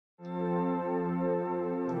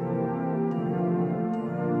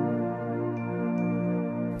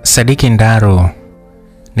Sadiki Ndaro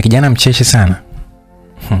ni kijana mcheshi sana.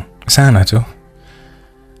 Sana tu.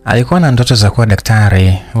 Alikuwa na ndoto za kuwa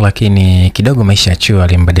daktari, lakini kidogo maisha ya chuo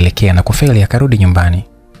alimbadilikia na kufeli akarudi nyumbani.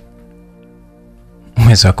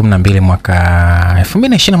 Mwezi wa 12 mwaka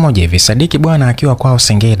 2021 hivi, Sadiki bwana akiwa kwao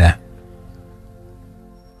Singida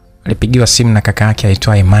alipigiwa simu na kaka yake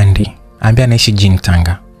aitwaye Mandi, ambaye anaishi jijini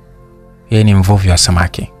Tanga. Yeye ni mvuvi wa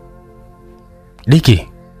samaki. Diki,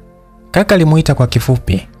 kaka alimuita kwa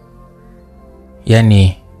kifupi.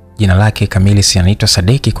 Yaani jina lake kamili si anaitwa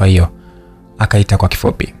Sadiki, kwa hiyo akaita kwa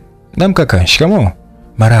kifupi. Naam kaka, shikamoo.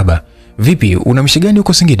 Maraba. Vipi, unamshi gani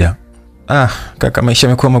huko Singida? Kaka, maisha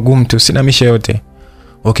yamekuwa magumu tu, sina misha yote.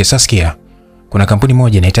 Okay, sasa sikia. Kuna kampuni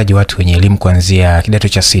moja inahitaji watu wenye elimu kuanzia kidato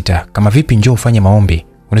cha 6. Kama vipi njoo ufanye maombi,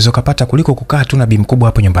 unaweza kupata kuliko kukaa tu na bi mkubwa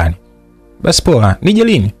hapo nyumbani. Basi poa, nije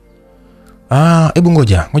lini? Hebu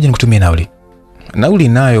ngoja nikutumie nauli. Nauli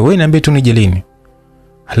nayo, wewe niambie tu nije lini.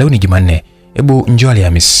 Leo ni Jumanne. Hebu njoo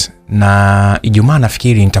Alhamisi na Ijumaa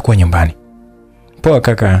nafikiri nitakuwa nyumbani. Poa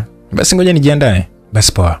kaka. Basi ngoja nijiandae.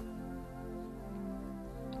 Basi poa.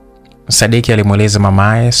 Sadiki alimueleza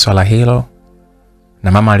mamaye swala hilo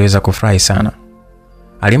na mama aliweza kufurahi sana.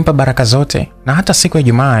 Alimpa baraka zote na hata siku ya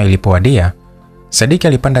Ijumaa ilipowadia, Sadiki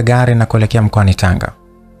alipanda gari na kuelekea mkoani Tanga.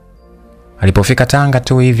 Alipofika Tanga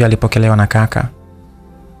tu hivi alipokelewa na kaka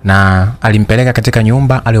na alimpeleka katika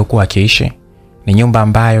nyumba aliyokuwa akiishi. Ni nyumba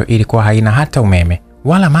ambayo ilikuwa haina hata umeme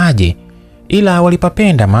wala maji, ila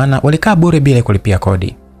walipapenda maana walikaa bure bila kulipia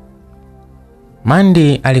kodi.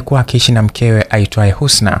 Mandi alikuwa akiishi na mkewe aitwaye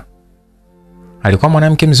Husna. Alikuwa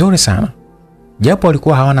mwanamke mzuri sana. Japo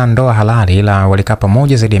walikuwa hawana ndoa halali, ila walikaa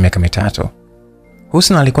pamoja zaidi ya miaka 3.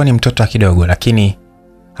 Husna alikuwa ni mtoto kidogo, lakini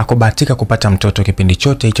hakubahatika kupata mtoto kipindi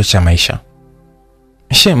chote hicho cha maisha.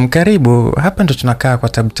 Shem, karibu, hapa ndo tunakaa kwa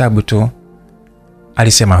tabu tu,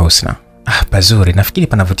 alisema Husna. Pazuri, nafikiri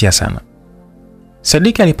panavutia sana.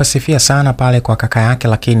 Sadiki alipasifia sana pale kwa kaka yake,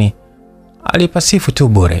 lakini alipasifu tu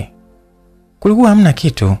bure. Kulikuwa hamna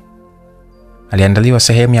kitu. Aliandaliwa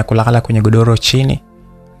sehemu ya kulala kwenye godoro chini,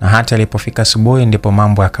 na hata alipofika asubuhi ndipo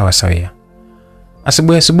mambo yakawa sawia.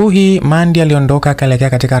 Asubuhi Mandi aliondoka akaelekea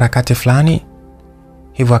katika harakati fulani,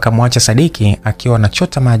 hivyo akamwacha Sadiki akiwa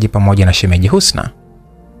anachota maji pamoja na shemeji Husna.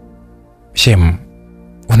 Shem,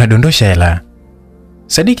 unadondosha hela?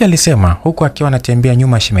 Sadiki alisema huku akiwa anatembea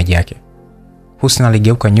nyuma ya shemeji yake. Husna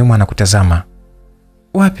aligeuka nyuma na kutazama.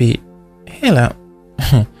 Wapi? Hela?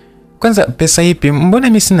 Kwanza pesa ipi? Mbona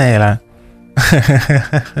mimi sina hela?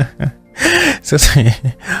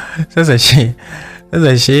 Sasa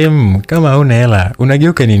Shem, kama huna hela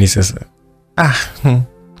unageuka nini sasa?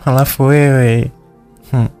 Halafu wewe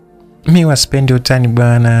mimi waspendi utani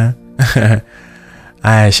bwana.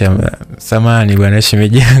 Shem, samani bwana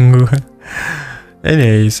shemeji yangu.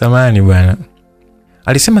 Samani bwana,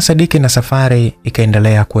 alisema Sadiki, na safari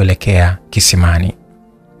ikaendelea kuelekea kisimani.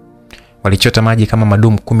 Walichota maji kama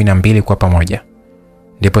madumu 12 kwa pamoja.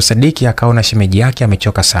 Ndipo Sadiki akaona shemeji yake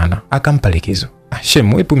amechoka sana, akampa likizo. Shem,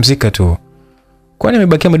 wewe pumzika tu. Kwani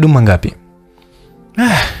amebakia madumu mangapi?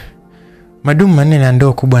 Madumu 4 na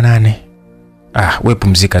ndoo kubwa 8. Wewe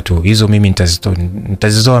pumzika tu. Hizo mimi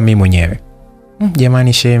nitazizoa mimi mwenyewe.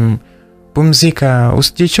 Jamani Shem, pumzika,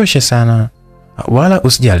 usijichoshe sana. Wala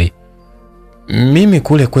usijali. Mimi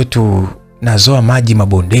kule kwetu nazoa maji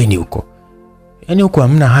mabondeni huko. Yaani huko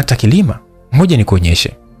hamna hata kilima. Ngoja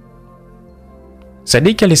nikuonyeshe.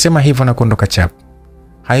 Sadiki alisema hivyo na kuondoka chap.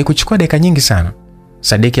 Haikuchukua dakika nyingi sana.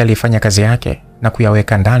 Sadiki alifanya kazi yake na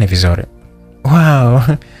kuyaweka ndani vizuri. Wow.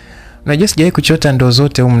 Unajua sijawahi kuchota ndoo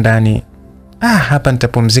zote humu ndani. Hapa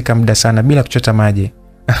nitapumzika muda sana bila kuchota maji.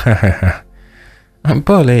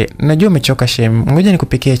 Pole, najua umechoka Shem. Ngoja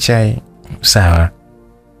nikupikie chai. Sawa.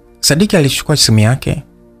 Sadiki alichukua simu yake.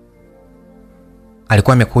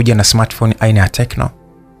 Alikuwa amekuja na smartphone aina ya Tecno.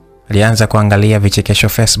 Alianza kuangalia vichekesho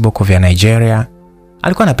Facebook vya Nigeria.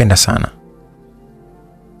 Alikuwa anapenda sana.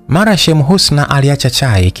 Mara Shem Husna aliacha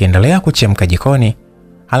chai ikiendelea kuchemka jikoni,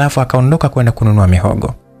 halafu akaondoka kwenda kununua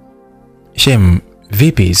mihogo. Shem,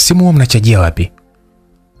 vipi? Simu huo mnachajia wapi?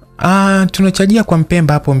 Tunachajia kwa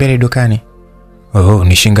Mpemba hapo mbele dukani.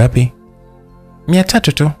 Ni shilingi ngapi?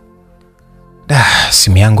 300 tu.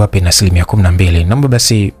 Simu yangu hapa ina 12%. Naomba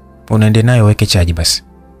basi unaende nayo weke chaji basi.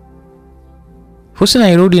 Husna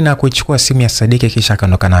irudi na kuichukua simu ya Sadiki kisha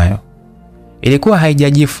akaondoka nayo. Ilikuwa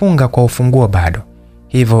haijajifunga kwa ufunguo bado,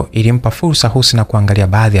 hivyo ilimpa fursa Husna kuangalia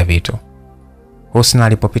baadhi ya vitu. Husna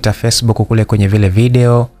alipopita Facebook kule kwenye vile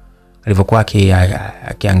video alivyokuwa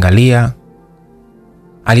akiangalia,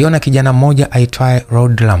 aliona kijana mmoja aitwaye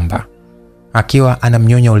Road Lamba akiwa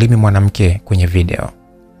anamnyonya ulimi mwanamke kwenye video.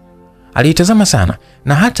 Alitazama sana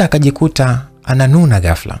na hata akajikuta ananuna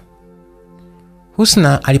ghafla.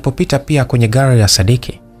 Husna alipopita pia kwenye gari ya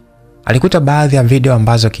Sadiki, alikuta baadhi ya video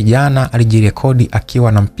ambazo kijana alijirekodi akiwa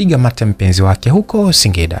anampiga mate mpenzi wake huko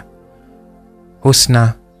Singida.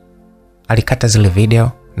 Husna alikata zile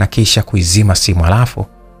video na kisha kuizima simu, alafu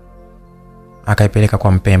akaipeleka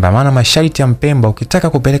kwa Mpemba, maana masharti ya Mpemba ukitaka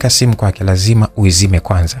kupeleka simu kwake lazima uizime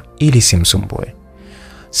kwanza ili simsumbue.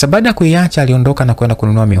 Baada ya kuiacha aliondoka na kwenda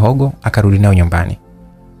kununua mihogo, akarudi nayo nyumbani.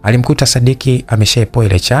 Alimkuta Sadiki ameshaepoa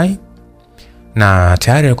ile chai na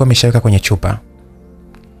tayari alikuwa ameshaweka kwenye chupa.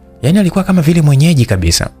 Yaani alikuwa kama vile mwenyeji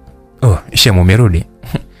kabisa. "Oh, Shemu umerudi?"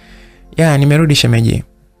 "Ya, nimerudi shemeji,"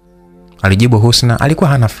 alijibu Husna. Alikuwa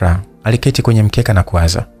hana furaha. Aliketi kwenye mkeka na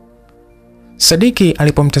kuwaza. Sadiki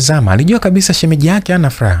alipomtazama alijua kabisa shemeji yake hana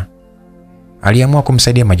furaha. Aliamua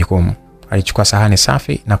kumsaidia majukumu. Alichukua sahani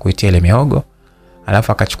safi na kuitia ile mihogo,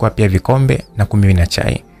 alafu akachukua pia vikombe na kumimina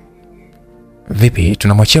chai. "Vipi,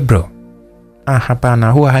 tunamwachia bro?"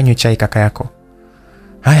 Hapana, huwa hanywi chai kaka yako."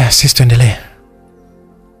 "Haya, sisi tuendelee."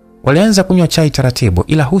 Walianza kunywa chai taratibu,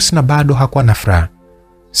 ila Husna bado hakuwa na furaha.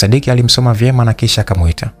 Sadiki alimsoma vyema na kisha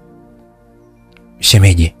akamuita.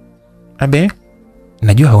 "Shemeji." "Abe,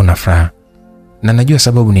 najua hauna furaha na najua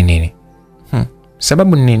sababu ni nini."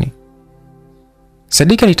 Sababu ni nini?"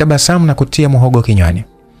 Sadiki alitabasamu na kutia muhogo kinywani.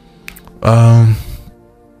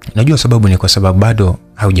 Najua sababu ni kwa sababu bado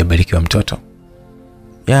haujabarikiwa mtoto."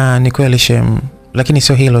 "Ya, ni kweli Shem, lakini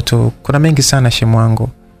sio hilo tu. Kuna mengi sana Shem wangu."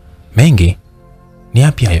 "Mengi? Ni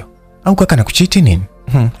yapi hayo? Au kaka na kuchiti nini?"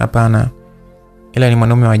 Hapana. Ila ni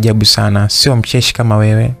mwanaume wa ajabu sana, sio mcheshi kama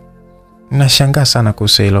wewe. Nashangaa sana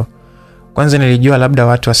kuhusu hilo. Kwanza nilijua labda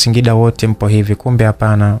watu wa Singida wote mpo hivi, kumbe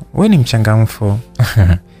hapana. Wewe ni mchangamfu."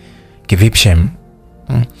 "Kivipi Shem?"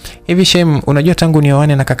 "Hivi Shem, unajua tangu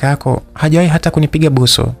nioane na kaka yako hajawahi hata kunipiga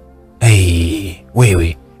busu."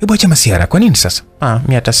 Wewe, hebu acha masiara. Kwa nini sasa?"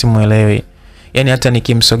 Mimi hata simuelewi. Yaani hata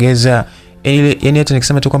nikimsogeza, yaani hata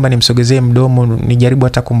nikisema tu kwamba nimsogezee mdomo, nijaribu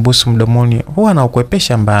hata kumbusu mdomoni, huwa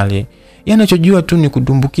anaokuepesha mbali. Yaani anachojua tu ni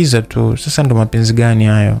kudumbukiza tu. Sasa ndo mapenzi gani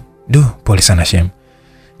hayo?" Pole sana Shem.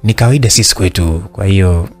 Ni kawaida sisi kwetu, kwa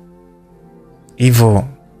hiyo hivyo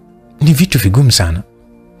ni vitu vigumu sana."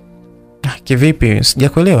 "Kivipi?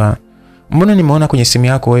 Sijakuelewa. Mbona nimeona kwenye simu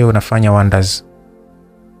yako wewe unafanya wonders?"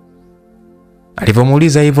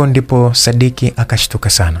 Alivyomuuliza hivyo ndipo Sadiki akashtuka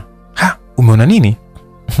sana. Umeona nini?"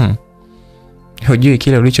 "Hujui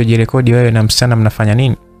kile ulichojirekodi wewe na msichana mnafanya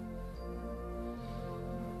nini?"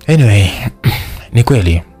 "Anyway, ni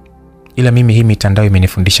kweli. Ila mimi hii mitandao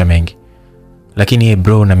imenifundisha mengi. Lakini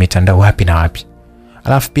bro, na mitandao wapi na wapi?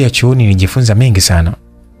 Alafu pia chuoni nijifunza mengi sana."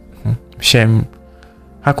 "Shem,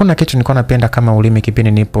 hakuna kitu nilikuwa napenda kama ulimi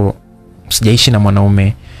kipindi nipo sijaishi na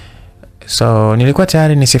mwanaume. So nilikuwa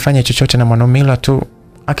tayari nisifanye chochote na mwanaume, ila tu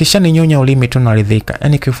akishaninyonya ulimi tu naridhika.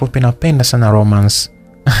 Yaani kifupi napenda sana romance."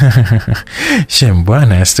 "Shem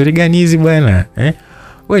bwana, story gani hizi bwana?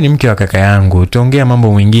 Wewe ni mke wa kaka yangu, tuongea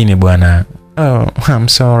mambo mengine bwana." "I'm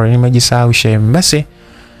sorry, nimejisahau Shem. Basi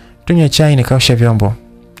tunywe chai nikaosha vyombo."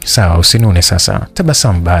 "Sawa, usinune sasa.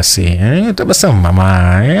 Tabasamu basi. Tabasamu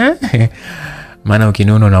mama. Maana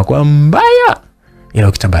ukinuna unakuwa mbaya. Ila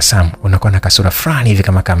ukitabasamu unakuwa na kasura fulani hivi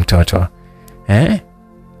kama mtoto."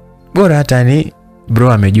 Bora hata ni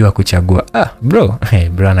bro amejua kuchagua.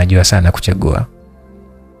 Bro anajua sana kuchagua.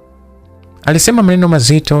 Alisema maneno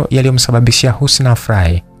mazito yaliyomsababishia Husna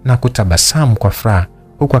afurahi na kutabasamu kwa furaha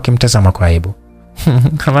huku akimtazama kwa aibu.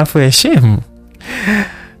 "Alafu heshima."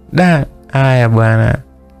 Haya bwana,"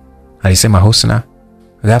 alisema Husna.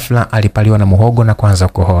 Ghafla alipaliwa na muhogo na kuanza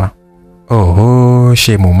kukohoa.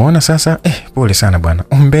 Shemu, umeona sasa? Pole sana bwana.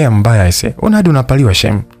 Umbea mbaya ise. Una hadi unapaliwa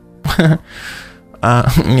Shemu.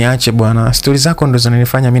 Niache bwana. Stori zako ndo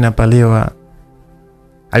zinanifanya mimi napaliwa.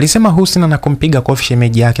 Alisema Husna na kumpiga kofi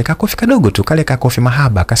shemeji yake. Kakofi kadogo tu, kale kakofi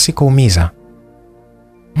mahaba kasiko umiza.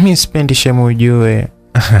 "Mimi sipendi Shemu ujue."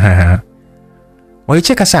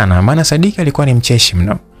 Walicheka sana maana Sadiki alikuwa ni mcheshi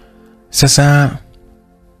mno. Sasa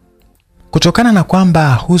kutokana na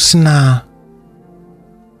kwamba Husna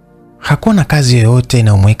hakuwa na kazi yoyote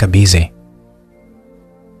inayomweka bize,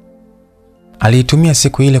 aliitumia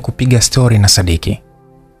siku ile kupiga story na Sadiki.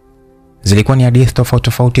 Zilikuwa ni hadithi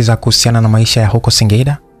tofauti za kuhusiana na maisha ya huko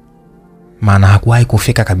Singida, maana hakuwahi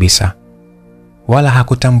kufika kabisa wala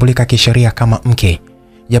hakutambulika kisheria kama mke,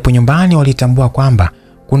 japo nyumbani walitambua kwamba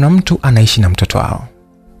kuna mtu anaishi na mtoto wao.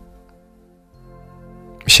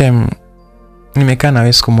 "Shem, nimekaa na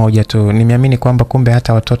wewe siku moja tu, nimeamini kwamba kumbe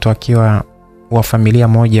hata watoto wakiwa wa familia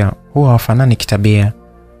moja huwa wafanani kitabia."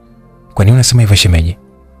 "Kwa nini unasema hivyo shemeji?"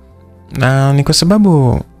 "Na ni kwa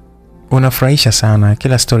sababu unafurahisha sana.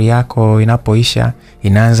 Kila story yako inapoisha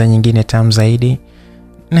inaanza nyingine tamu zaidi.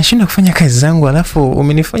 nashindwa kufanya kazi zangu alafu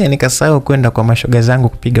umenifanya nikasahau kwenda kwa mashoga zangu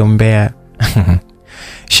kupiga umbea.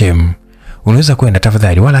 Shem, unaweza kwenda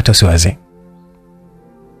tafadhali wala hata usiwaze.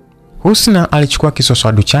 Husna alichukua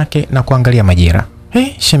kisoswadu chake na kuangalia majira.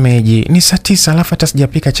 Shemeji, ni saa 9 alafu hata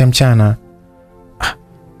sijapika cha mchana.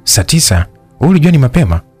 Saa 9? Ulijua ni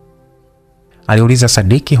mapema? Aliuliza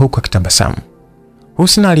Sadiki huku akitabasamu.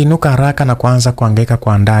 Husna aliinuka haraka na kuanza kuhangaika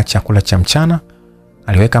kuandaa chakula cha mchana.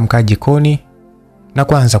 Aliweka mkaa jikoni na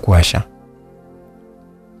kuanza kuwasha.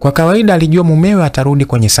 Kwa kawaida alijua mumewe atarudi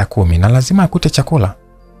kwenye saa 10 na lazima akute chakula.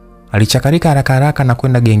 Alichakarika haraka na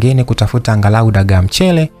kwenda gengeni kutafuta angalau dagaa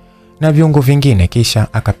mchele na viungo vingine, kisha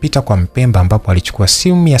akapita kwa Mpemba ambapo alichukua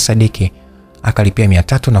simu ya Sadiki, akalipia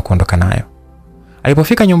 300 na kuondoka nayo.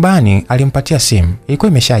 Alipofika nyumbani alimpatia simu,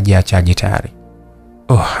 ilikuwa imeshajaa chaji tayari.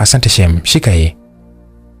 Asante Shem, shika hii.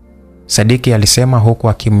 Sadiki alisema huku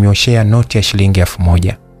akimnyoshea noti ya shilingi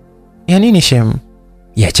 1000. Ya nini Shem?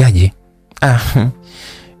 Ya chaji.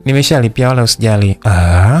 Nimeshalipia wala usijali.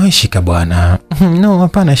 Shika bwana. No,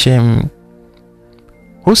 hapana Shem.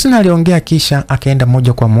 Husna aliongea kisha akaenda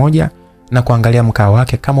moja kwa moja na kuangalia mkaa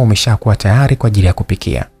wake kama umeshakuwa tayari kwa ajili ya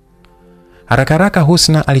kupikia. Haraka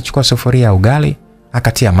Husna alichukua sufuria ya ugali,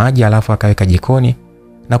 akatia maji alafu akaweka jikoni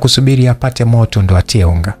na kusubiri apate moto ndo atie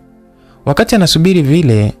unga. Wakati anasubiri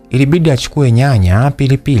vile, ilibidi achukue nyanya,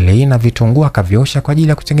 pilipili na vitunguu akaviosha kwa ajili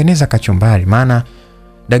ya kutengeneza kachumbari, maana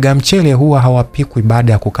dagaa mchele huwa hawapikwi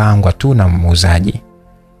baada ya kukaangwa tu na muuzaji.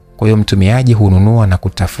 Kwa hiyo mtumiaji hununua na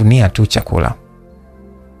kutafunia tu chakula.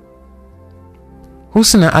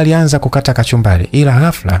 Husna alianza kukata kachumbari, ila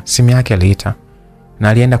ghafla simu yake iliita na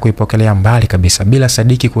alienda kuipokelea mbali kabisa bila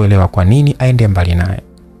Sadiki kuelewa kwa nini aende mbali naye.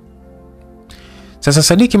 Sasa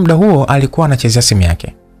Sadiki muda huo alikuwa anachezea simu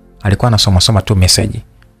yake. Alikuwa anasoma tu message.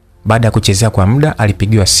 Baada ya kuchezea kwa muda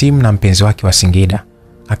alipigiwa simu na mpenzi wake wa Singida.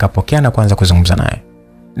 Akapokea na kuanza kuzungumza naye.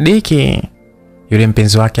 Diki, yule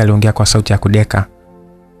mpenzi wake aliongea kwa sauti ya kudeka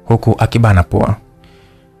huku akibana pua.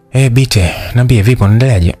 Bite, niambie vipi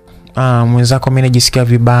unaendeleaje? Mwenzako mimi najisikia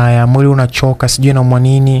vibaya, mwili unachoka, sijui na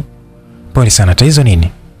nini. Pole sana, tatizo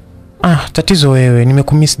nini? Tatizo wewe,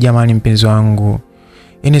 nimekumisi jamani mpenzi wangu.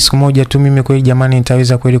 Siku moja tu mimi kweli jamani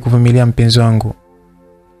nitaweza kweli kuvumilia mpenzi wangu.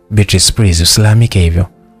 Beatrice, please usilamike hivyo.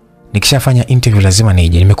 Nikishafanya interview lazima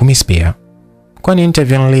nije, nimekumisi pia. Kwani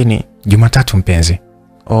interview ni lini? Jumatatu mpenzi.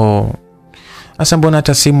 Asa mbona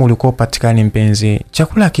hata simu ulikuwa upatikani mpenzi?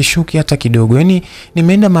 Chakula kishuki hata kidogo.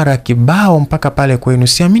 Nimeenda mara kibao mpaka pale kwenu.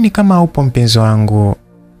 Siamini kama upo mpenzi wangu.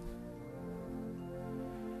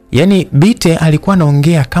 Bite alikuwa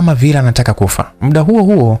anaongea kama vile anataka kufa. Muda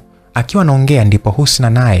huo akiwa anaongea ndipo Husna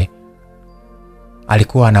naye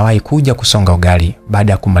alikuwa anawahi kuja kusonga ugali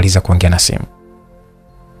baada ya kumaliza kuongea na simu.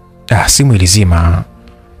 Simu ilizima.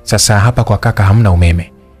 Sasa hapa kwa kaka hamna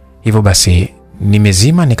umeme. Hivyo basi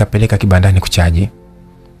nimezima nikapeleka kibandani kuchaji.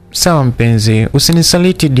 Sawa mpenzi,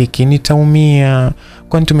 usinisaliti Diki, nitaumia.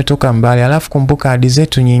 Kwani tumetoka mbali, alafu kumbuka ahadi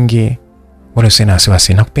zetu nyingi. Wala usina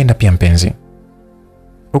wasiwasi, nakupenda pia mpenzi.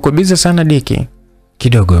 Uko busy sana Diki?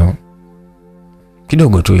 Kidogo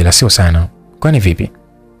tu ila sio sana. Kwani vipi?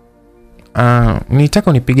 Nitaka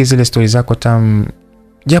unipige zile story zako tamu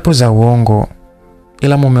japo za uongo.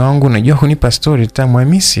 Ila mume wangu unajua hunipa story tamu, I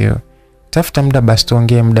miss you. Tafuta muda basi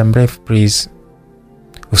tuongee muda mrefu please.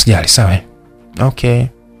 Usijali, sawa? Okay.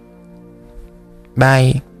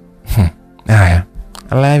 Bye. Haya.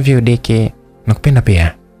 I love you Diki. Nakupenda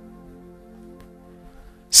pia.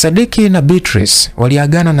 Sadiki na Beatrice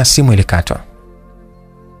waliagana na simu ilikatwa.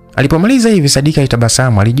 Alipomaliza hivi Sadiki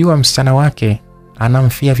alitabasamu, alijua msichana wake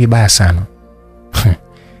anamfia vibaya sana.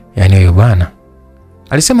 Huyo bwana.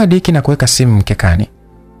 Alisema Diki na kuweka simu mkekani.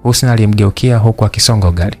 Husna alimgeukia huku akisonga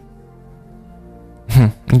ugali.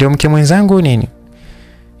 Ndio mke mwenzangu nini?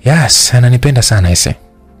 Yes, ananipenda sana ese.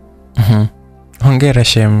 Hongera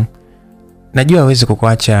Shem. Najua hawezi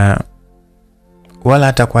kukuacha wala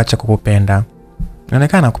hata kuacha kukupenda.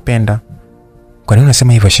 Inaonekana kupenda. Kwa nini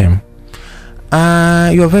unasema hivyo Shem?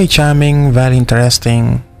 You are very charming, very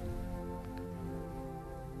interesting.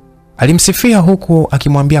 Alimsifia huku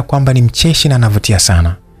akimwambia kwamba ni mcheshi na anavutia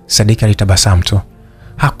sana. Sadiki alitabasamu tu.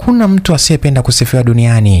 Hakuna mtu asiyependa kusifiwa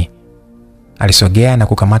duniani. Alisogea na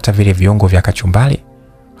kukamata vile viungo vya kachumbari,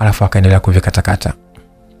 alafu akaendelea kuvikatakata.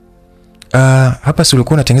 Hapa si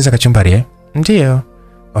ulikuwa unatengeneza kachumbari? Ndiyo.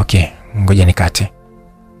 Okay, ngoja nikate.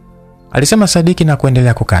 Alisema Sadiki na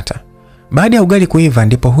kuendelea kukata. Baada ya ugali kuiva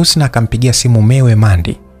ndipo Husna akampigia simu mewe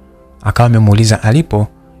Mandi. Akawa amemuuliza alipo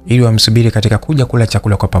ili wamsubiri katika kuja kula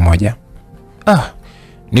chakula kwa pamoja.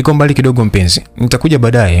 Niko mbali kidogo mpenzi. Nitakuja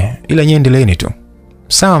baadaye, ila nyie endeleeni tu.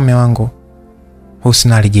 Sawa mume wangu.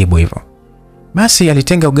 Husna alijibu hivyo. Basi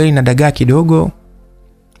alitenga ugali na dagaa kidogo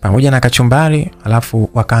pamoja na kachumbari, alafu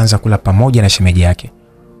wakaanza kula pamoja na shemeji yake,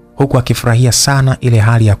 huku akifurahia sana ile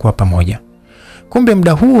hali ya kuwa pamoja. Kumbe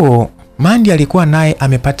muda huo Mandi alikuwa naye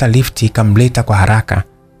amepata lifti ikamleta kwa haraka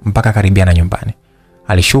mpaka karibia na nyumbani.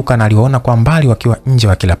 Alishuka na aliona kwa mbali wakiwa nje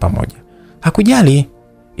wakila pamoja. Hakujali,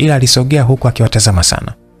 ila alisogea huku akiwatazama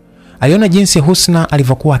sana. Aliona jinsi Husna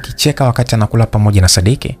alivyokuwa akicheka wakati anakula pamoja na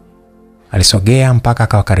Sadiki. Alisogea mpaka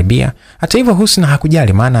akawakaribia. Hata hivyo Husna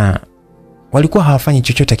hakujali, maana walikuwa hawafanyi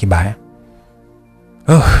chochote kibaya.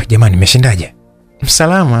 Jamani, mmeshindaje?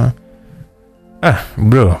 Salama.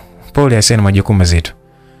 Bro, pole asante, majukumu mazito.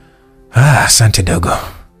 Asante dogo.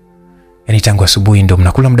 Yaani tangu asubuhi ndo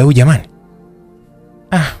mnakula muda huu jamani?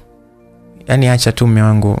 Yaani acha tu mume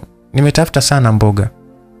wangu. Nimetafuta sana mboga.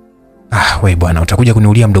 Wewe bwana, utakuja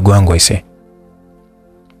kuniulia mdogo wangu aise.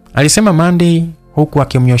 Alisema Mandi huku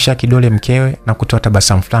akimnyosha kidole mkewe na kutoa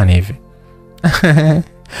tabasamu fulani hivi.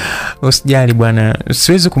 Usijali bwana,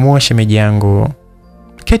 siwezi kumuoa shemeji yangu.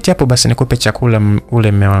 Keti hapo basi nikupe chakula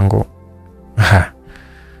ule mume wangu.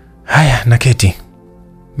 Haya, na keti.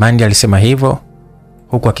 Mandi alisema hivyo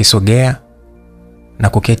huku akisogea na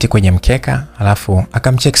kuketi kwenye mkeka, alafu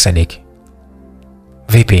akamcheki Sadiki.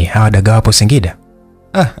 Vipi, hawa dagaa wapo Singida?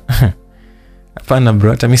 Hapana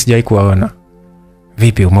bro, hata mimi sijawahi kuwaona.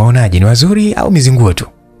 Vipi, umeonaje? Ni wazuri au mizinguo tu?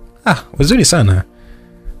 Wazuri sana.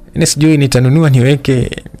 Ine sijui nitanunua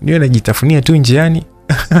niweke, niwe najitafunia tu njiani.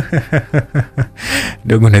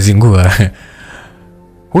 Dogo nazingua.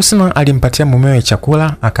 Husna alimpatia mumewe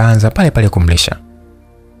chakula, akaanza pale pale kumlisha.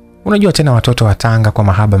 Unajua tena watoto wa Tanga kwa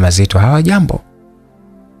mahaba mazito hawajambo.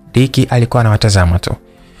 Diki alikuwa anawatazama tu.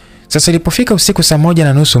 Sasa ilipofika usiku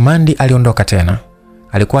 1:30 Mandi aliondoka tena.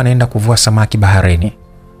 Alikuwa anaenda kuvua samaki baharini.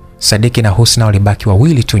 Sadiki na Husna walibaki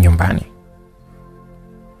wawili tu nyumbani.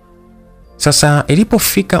 Sasa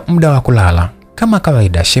ilipofika muda wa kulala, kama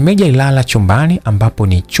kawaida shemeji alilala chumbani ambapo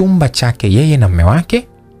ni chumba chake yeye na mume wake.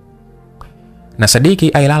 Na Sadiki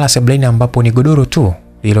alilala sebuleni ambapo ni godoro tu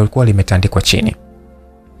lilikuwa limetandikwa chini.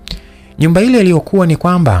 Nyumba ile iliyokuwa ni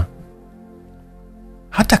kwamba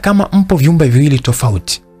hata kama mpo vyumba viwili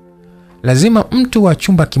tofauti, lazima mtu wa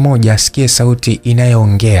chumba kimoja asikie sauti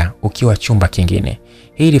inayoongea ukiwa chumba kingine.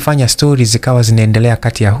 Hii ilifanya stories zikawa zinaendelea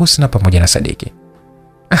kati ya Husna pamoja na Sadiki.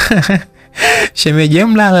 Shemeji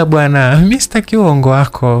mlala bwana, Mr. Kiongo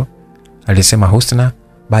wako, alisema Husna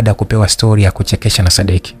baada ya kupewa story ya kuchekesha na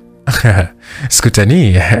Sadiki.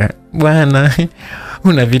 Sikutani bwana,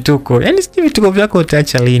 una vituko. Yaani sijui vituko vyako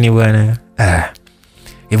utaacha lini bwana.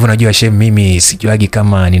 Hivyo unajua shem, mimi sijuagi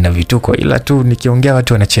kama nina vituko, ila tu nikiongea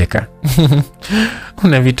watu wanacheka.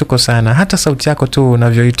 Una vituko sana, hata sauti yako tu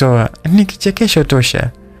unavyoitoa ni kichekesho tosha.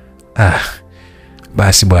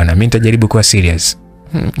 Basi bwana, mimi nitajaribu kuwa serious.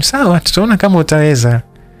 Sawa, tutaona kama utaweza.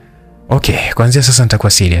 Okay, kuanzia sasa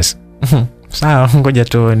nitakuwa serious. Sawa, ngoja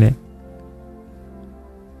tuone.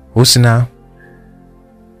 Husna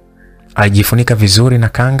alijifunika vizuri na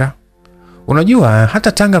kanga. Unajua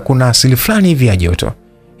hata Tanga kuna asili fulani hivi ya joto.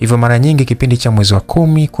 Hivyo mara nyingi kipindi cha mwezi wa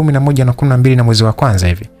 10, 11 na 12 na mwezi wa kwanza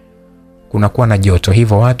hivi kunakuwa na joto,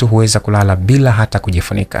 hivyo watu huweza kulala bila hata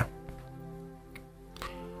kujifunika.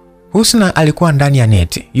 Husna alikuwa ndani ya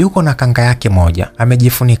neti, yuko na kanga yake moja,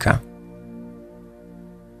 amejifunika.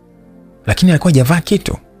 Lakini alikuwa hajavaa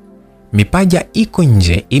kitu. Mipaja iko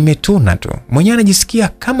nje, imetuna tu. Mwenyewe anajisikia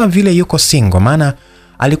kama vile yuko single, maana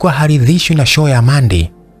alikuwa haridhishwi na show ya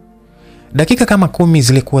Mandi. Dakika kama 10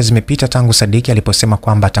 zilikuwa zimepita tangu Sadiki aliposema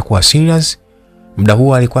kwamba atakuwa serious. Muda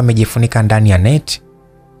huo alikuwa amejifunika ndani ya net.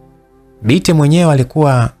 Bite mwenyewe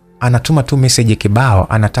alikuwa anatuma tu message kibao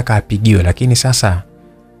anataka apigiwe, lakini sasa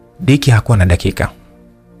Diki hakuwa na dakika.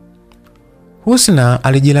 Husna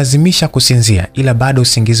alijilazimisha kusinzia, ila bado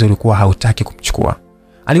usingizi ulikuwa hautaki kumchukua.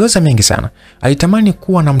 Aliwaza mengi sana. Alitamani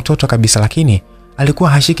kuwa na mtoto kabisa, lakini alikuwa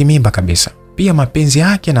hashiki mimba kabisa. Pia mapenzi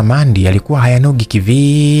yake na Mandi yalikuwa hayanogi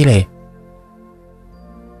kivile.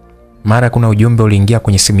 Mara kuna ujumbe uliingia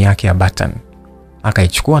kwenye simu yake ya button.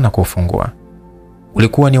 Akaichukua na kufungua.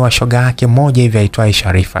 Ulikuwa ni wa shoga yake mmoja hivi aitwaye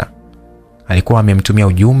Sharifa. Alikuwa amemtumia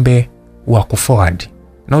ujumbe wa kuforward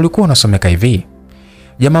na ulikuwa unasomeka hivi: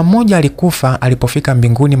 jamaa mmoja alikufa, alipofika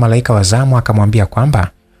mbinguni malaika wa zamu akamwambia kwamba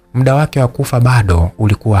muda wake wa kufa bado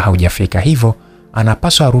ulikuwa haujafika, hivyo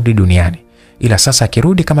anapaswa arudi duniani, ila sasa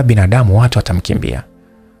akirudi kama binadamu watu watamkimbia.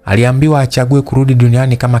 Aliambiwa achague kurudi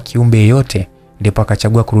duniani kama kiumbe yeyote, ndipo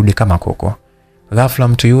akachagua kurudi kama kuku. Ghafla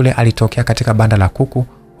mtu yule alitokea katika banda la kuku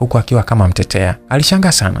huku akiwa kama mtetea.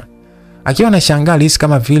 Alishangaa sana. Akiwa anashangaa alihisi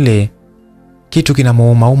kama vile kitu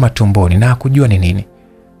kinamuuma tumboni na hakujua ni nini.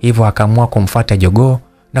 Hivyo akaamua kumfuata jogoo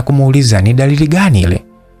na kumuuliza ni dalili gani ile.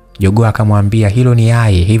 Jogoo akamwambia hilo ni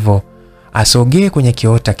yai, hivyo asogee kwenye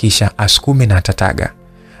kiota kisha asukume na atataga.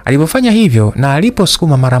 Alipofanya hivyo na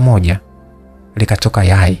aliposukuma mara moja, likatoka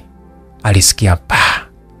yai. Alisikia pa.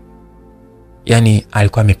 Yaani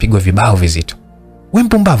alikuwa amepigwa vibao vizito. "Wewe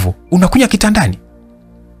mpumbavu, unakunya kitandani?"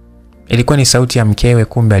 Ilikuwa ni sauti ya mkewe,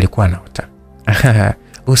 kumbe alikuwa anaota.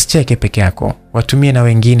 Usicheke peke yako, watumie na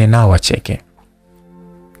wengine nao wacheke.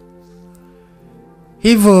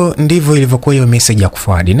 Hivyo ndivyo ilivyokuwa hiyo message ya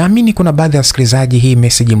kuforward. Naamini kuna baadhi ya wasikilizaji hii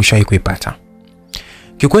message mshawahi kuipata.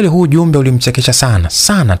 Kiukweli huu ujumbe ulimchekesha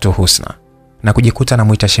sana tu Husna na kujikuta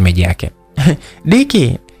anamuita shemeji yake.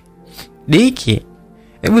 Diki,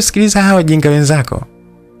 hebu sikiliza hawa jinga wenzako.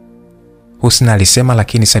 Husna alisema,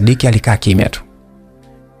 lakini Sadiki alikaa kimya tu.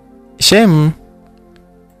 Shem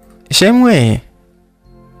we,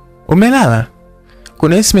 umelala?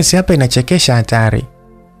 Kuna SMS hapa inachekesha hatari.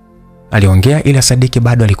 Aliongea ila Sadiki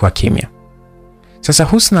bado alikuwa kimya. Sasa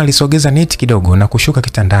Husna alisogeza neti kidogo na kushuka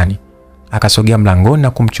kitandani. Akasogea mlangoni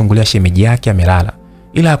na kumchungulia shemeji yake amelala,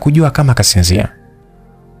 ila hakujua kama kasinzia.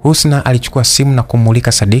 Husna alichukua simu na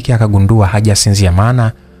kumulika Sadiki, akagundua hajasinzia,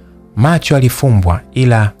 maana macho alifumbwa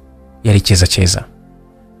ila yalicheza.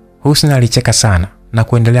 Husna alicheka sana na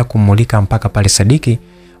kuendelea kumulika mpaka pale Sadiki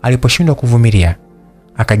aliposhindwa kuvumilia,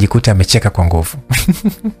 akajikuta amecheka kwa nguvu.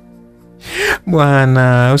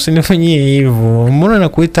 "Bwana, usinifanyie hivyo. Mbona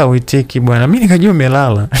nakuita uitiki bwana? Mimi nikajua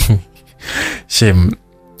umelala." "Shem,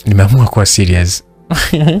 nimeamua kuwa serious."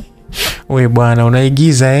 "Wewe bwana,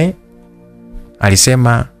 unaigiza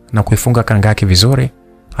alisema na kuifunga kanga yake vizuri,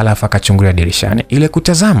 halafu akachungulia dirishani. Ile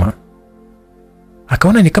kutazama,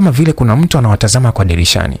 akaona ni kama vile kuna mtu anawatazama kwa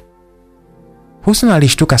dirishani. Husna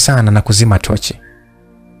alishtuka sana na kuzima tochi.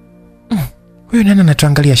 "Huyu nani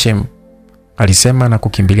anatuangalia Shem?" alisema na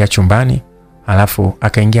kukimbilia chumbani, halafu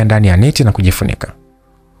akaingia ndani ya neti na kujifunika.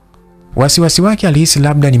 Wasiwasi wake alihisi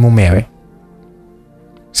labda ni mumewe.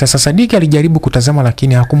 Sasa Sadiki alijaribu kutazama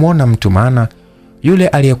lakini hakumuona mtu, maana yule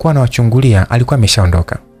aliyekuwa anawachungulia alikuwa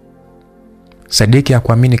ameshaondoka. Sadiki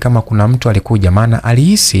hakuamini kama kuna mtu alikuja, maana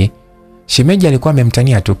alihisi shemeji alikuwa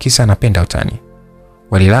amemtania tu kisa anapenda utani.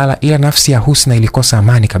 Walilala ila nafsi ya Husna ilikosa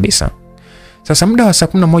amani kabisa. Sasa muda wa saa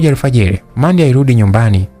 11 alfajiri, Mandi alirudi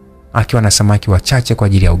nyumbani akiwa na samaki wachache kwa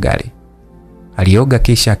ajili ya ugali. Alioga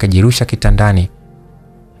kisha akajirusha kitandani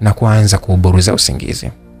na kuanza kuuburuza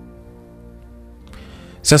usingizi.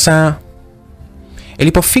 Sasa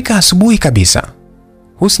ilipofika asubuhi kabisa,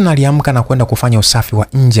 Husna aliamka na kwenda kufanya usafi wa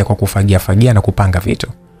nje kwa kufagia na kupanga vitu.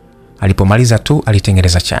 Alipomaliza tu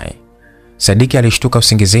alitengeneza chai. Sadiki alishtuka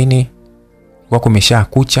usingizini kwa kumesha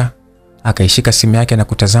kucha, akaishika simu yake na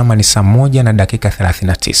kutazama ni saa 1 na dakika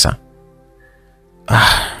 39.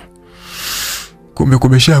 Kumbe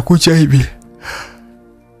kumesha kucha hivi.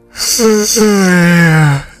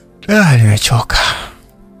 Nimechoka,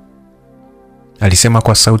 alisema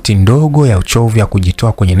kwa sauti ndogo ya uchovu ya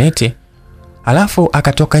kujitoa kwenye neti, alafu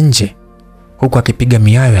akatoka nje huku akipiga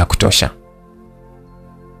miayo ya kutosha.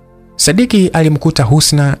 Sadiki alimkuta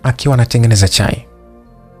Husna akiwa anatengeneza chai.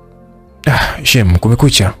 Shem,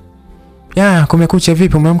 kumekucha. Ya, kumekucha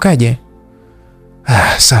vipi, umeamkaje?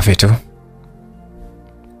 Safi tu.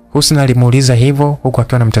 Husna alimuuliza hivyo huku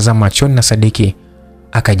akiwa anamtazama machoni na Sadiki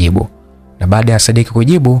akajibu. Na baada ya Sadiki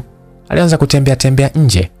kujibu, alianza kutembea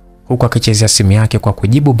nje huku akichezea simu yake kwa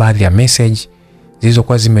kujibu baadhi ya message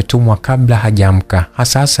zilizokuwa zimetumwa kabla hajaamka,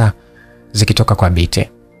 hasa zikitoka kwa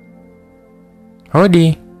Bite.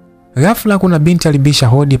 Hodi. Ghafla kuna binti alibisha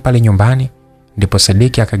hodi pale nyumbani, ndipo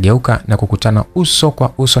Sadiki akageuka na kukutana uso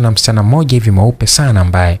kwa uso na msichana mmoja hivi mweupe sana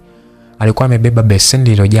ambaye alikuwa amebeba beseni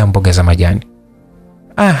lililojaa mboga za majani.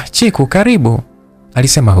 Chiku, karibu,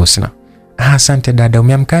 alisema Husna. Asante dada,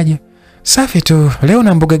 umeamkaje? Safi tu. Leo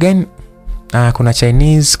na mboga gani? Kuna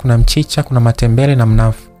Chinese, kuna mchicha, kuna matembele na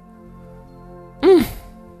mnafu.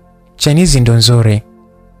 Chinese ndo nzuri,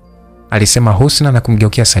 alisema Husna na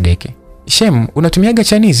kumgeukia Sadiki. Shem, unatumiaga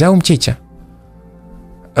Chinese au mchicha?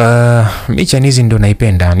 Mi Chinese ndo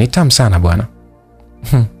naipenda, ni tamu sana bwana.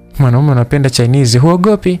 Mwanaume unapenda Chinese,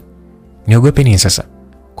 huogopi? Niogope nini sasa?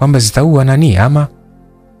 Kwamba zitaua nani ama?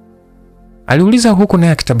 Aliuliza huku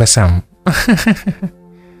naye akitabasamu.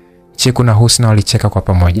 Chiku na Husna walicheka kwa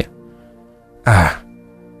pamoja.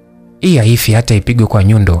 Hii haifi hata ipigwe kwa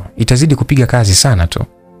nyundo, itazidi kupiga kazi sana tu,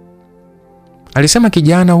 alisema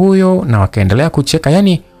kijana huyo, na wakaendelea kucheka.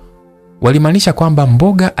 Yani walimaanisha kwamba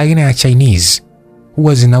mboga aina ya Chinese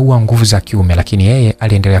huwa zinaua nguvu za kiume, lakini yeye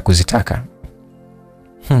aliendelea kuzitaka.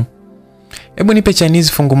 Hebu nipe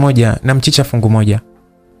Chinese fungu moja na mchicha fungu moja,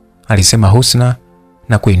 alisema Husna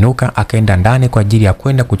na kuinuka akaenda ndani kwa ajili ya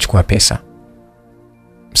kwenda kuchukua pesa.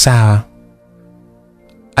 Sawa,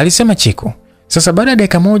 alisema Chiku. Sasa baada ya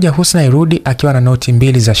dakika moja Husna irudi akiwa na noti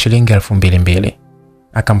 2 za shilingi 2,200.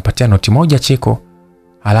 Akampatia noti moja Chiku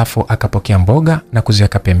alafu akapokea mboga na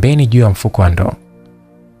kuziweka pembeni juu ya mfuko wa ndoo.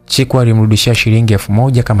 Chiku alimrudishia shilingi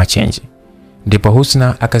 1000 kama change. Ndipo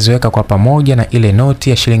Husna akaziweka kwa pamoja na ile noti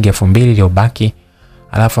ya shilingi 2000 iliyobaki,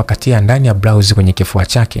 alafu akatia ndani ya blouse kwenye kifua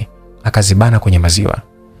chake, akazibana kwenye maziwa.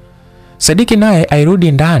 Sadiki naye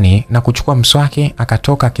airudi ndani na kuchukua mswaki,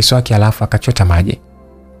 akatoka kiswaki alafu akachota maji.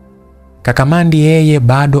 Kaka Mandi yeye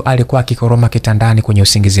bado alikuwa akikoroma kitandani kwenye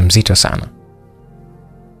usingizi mzito sana.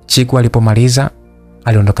 Chiku alipomaliza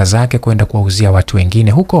aliondoka zake kwenda kuwauzia watu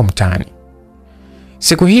wengine huko mtaani.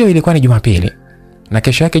 Siku hiyo ilikuwa ni Jumapili, na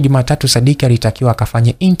kesho yake Jumatatu Sadiki alitakiwa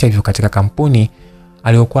akafanye interview katika kampuni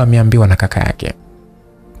aliyokuwa ameambiwa na kaka yake.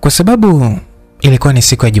 Kwa sababu ilikuwa ni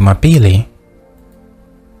siku ya Jumapili,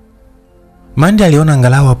 Mandi aliona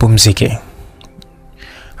angalau apumzike.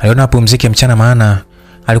 Aliona apumzike mchana maana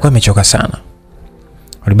alikuwa amechoka sana.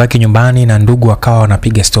 Walibaki nyumbani na ndugu wakawa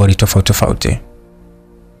wanapiga story tofauti.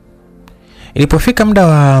 Ilipofika muda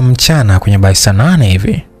wa mchana kwenye saa 8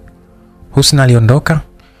 hivi, Husna aliondoka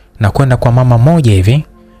na kwenda kwa mama moja hivi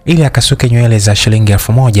ili akasuke nywele za shilingi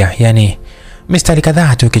 1000, yani mistari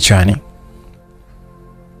kadhaa tu kichwani.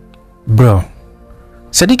 Bro,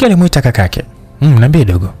 Sadiki alimuita kakake. Niambie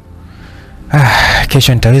dogo.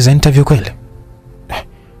 Kesho nitaweza interview kweli?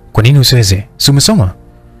 Kwa nini usiweze? Si umesoma?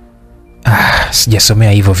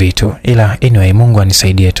 Sijasomea hivyo vitu, ila anyway Mungu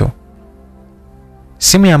anisaidie tu.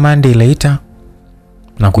 Simu ya Mandi iliita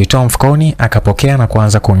na kuitoa mfukoni, akapokea na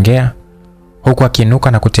kuanza kuongea huku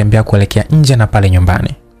akiinuka na kutembea kuelekea nje na pale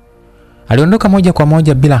nyumbani. Aliondoka moja kwa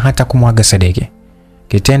moja bila hata kumwaga Sadiki.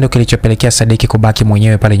 Kitendo kilichopelekea Sadiki kubaki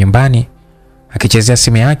mwenyewe pale nyumbani akichezea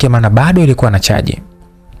simu yake maana bado ilikuwa na chaji.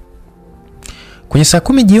 Kwenye saa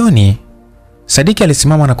 10 jioni, Sadiki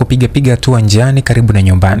alisimama na kupiga hatua njiani karibu na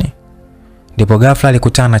nyumbani. Ndipo ghafla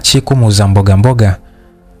alikutana na Chiku muuza mboga.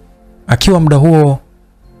 Akiwa muda huo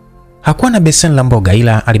hakuwa na beseni la mboga,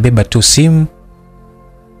 ila alibeba tu simu,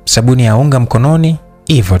 sabuni ya unga mkononi,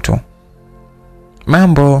 hivyo tu.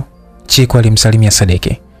 Mambo, Chiku alimsalimia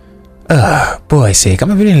Sadiki. Poa ise,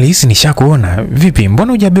 kama vile nilihisi nishakuona. Vipi,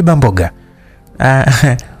 mbona hujabeba mboga?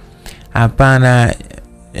 Hapana,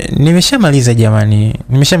 nimeshamaliza jamani.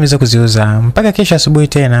 Nimeshamaliza kuziuza mpaka kesho asubuhi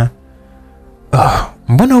tena.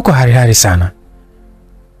 Mbona uko hari sana?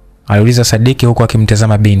 Aliuliza Sadiki huku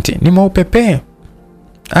akimtazama binti. Ni mweupepe.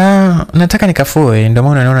 Nataka nikafue, ndio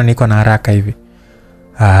maana naona niko na haraka hivi.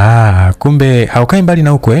 Kumbe haukai mbali na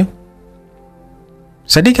huko eh?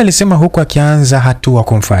 Sadiki alisema huku akianza hatua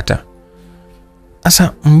kumfuata.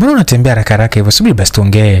 Asa, mbona unatembea haraka hivyo? Subiri basi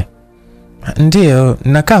tuongee. Ndio,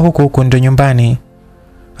 nakaa huko ndio nyumbani,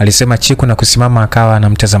 alisema Chiku na kusimama akawa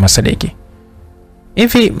anamtazama Sadiki.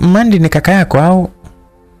 Hivi Mandi ni kaka yako au?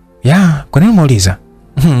 Ya, kwa nini muuliza?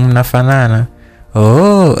 Mnafanana.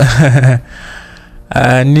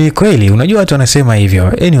 Ni kweli, unajua watu wanasema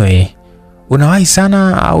hivyo. Anyway, unawahi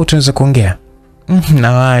sana au tunaweza kuongea?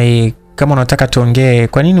 Nawahi. Kama unataka tuongee,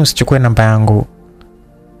 kwa nini usichukue namba yangu?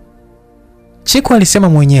 Chiku alisema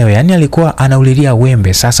mwenyewe, yani alikuwa anaulilia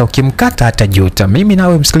wembe, sasa ukimkata hata juta. Mimi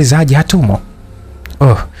nawe msikilizaji hatumo.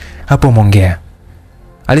 Hapo muongea,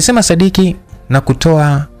 alisema Sadiki na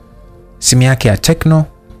kutoa simu yake ya Tecno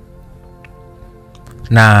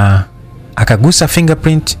na akagusa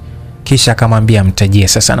fingerprint, kisha akamwambia mtajie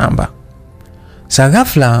sasa namba. Saa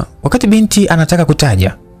ghafla wakati binti anataka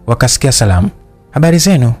kutaja, wakasikia salamu. Habari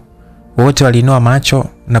zenu? Wote walinoa macho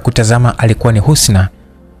na kutazama. Alikuwa ni Husna,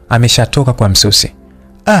 ameshatoka kwa msusi.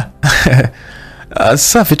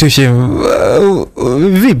 Safi tu shem.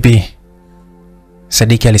 Vipi?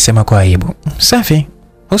 Sadiki alisema kwa aibu. Safi,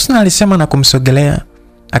 Husna alisema na kumsogelea,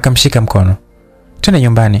 akamshika mkono. Twende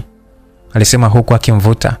nyumbani, alisema huku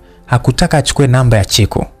akimvuta. Hakutaka achukue namba ya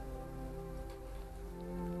Chiku.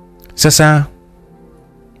 Sasa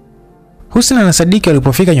Husna na Sadiki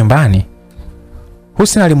walipofika nyumbani,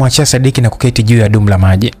 Husna alimwachia Sadiki na kuketi juu ya dumu la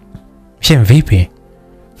maji. Shem, vipi?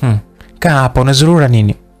 Kaa hapa, unazurura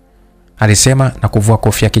nini? Alisema na kuvua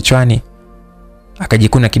kofia kichwani,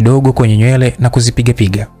 akajikuna kidogo kwenye nywele na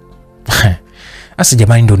kuzipiga. Asa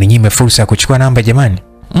jamani, ndo ninyime fursa ya kuchukua namba jamani.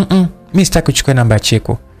 Mimi sitaki kuchukua namba ya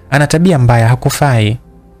Chiku. Ana tabia mbaya, hakufai,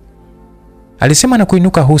 alisema na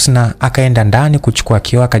kuinuka. Husna akaenda ndani kuchukua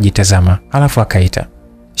kioo, akajitazama, alafu akaita,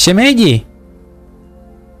 Shemeji.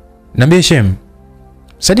 Niambie Shem.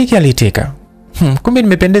 Sadiki aliitika. Kumbe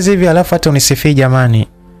nimependeza hivi alafu hata unisifii jamani.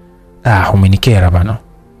 Umenikera bana.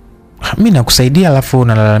 Mimi nakusaidia alafu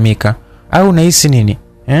unalalamika. Au unahisi nini?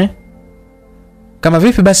 Kama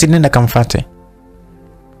vipi basi nenda kamfuate,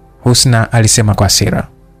 Husna alisema kwa hasira.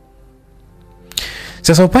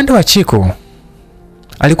 Sasa upande wa Chiku,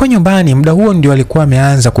 alikuwa nyumbani muda huo, ndio alikuwa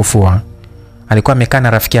ameanza kufua. Alikuwa amekaa na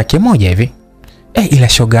rafiki yake moja hivi. Ila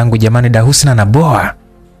shogangu jamani, Dahusna na boa,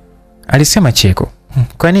 alisema Cheko.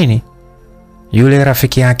 Kwa nini? Yule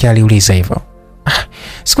rafiki yake aliuliza hivyo.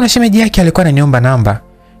 Siku na shemeji yake alikuwa ananiomba namba.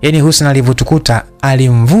 Yaani Husna alivutukuta,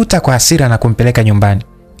 alimvuta kwa hasira na kumpeleka nyumbani.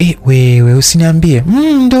 Wewe usiniambie.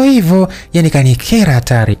 Ndio hivyo, yaani kanikera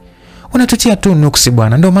hatari. Unatutia tu nuksi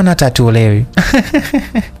bwana, ndio maana hata tuolewi.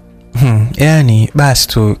 Yaani basi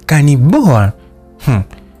tu kaniboa.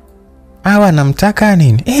 Hawa namtaka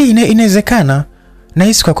nini? Inawezekana.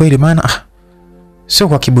 Nahisi kwa kweli, maana sio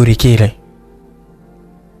kwa kiburi kile.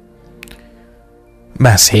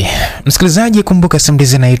 Basi, msikilizaji, kumbuka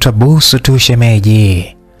simulizi inaitwa Busu tu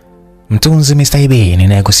Shemeji. Mtunzi Mr. Ibi,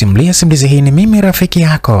 ninayekusimulia simulizi hii ni mimi rafiki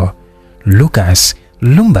yako Lucas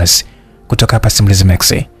Lumbas kutoka hapa Simulizi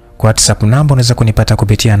Max. Kwa WhatsApp namba unaweza kunipata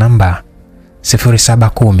kupitia namba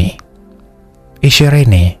 0710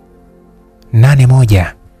 20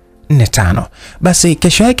 8145. Basi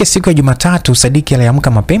kesho yake siku ya Jumatatu, Sadiki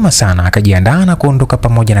aliamka mapema sana, akajiandaa na kuondoka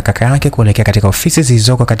pamoja na kaka yake kuelekea katika ofisi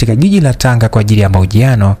zilizoko katika jiji la Tanga kwa ajili ya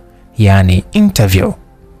mahojiano, yani interview.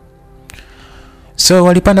 So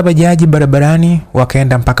walipanda bajaji barabarani,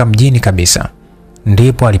 wakaenda mpaka mjini kabisa.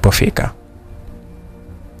 Ndipo alipofika.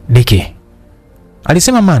 Diki,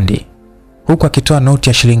 alisema Mandi huku akitoa noti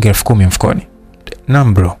ya shilingi 10,000 mfukoni.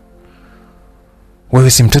 Naam bro. Wewe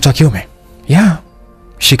si mtoto wa kiume? Ya,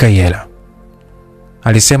 shika hela,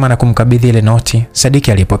 alisema na kumkabidhi ile noti.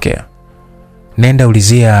 Sadiki alipokea. Nenda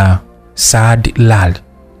ulizia Saad Lal,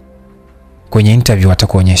 kwenye interview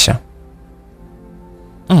atakuonyesha.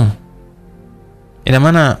 Ina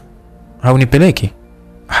maana haunipeleki?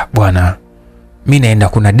 Bwana, mimi naenda,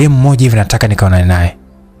 kuna demu mmoja hivi nataka nikaonane naye.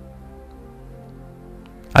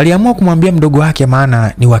 Aliamua kumwambia mdogo wake,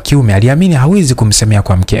 maana ni wa kiume, aliamini hawezi kumsemea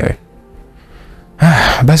kwa mkewe.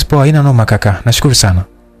 Basi poa, haina noma kaka, nashukuru sana.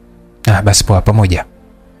 Basi poa, pamoja.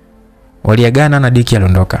 Waliagana na Diki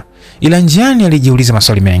aliondoka. Ila njiani alijiuliza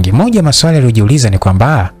maswali mengi. Moja ya maswali aliyojiuliza ni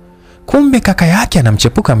kwamba kumbe kaka yake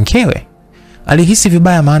anamchepuka mkewe. Alihisi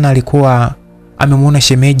vibaya, maana alikuwa amemuona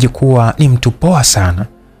shemeji kuwa ni mtu poa sana.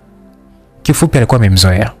 Kifupi alikuwa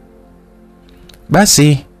amemzoea.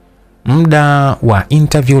 Basi muda wa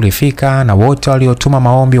interview ulifika na wote waliotuma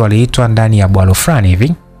maombi waliitwa ndani ya bwalo fulani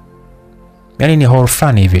hivi. Yaani ni hall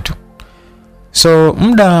fulani hivi tu. So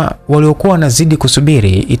muda waliokuwa wanazidi kusubiri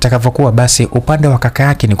itakavyokuwa, basi upande wa kaka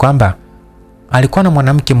yake ni kwamba alikuwa na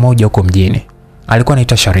mwanamke mmoja huko mjini. Alikuwa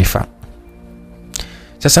anaitwa Sharifa.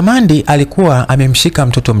 Sasa Mandi alikuwa amemshika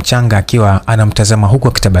mtoto mchanga akiwa anamtazama huku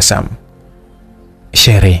akitabasamu.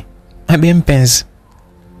 Sheri, mpenzi,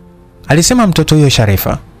 alisema mtoto huyo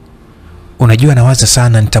Sharifa. Unajua nawaza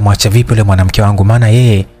sana nitamwacha vipi yule mwanamke wangu, maana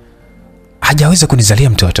yeye hajaweza kunizalia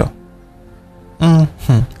mtoto.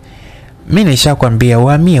 Mimi nishakwambia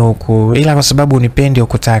uhamie huku, ila kwa sababu unipendi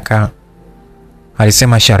ukutaka,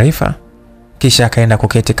 alisema Sharifa, kisha akaenda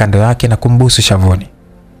kuketi kando yake na kumbusu shavuni.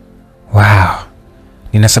 Wow,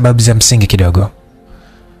 nina sababu za msingi kidogo.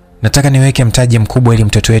 Nataka niweke mtaji mkubwa ili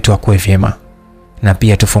mtoto wetu akue vyema, na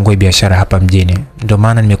pia tufungue biashara hapa mjini. Ndio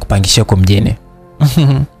maana nimekupangishia huko mjini.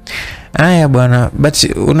 Haya bwana, but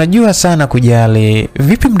unajua sana kujali.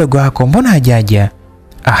 Vipi mdogo wako, mbona hajaja?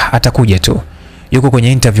 Atakuja tu. Yuko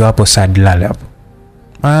kwenye interview hapo Saad Lal hapo.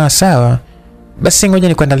 Sawa. Basi ngoja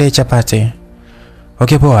nikuandalie chapati.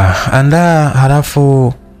 Okay poa, andaa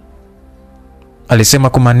halafu, alisema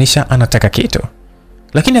kumaanisha anataka kitu.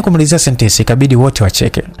 Lakini akumalizia sentensi ikabidi wote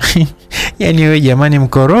wacheke. Yaani wewe jamani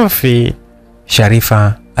mkorofi.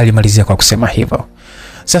 Sharifa alimalizia kwa kusema hivyo.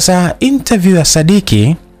 Sasa interview ya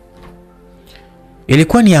Sadiki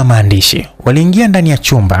ilikuwa ni ya maandishi. Waliingia ndani ya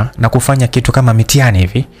chumba na kufanya kitu kama mitihani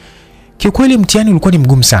hivi. Kiukweli mtihani ulikuwa ni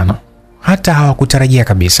mgumu sana. Hata hawakutarajia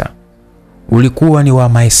kabisa. Ulikuwa ni wa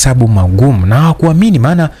mahesabu magumu na hawakuamini,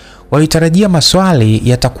 maana walitarajia maswali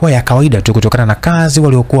yatakuwa ya kawaida tu kutokana na kazi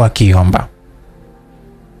waliokuwa wakiomba.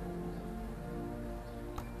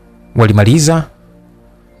 Walimaliza,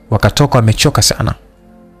 wakatoka wamechoka sana.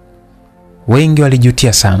 Wengi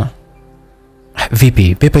walijutia sana.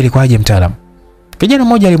 Vipi, pepa ilikuwaje mtaalamu? Kijana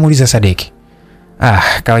mmoja alimuuliza Sadiki.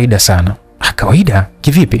 Kawaida sana. Kawaida?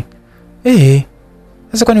 Kivipi?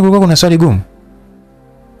 Sasa kwani kulikuwa kuna swali gumu?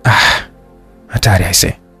 Hatari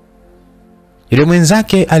aise. Yule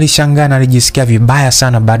mwenzake alishangaa na alijisikia vibaya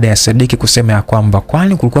sana baada ya Sadiki kusema ya kwamba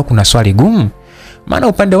kwani kulikuwa kuna swali gumu, maana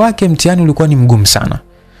upande wake mtihani ulikuwa ni mgumu sana.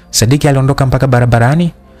 Sadiki aliondoka mpaka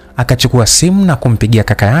barabarani, akachukua simu na kumpigia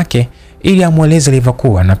kaka yake ili amueleze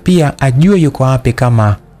ilivyokuwa na pia ajue yuko wapi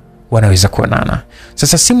kama wanaweza kuonana.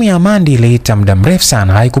 Sasa simu ya Mandi iliita muda mrefu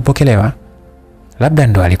sana, haikupokelewa. Labda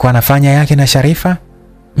ndo alikuwa anafanya yake na Sharifa.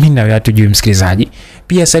 Mimi na wewe hatujui msikilizaji.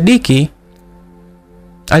 Pia Sadiki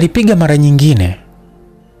alipiga mara nyingine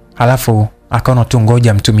halafu akaona tu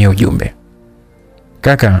ngoja mtumie ujumbe.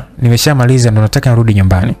 Kaka, nimeshamaliza ndo nataka nirudi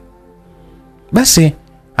nyumbani. Basi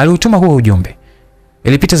aliutuma huo ujumbe.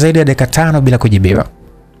 Ilipita zaidi ya dakika 5 bila kujibiwa.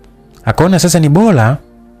 Akaona sasa ni bora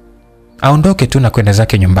aondoke tu na kwenda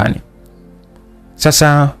zake nyumbani.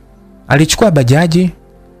 Sasa alichukua bajaji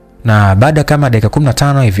na baada kama dakika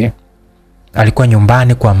 15 hivi alikuwa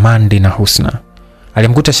nyumbani kwa Mandi na Husna.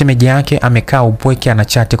 Alimkuta shemeji yake amekaa upweke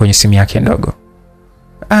anachati kwenye simu yake ndogo.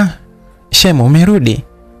 Shemu, umerudi?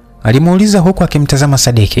 Alimuuliza huku akimtazama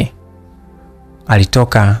Sadiki.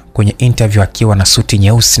 Alitoka kwenye interview akiwa na suti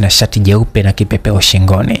nyeusi na shati jeupe na kipepeo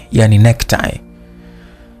shingoni, yani necktie.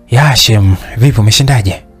 Ya Shem, vipi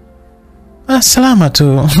umeshindaje? Salama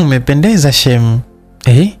tu, umependeza Shem.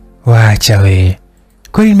 Waacha we.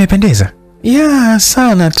 Kweli nimependeza? Ya,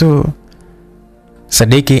 sana tu.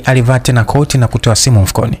 Sadiki alivaa tena koti na kutoa simu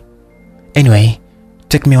mfukoni. Anyway,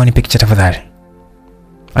 take me one picture tafadhali.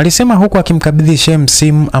 Alisema huku akimkabidhi Shem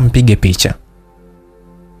simu ampige picha.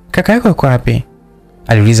 Kaka yako yuko wapi?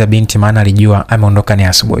 Aliuliza binti maana alijua ameondoka ni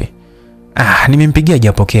asubuhi. Nimempigia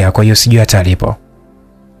hajapokea kwa hiyo sijui hata alipo.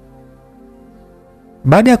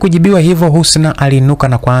 Baada ya kujibiwa hivyo, Husna aliinuka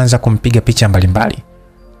na kuanza kumpiga picha mbalimbali.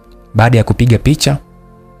 Baada ya kupiga picha,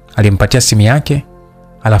 alimpatia simu yake,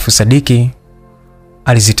 alafu Sadiki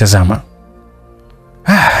alizitazama.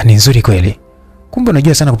 Ni nzuri kweli. Kumbe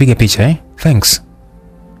unajua sana kupiga picha Thanks.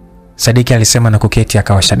 Sadiki alisema na kuketi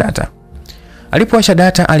akawasha data. Alipowasha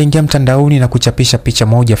data aliingia mtandaoni na kuchapisha picha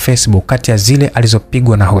moja Facebook kati ya zile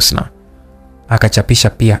alizopigwa na Husna. Akachapisha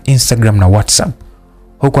pia Instagram na WhatsApp,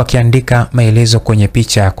 huku akiandika maelezo kwenye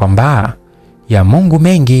picha kwamba ya Mungu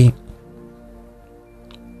mengi.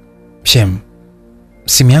 Shem,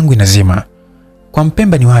 simu yangu inazima. Kwa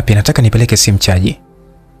Mpemba ni wapi? Nataka nipeleke simu chaji.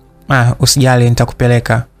 Usijali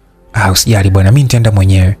nitakupeleka. Usijali bwana, mimi nitaenda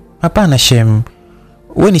mwenyewe. Hapana Shem,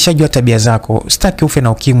 wewe nishajua tabia zako. Sitaki ufe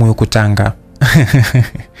na ukimwi huko Tanga.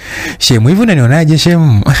 Shem, hivi unanionaje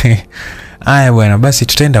Shem? Aya bwana, basi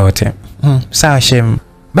tutaenda wote. Sawa Shem.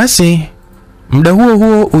 Basi muda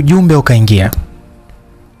huo ujumbe ukaingia.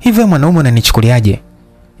 Hivi mwanaume unanichukuliaje?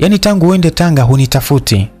 Yaani tangu uende Tanga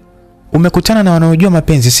hunitafuti. Umekutana na wanaojua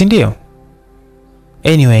mapenzi, si ndio?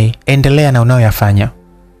 Anyway, endelea na unayoyafanya.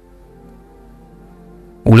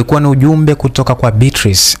 Ulikuwa na ujumbe kutoka kwa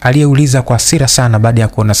Beatrice aliyeuliza kwa hasira sana baada ya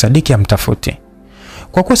kuona Sadiki amtafuti.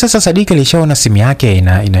 Kwa kuwa sasa Sadiki alishaona simu yake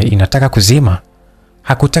inataka kuzima,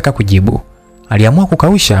 hakutaka kujibu. Aliamua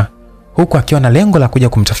kukausha huku akiwa na lengo la kuja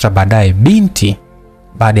kumtafuta baadaye binti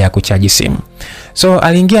baada ya kuchaji simu. So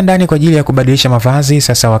aliingia ndani kwa ajili ya kubadilisha mavazi.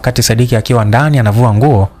 Sasa wakati Sadiki akiwa ndani anavua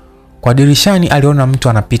nguo, kwa dirishani aliona mtu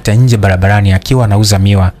anapita nje barabarani akiwa anauza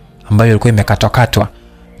miwa ambayo ilikuwa imekatwa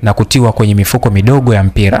na kutiwa kwenye mifuko midogo ya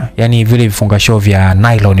mpira, yani vile vifungasho vya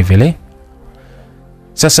nylon vile.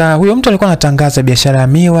 Sasa huyo mtu alikuwa anatangaza biashara ya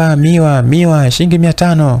miwa shilingi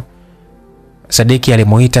 500. Sadiki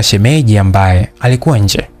alimuita Shemeji ambaye alikuwa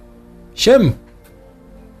nje. Shem,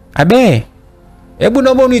 abe, hebu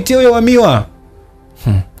naomba unitie huyo wa miwa.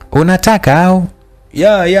 Unataka au?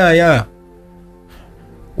 Ya.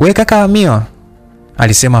 We kaka wa miwa,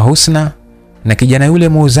 alisema Husna, na kijana yule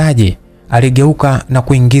muuzaji aligeuka na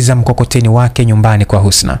kuingiza mkokoteni wake nyumbani kwa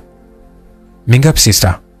Husna. Mingapi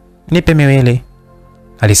sister? Nipe 2,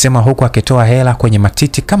 alisema huku akitoa hela kwenye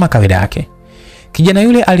matiti kama kawaida yake. Kijana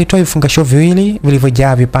yule alitoa vifungasho 2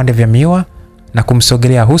 vilivyojaa vipande vya miwa na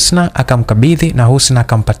kumsogelea Husna, akamkabidhi na Husna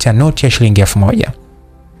akampatia noti ya shilingi 1000.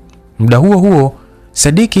 Muda huo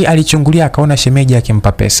Sadiki alichungulia akaona Shemeji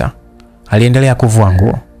akimpa pesa. Aliendelea kuvua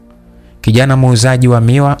nguo. Kijana muuzaji wa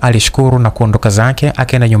miwa alishukuru na kuondoka zake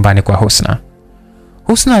akaenda nyumbani kwa Husna.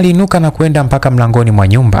 Husna aliinuka na kwenda mpaka mlangoni mwa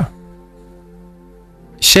nyumba.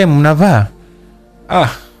 Shem, mnavaa?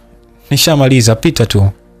 Nishamaliza, pita tu,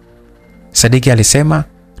 Sadiki alisema,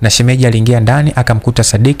 na Shemeji aliingia ndani akamkuta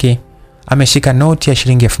Sadiki ameshika noti ya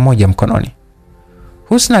shilingi 1000 mkononi.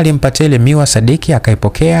 Husna alimpatia ile miwa Sadiki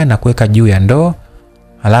akaipokea na kuweka juu ya ndoo,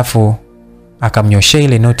 alafu akamnyoshea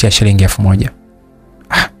ile noti ya shilingi 1000.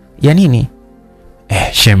 Ya nini?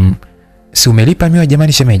 Shem, si umelipa miwa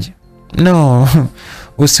jamani Shemeji? No,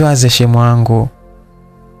 usiwaze Shem wangu,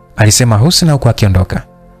 alisema Husna huku akiondoka.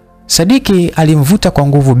 Sadiki alimvuta kwa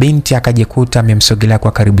nguvu binti akajikuta amemsogelea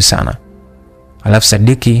kwa karibu sana. Alafu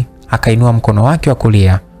Sadiki akainua mkono wake wa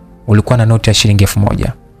kulia, ulikuwa na noti ya shilingi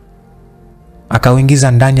 1000.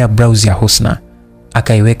 Akauingiza ndani ya blouse ya Husna,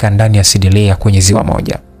 akaiweka ndani ya sidilia kwenye ziwa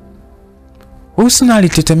moja. Husna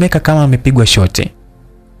alitetemeka kama amepigwa shoti.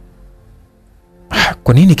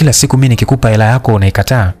 Kwa nini kila siku mimi nikikupa hela yako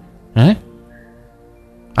unaikataa?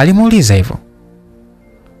 Alimuuliza hivyo.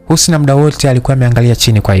 Husna muda wote alikuwa ameangalia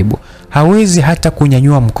chini kwa aibu. Hawezi hata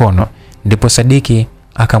kunyanyua mkono. Ndipo Sadiki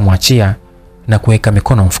akamwachia na kuweka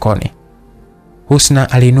mikono mfukoni.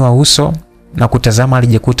 Husna aliinua uso na kutazama,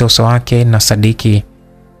 alijikuta uso wake na Sadiki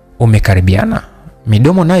umekaribiana.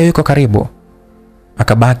 Midomo nayo iko karibu.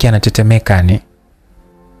 Akabaki anatetemeka ni.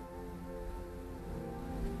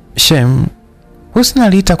 Shem, Husna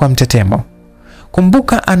aliita kwa mtetemo.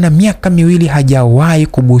 Kumbuka ana miaka 2 hajawahi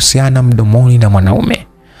kubusiana mdomoni na mwanaume.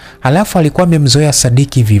 Halafu alikuwa amemzoea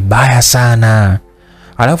Sadiki vibaya sana.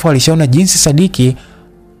 Halafu alishaona jinsi Sadiki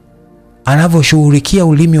anavyoshughulikia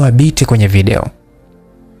ulimi wa binti kwenye video.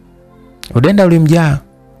 Udenda ulimjaa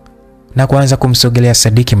na kuanza kumsogelea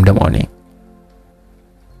Sadiki mdomoni.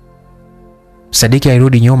 Sadiki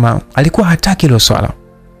alirudi nyuma, alikuwa hataki hilo swala.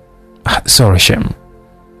 Sorry Shem,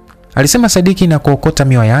 alisema Sadiki na kuokota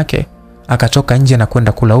miwa yake, akatoka nje na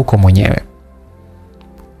kwenda kula huko mwenyewe.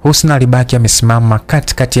 Husna alibaki amesimama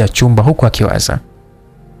katikati ya chumba huku akiwaza.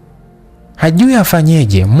 Hajui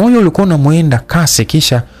afanyeje, moyo ulikuwa unamuenda kasi.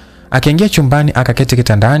 Kisha akaingia chumbani akaketi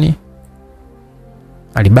kitandani.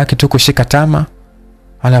 Alibaki tu kushika tama,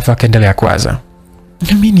 alafu akaendelea kuwaza.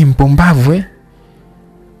 Mimi ni mpumbavu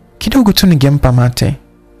kidogo tu ningempa mate.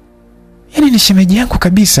 Yaani ni shemeji yangu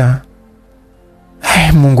kabisa.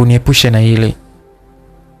 Mungu niepushe na hili,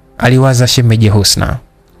 aliwaza shemeji Husna.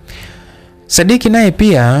 Sadiki naye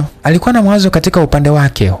pia alikuwa na mawazo katika upande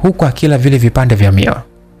wake, huku akila vile vipande vya miwa.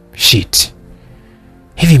 Shit.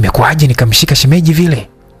 Hivi imekuaje nikamshika shemeji vile?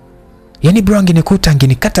 Yaani bro angenikuta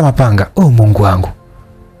angenikata mapanga. Oh Mungu wangu.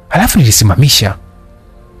 Halafu nilisimamisha.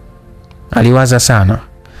 Aliwaza sana.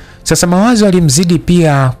 Sasa mawazo alimzidi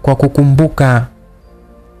pia kwa kukumbuka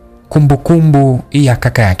kumbukumbu ya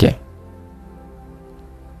kaka yake.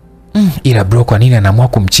 Ila bro, kwa nini anaamua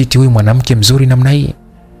kumchiti huyu mwanamke mzuri namna hii?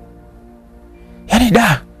 Yaani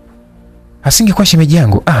asingekuwa shemeji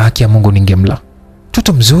yangu, haki ya Mungu ningemla.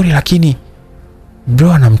 Mtoto mzuri lakini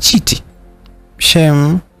bro anamchiti.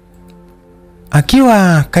 Shem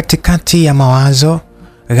akiwa katikati ya mawazo,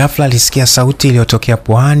 ghafla alisikia sauti iliyotokea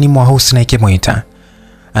puani mwa Husna ikimuita.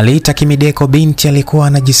 Aliita kimideko, binti alikuwa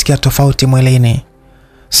anajisikia tofauti mwilini.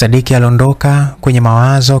 Sadiki aliondoka kwenye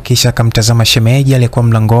mawazo, kisha akamtazama shemeji aliyekuwa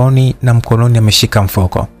mlangoni na mkononi ameshika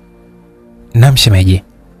mfuko. Naam shemeji,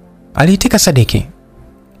 aliitika Sadiki.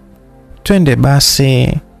 Twende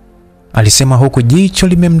basi, alisema huku jicho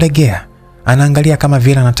limemlegea. Anaangalia kama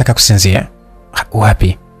vile anataka kusinzia.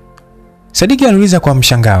 Wapi? Sadiki aliuliza kwa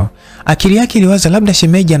mshangao. Akili yake iliwaza labda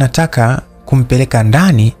shemeji anataka kumpeleka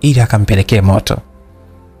ndani ili akampelekee moto.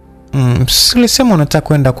 Ulisema unataka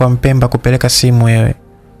kwenda kwa Mpemba kupeleka simu wewe?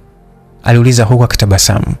 Aliuliza huku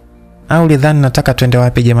akitabasamu. Au ulidhani nataka twende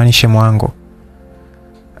wapi jamani shemu wangu?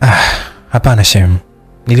 Hapana shemu.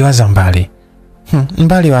 Niliwaza mbali.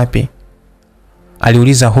 Mbali wapi?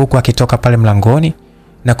 Aliuliza huku akitoka pale mlangoni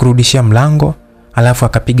na kurudishia mlango, alafu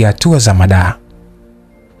akapiga hatua za madaha.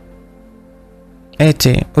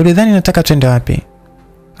 Eti, ulidhani nataka twende wapi?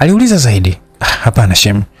 Aliuliza zaidi. Hapana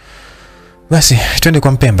shemu. Basi, twende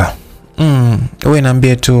kwa Mpemba. Wewe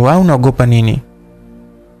niambie tu, au unaogopa nini?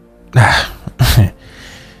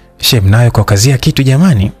 Shem nayo kwa kazi ya kitu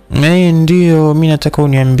jamani. Ndio, mimi nataka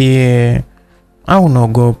uniambie, au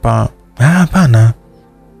unaogopa? Hapana.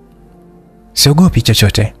 Siogopi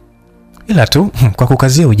chochote. Ila tu kwa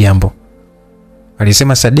kukazia ujambo,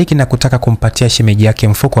 alisema Sadiki na kutaka kumpatia shemeji yake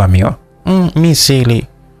mfuko wa miwa. Mimi sili,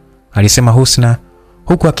 alisema Husna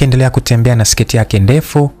huku akiendelea kutembea na sketi yake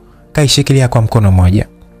ndefu kaishikilia kwa mkono mmoja.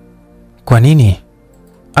 Kwa nini?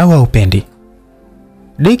 Au haupendi?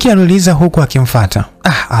 Diki aliuliza huku akimfuata.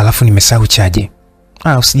 Alafu nimesahau chaji.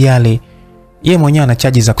 Usijali. Yeye mwenyewe ana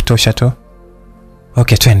chaji za kutosha tu.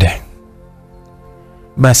 Okay, twende.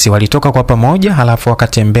 Basi walitoka kwa pamoja, halafu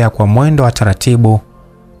wakatembea kwa mwendo wa taratibu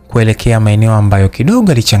kuelekea maeneo ambayo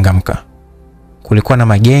kidogo alichangamka. Kulikuwa na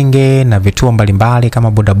magenge na vituo mbalimbali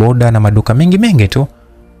kama bodaboda na maduka mengi tu.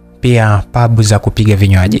 Pia pub za kupiga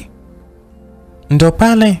vinywaji. Ndo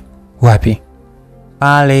pale? Wapi?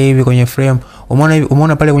 Pale hivi kwenye frame.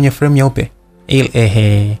 Umeona pale kwenye frame nyeupe?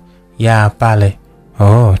 Ya pale.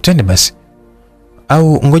 Twende basi.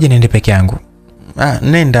 Au ngoja niende peke yangu?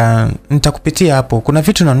 Nenda, nitakupitia hapo. Kuna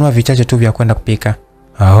vitu nanunua vichache tu vya kwenda kupika.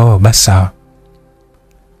 Basi sawa.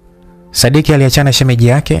 Sadiki aliachana shemeji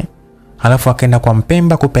yake, halafu akaenda kwa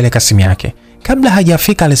Mpemba kupeleka simu yake. Kabla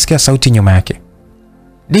hajafika alisikia sauti nyuma yake.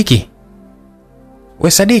 Diki.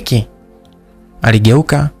 We Sadiki.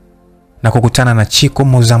 Aligeuka na kukutana na Chiku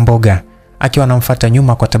muuza mboga akiwa anamfuata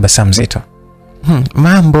nyuma kwa tabasamu zito.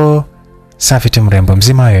 Mambo. Safi tu mrembo,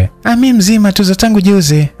 mzima wewe? Mimi mzima tu, za tangu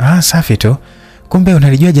juzi. Safi tu. Kumbe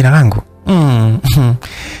unalijua jina langu?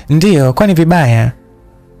 Ndio, kwani vibaya?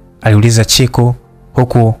 aliuliza Chiku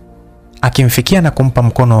huku akimfikia na kumpa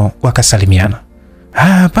mkono wakasalimiana.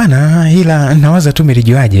 Hapana, ila nawaza tu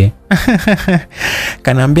mlijuaje.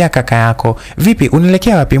 Kanaambia kaka yako, vipi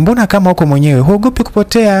unaelekea wapi? Mbona kama uko mwenyewe, huogopi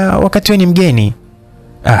kupotea wakati wewe ni mgeni?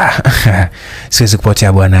 Siwezi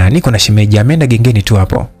kupotea bwana, niko na shemeji, ameenda gengeni tu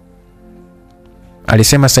hapo,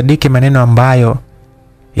 alisema Sadiki, maneno ambayo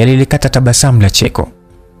yalilikata tabasamu la Cheko.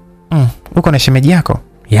 Uko na shemeji yako?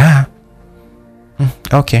 Ya.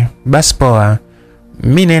 Okay, basi poa.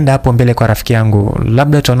 Mimi naenda hapo mbele kwa rafiki yangu,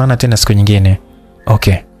 labda tutaonana tena siku nyingine.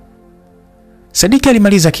 Okay. Sadiki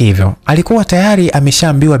alimaliza hivyo. Alikuwa tayari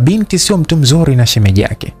ameshaambiwa binti sio mtu mzuri na shemeji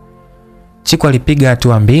yake. Chiku alipiga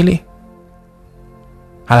hatua mbili,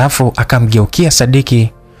 alafu akamgeukia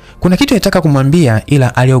Sadiki. Kuna kitu alitaka kumwambia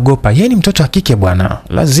ila aliogopa. Yeye ni mtoto wa kike bwana,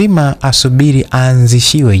 lazima asubiri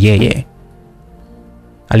aanzishiwe yeye.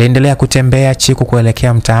 Aliendelea kutembea Chiku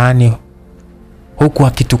kuelekea mtaani huku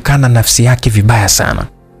akitukana nafsi yake vibaya sana.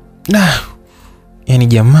 Yaani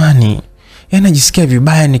jamani, najisikia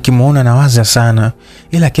vibaya nikimuona nawaza sana,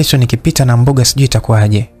 ila kesho nikipita na mboga sijui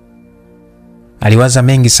itakuwaje. Aliwaza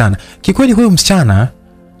mengi sana. Kikweli huyu msichana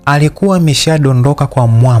alikuwa ameshadondoka kwa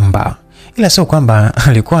mwamba, ila sio kwamba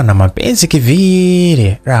alikuwa na mapenzi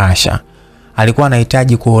kivile, rasha. Alikuwa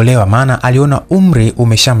anahitaji kuolewa maana aliona umri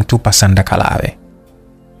umeshamtupa sandakalawe.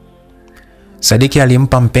 Sadiki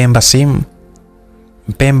alimpa Mpemba simu.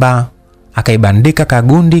 Mpemba akaibandika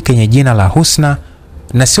kagundi kenye jina la Husna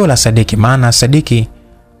na sio la Sadiki, maana Sadiki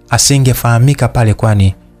asingefahamika pale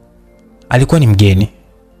kwani alikuwa ni mgeni.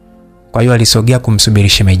 Kwa hiyo alisogea kumsubiri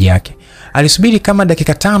shemeji yake. Alisubiri kama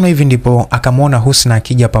dakika 5 hivi ndipo akamwona Husna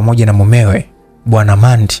akija pamoja na mumewe Bwana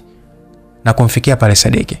Mandi na kumfikia pale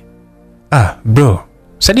Sadiki. Bro,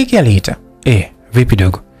 Sadiki aliita. Vipi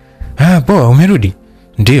dogo? Poa, umerudi?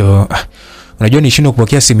 Ndio. Unajua nishindwa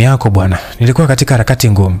kupokea simu yako bwana, nilikuwa katika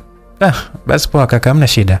harakati ngumu. Basi poa kaka, hamna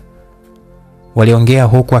shida. Waliongea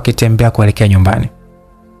huku akitembea kuelekea nyumbani.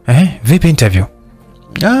 Vipi interview?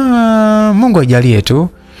 Mungu ajalie tu.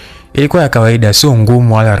 Ilikuwa ya kawaida, sio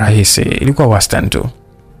ngumu wala rahisi, ilikuwa wastani tu.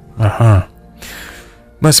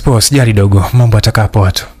 Basi poa, sijali dogo, mambo yatakaa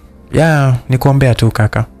poa tu. Nikuombea tu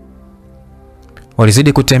kaka.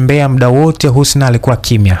 Walizidi kutembea muda wote. Husna alikuwa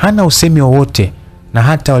kimya, hana usemi wowote, na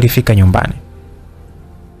hata walifika nyumbani.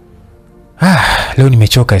 Leo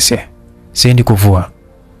nimechoka siendi kuvua.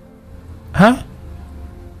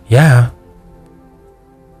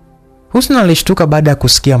 Husna alishtuka baada ya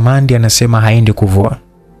kusikia Mandi anasema haendi kuvua.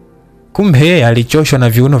 Kumbe yeye alichoshwa na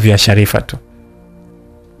viuno vya Sharifa tu.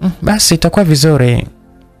 Basi itakuwa vizuri.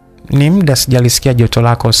 Ni muda sijalisikia joto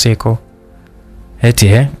lako usiku.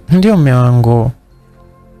 Eti ndio mume wangu.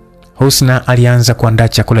 Husna alianza kuandaa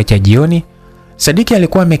chakula cha jioni. Sadiki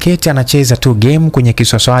alikuwa ameketi anacheza tu game kwenye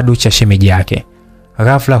kiswaswadu cha shemeji yake.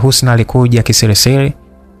 Ghafla Husna alikuja kisirisiri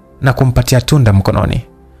na kumpatia tunda mkononi.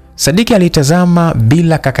 Sadiki alitazama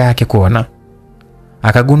bila kaka yake kuona.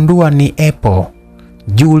 Akagundua ni apple.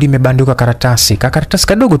 Juu limebandikwa karatasi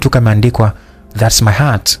kadogo tu kameandikwa That's my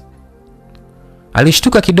heart.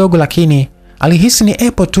 Alishtuka kidogo lakini alihisi ni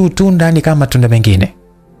apple tu, tunda ni kama tunda mengine.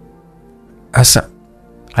 Asa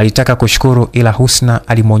alitaka kushukuru ila Husna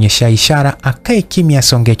alimuonyesha ishara akae kimya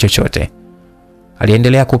asonge chochote.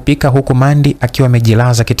 Aliendelea kupika huku Mandi akiwa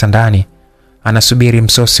amejilaza kitandani anasubiri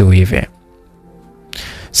msosi uive.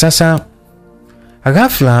 Sasa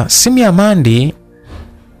ghafla simu ya Mandi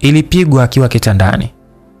ilipigwa akiwa kitandani,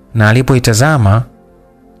 na alipoitazama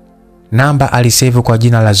namba alisave kwa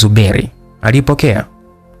jina la Zuberi. Alipokea.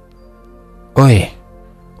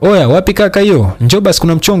 Oya, wapi kaka hiyo? Njoo basi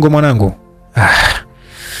kuna mchongo mwanangu.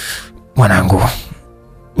 Mwanangu,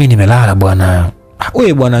 mimi nimelala bwana.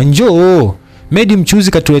 Wewe bwana njoo. Medi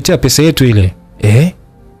mchuzi katuletea pesa yetu ile.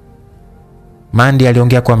 Mandi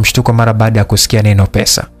aliongea kwa mshtuko mara baada ya kusikia neno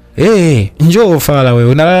pesa. Njoo fala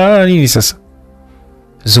wewe, unalala nini sasa?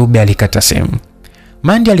 Zube alikata simu.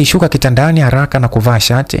 Mandi alishuka kitandani haraka na kuvaa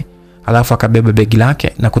shati, alafu akabeba begi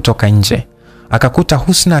lake na kutoka nje. Akakuta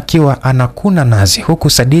Husna akiwa anakuna nazi huku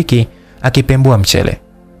Sadiki akipembua mchele.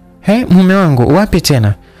 Mume wangu, wapi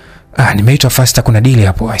tena? Nimeitwa fasta kuna dili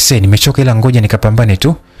hapo. Nimechoka ila ngoja nikapambane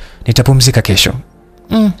tu. Nitapumzika kesho.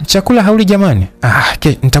 Chakula hauli jamani?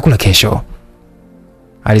 Nitakula kesho,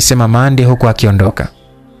 alisema Mandi huku akiondoka.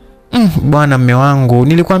 Bwana mume wangu,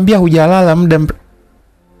 nilikwambia hujalala muda.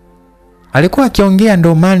 Alikuwa akiongea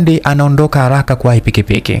ndo Mandi anaondoka haraka kwa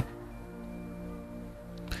pikipiki.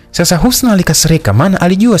 Sasa Husna alikasirika maana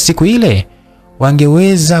alijua siku ile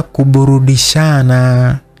wangeweza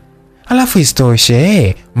kuburudishana. Alafu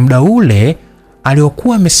istoshe muda ule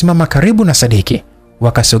aliokuwa amesimama karibu na Sadiki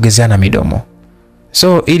wakasogezana midomo.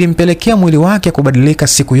 So ilimpelekea mwili wake kubadilika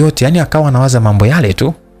siku yote, yani akawa anawaza mambo yale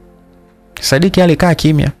tu. Sadiki alikaa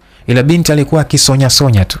kimya, ila binti alikuwa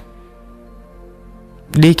akisonya tu.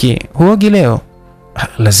 Diki, huogi leo?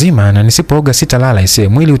 Lazima, na nisipooga sitalala ise,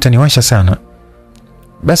 mwili utaniwasha sana.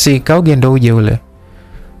 Basi kaoge ndo uje ule.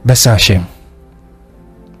 Basi Hashem.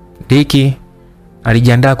 Diki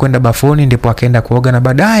alijiandaa kwenda bafuni, ndipo akaenda kuoga na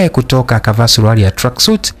baadaye kutoka akavaa suruali ya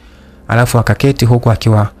tracksuit, alafu akaketi huku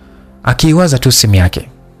akiwaza tu simu yake.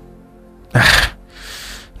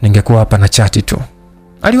 Ningekuwa hapa na chati tu.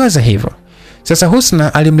 Aliwaza hivyo. Sasa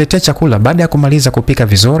Husna alimletea chakula baada ya kumaliza kupika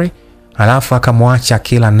vizuri, alafu akamwacha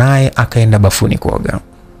kila naye akaenda bafuni kuoga.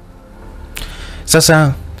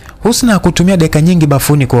 Sasa Husna hakutumia dakika nyingi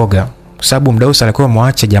bafuni kuoga, kwa sababu Mdausa alikuwa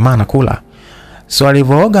mwache jamaa anakula. So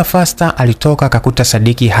alivooga faster alitoka akakuta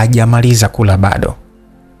Sadiki hajamaliza kula bado.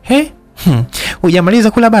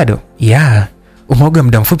 Hujamaliza kula bado? Yeah, umeoga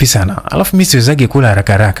muda mfupi sana. Alafu mimi siwezagi kula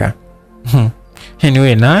haraka haraka.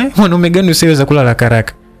 Anyway, naye mwanaume gani usiweza kula haraka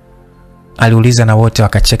haraka? Aliuliza na wote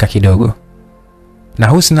wakacheka kidogo. Na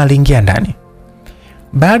Husna aliingia ndani.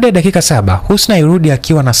 Baada ya dakika 7, Husna irudi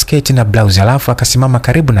akiwa na sketi na blouse, alafu akasimama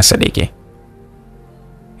karibu na Sadiki.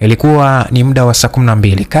 Ilikuwa ni muda wa saa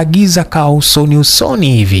 12, kagiza ka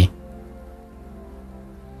usoni hivi.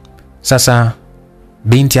 Sasa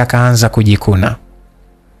binti akaanza kujikuna.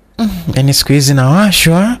 Yaani siku hizi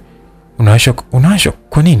nawashwa. Unawashwa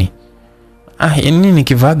kwa nini? Yaani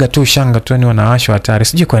nikivaga tu shanga tu ni wanawashwa hatari,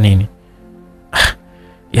 sijui kwa nini.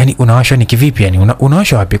 Yaani unawashwa ni kivipi yani?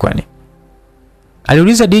 Unawashwa wapi kwani?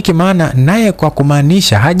 Aliuliza Diki, maana naye kwa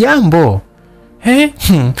kumaanisha hajambo.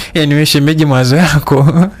 Yaani wewe shemeji mawazo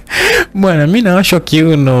yako. Bwana mimi nawashwa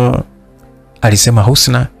kiuno, alisema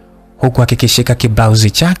Husna huku akikishika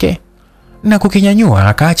kiblauzi chake na kukinyanyua,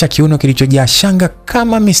 akaacha kiuno kilichojaa shanga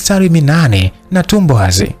kama mistari 8 na tumbo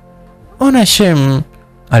wazi. Ona shem,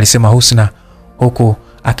 alisema Husna huku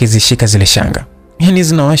akizishika zile shanga. Yaani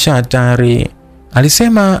zinawasha hatari,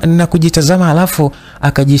 alisema na kujitazama, alafu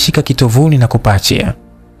akajishika kitovuni na kupachia.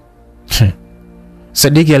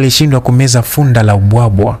 Sadiki alishindwa kumeza funda la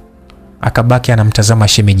ubwabwa, akabaki anamtazama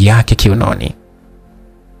shemeji yake kiunoni.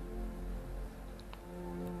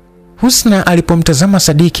 Husna alipomtazama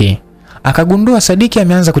Sadiki, akagundua Sadiki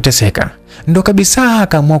ameanza kuteseka. Ndo kabisa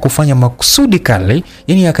akaamua kufanya makusudi kali,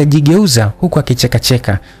 yani akajigeuza huku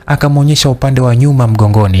akicheka, akamonyesha upande wa nyuma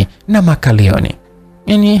mgongoni na makalioni.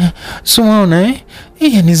 Yani sumaona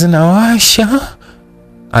yani zinawasha,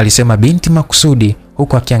 alisema binti makusudi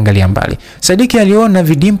huku akiangalia mbali. Sadiki aliona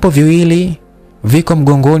vidimpo viwili viko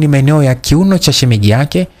mgongoni maeneo ya kiuno cha shemeji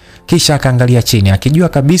yake, kisha akaangalia chini akijua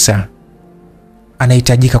kabisa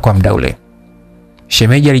anahitajika kwa muda ule.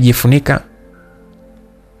 Shemeji alijifunika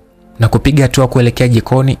na kupiga hatua kuelekea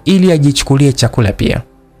jikoni ili ajichukulie chakula pia.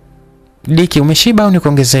 Diki, umeshiba au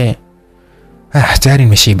nikuongezee? Tayari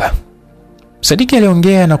nimeshiba. Sadiki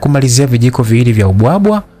aliongea na kumalizia vijiko viwili vya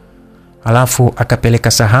ubwabwa, alafu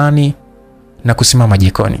akapeleka sahani na kusimama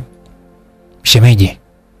jikoni. Shemeji.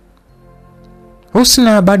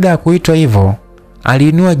 Husna baada ya kuitwa hivyo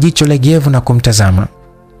aliinua jicho legevu na kumtazama.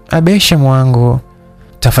 Abesha mwangu,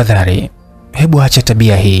 tafadhali hebu acha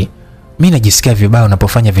tabia hii. Mimi najisikia vibaya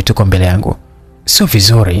unapofanya vituko mbele yangu. Sio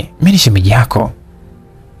vizuri, mimi ni shemeji yako.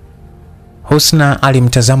 Husna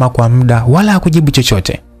alimtazama kwa muda wala hakujibu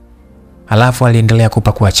chochote. Alafu aliendelea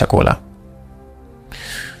kupakua chakula.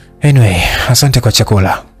 Anyway, asante kwa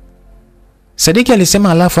chakula, Sadiki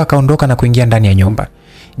alisema, alafu akaondoka na kuingia ndani ya nyumba.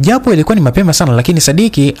 Japo ilikuwa ni mapema sana, lakini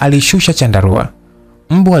Sadiki alishusha chandarua.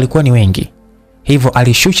 Mbu walikuwa ni wengi, hivyo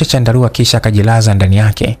alishusha chandarua kisha akajilaza ndani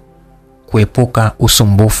yake kuepuka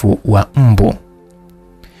usumbufu wa mbu.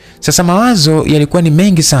 Sasa mawazo yalikuwa ni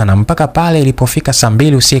mengi sana mpaka pale ilipofika saa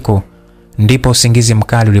 2 usiku ndipo usingizi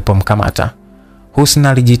mkali ulipomkamata. Husna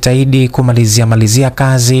alijitahidi kumalizia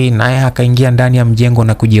kazi, naye akaingia ndani ya mjengo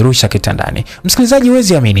na kujirusha kitandani. Msikilizaji,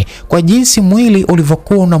 huwezi amini kwa jinsi mwili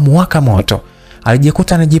ulivyokuwa unamuwaka moto.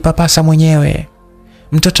 Alijikuta anajipapasa mwenyewe.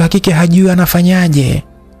 Mtoto hakike hajui anafanyaje.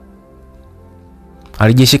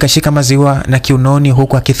 Alijishikashika maziwa na kiunoni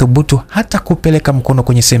huku akithubutu hata kupeleka mkono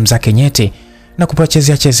kwenye sehemu zake nyeti na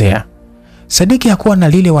kupachezea. Sadiki hakuwa na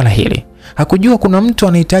lile wala hili. Hakujua kuna mtu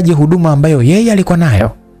anahitaji huduma ambayo yeye alikuwa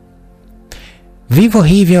nayo. Vivyo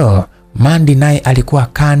hivyo, Mandi naye alikuwa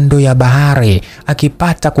kando ya bahari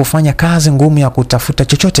akipata kufanya kazi ngumu ya kutafuta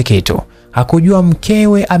chochote kitu. Hakujua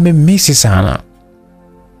mkewe amemisi sana.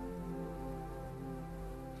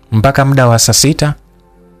 Mpaka muda wa saa 6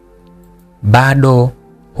 bado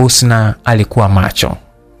Husna alikuwa macho.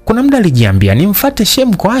 Kuna muda alijiambia nimfuate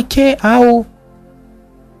shem kwake au.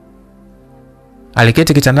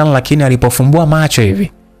 Aliketi kitandani, lakini alipofumbua macho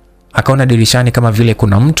hivi akaona dirishani kama vile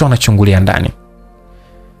kuna mtu anachungulia ndani.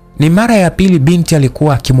 Ni mara ya pili binti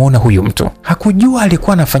alikuwa akimuona huyu mtu. Hakujua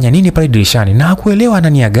alikuwa anafanya nini pale dirishani na hakuelewa ana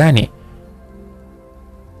nia gani.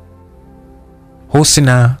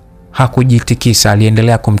 Husna hakujitikisa,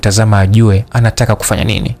 aliendelea kumtazama ajue anataka kufanya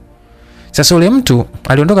nini. Sasa ule mtu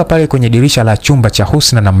aliondoka pale kwenye dirisha la chumba cha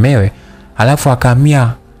Husna na mmewe, alafu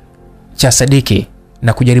akahamia cha Sadiki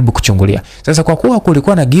na kujaribu kuchungulia. Sasa kwa kuwa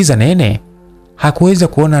kulikuwa na giza nene, hakuweza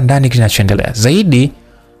kuona ndani kinachoendelea. Zaidi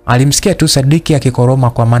alimsikia tu Sadiki akikoroma,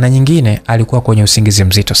 kwa maana nyingine alikuwa kwenye usingizi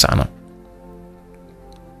mzito sana.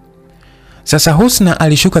 Sasa Husna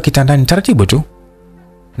alishuka kitandani taratibu tu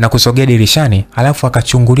na kusogea dirishani, alafu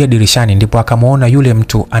akachungulia dirishani, ndipo akamuona yule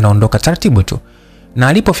mtu anaondoka taratibu tu. Na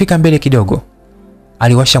alipofika mbele kidogo,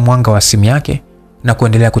 aliwasha mwanga wa simu yake na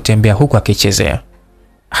kuendelea kutembea huku akichezea.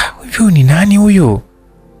 Huyu ni nani huyu?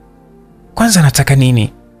 Kwanza anataka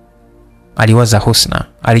nini? Aliwaza Husna.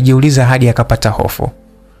 Alijiuliza hadi akapata hofu.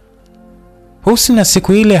 Husna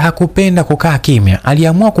siku ile hakupenda kukaa kimya.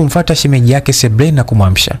 Aliamua kumfuata shemeji yake Sebleni na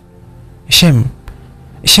kumwamsha.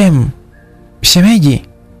 Shemeji,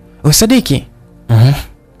 Sadiki.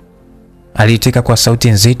 Aliitika kwa sauti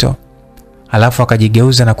nzito, alafu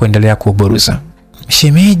akajigeuza na kuendelea kuburuza.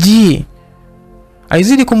 Shemeji.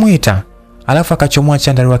 Alizidi kumuita, alafu akachomoa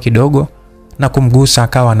chandarua kidogo na kumgusa,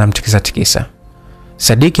 akawa anamtikisa.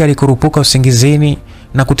 Sadiki alikurupuka usingizini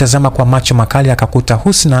na kutazama kwa macho makali, akakuta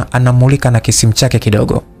Husna anamulika na kisimu chake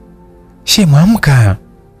kidogo. Shem, amka.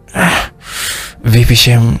 Vipi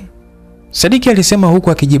Shem? Sadiki alisema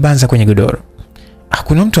huku akijibanza kwenye godoro.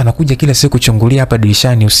 Kuna mtu anakuja kila siku chungulia hapa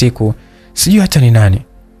dirishani usiku. Sijui hata ni nani.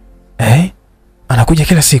 Anakuja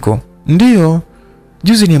kila siku? Ndiyo.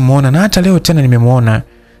 Juzi nimemuona na hata leo tena nimemuona.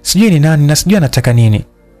 Sijui ni nani na sijui anataka nini.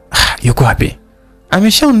 Yuko wapi?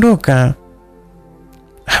 Ameshaondoka.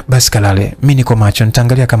 Basi kalale, mimi niko macho,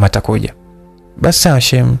 nitaangalia kama atakuja. Basi sawa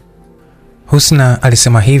Shem. Husna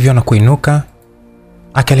alisema hivyo na kuinuka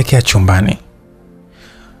akaelekea chumbani.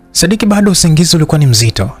 Sadiki bado usingizi ulikuwa ni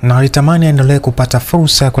mzito na alitamani aendelee kupata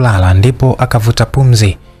fursa ya kulala, ndipo akavuta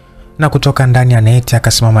pumzi na kutoka ndani ya neti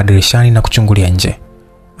akasimama dirishani na kuchungulia nje.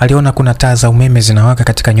 Aliona kuna taa za umeme zinawaka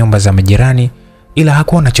katika nyumba za majirani, ila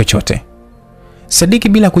hakuona chochote. Sadiki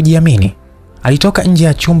bila kujiamini alitoka nje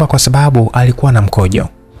ya chumba kwa sababu alikuwa na mkojo.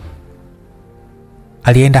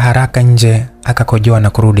 Alienda haraka nje akakojoa na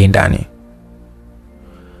kurudi ndani.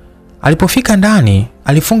 Alipofika ndani,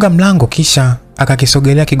 alifunga mlango kisha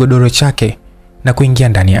akakisogelea kigodoro chake na kuingia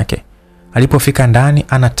ndani yake. Alipofika ndani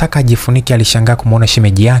anataka ajifunike, alishangaa kumuona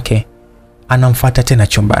shemeji yake anamfuata tena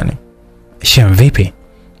chumbani. Shem, vipi?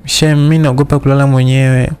 Shem, mimi naogopa kulala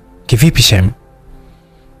mwenyewe. Kivipi Shem?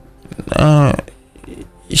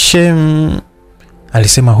 Shem,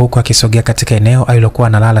 alisema huku akisogea katika eneo alilokuwa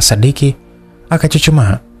analala Sadiki,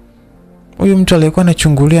 akachuchumaa. Huyu mtu aliyekuwa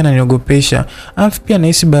anachungulia na niogopesha, alafu pia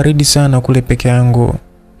nahisi baridi sana kule peke yangu.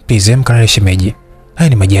 Pizem kalale shemeji. Haya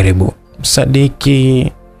ni majaribu.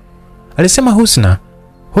 Sadiki, alisema Husna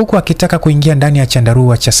huku akitaka kuingia ndani ya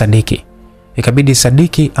chandarua cha Sadiki. Ikabidi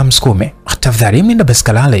Sadiki amsukume. Tafadhali mimi ndo basi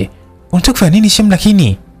kalale. Unataka kufanya nini Shem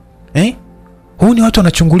lakini? Huu ni watu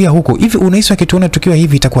wanachungulia huko. Hivi unahisi wakituona tukiwa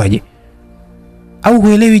hivi itakuwaje? Au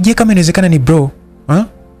huelewi je kama inawezekana ni bro?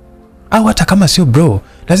 Au hata kama sio bro,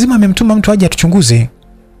 lazima amemtuma mtu aje atuchunguze.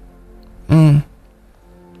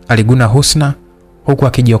 Aliguna Husna huku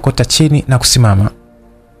akijiokota chini na kusimama.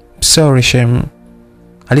 Sorry Shem,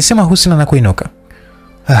 alisema Husna na kuinuka.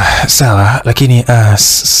 Sawa, lakini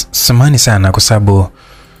samahani sana kwa sababu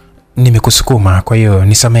nimekusukuma, kwa hiyo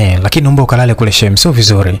nisamee, lakini naomba ukalale kule Shem, sio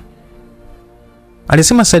vizuri,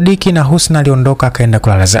 alisema Sadiki, na Husna aliondoka akaenda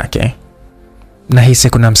kulala zake. Na hisi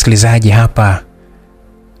kuna msikilizaji hapa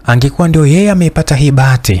angekuwa ndio yeye ameipata hii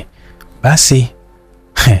bahati, basi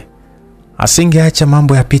asingeacha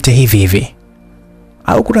mambo yapite hivi hivi.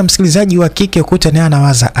 Au kuna msikilizaji wa kike ukuta naye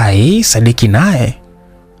anawaza Sadiki naye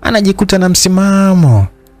anajikuta na msimamo.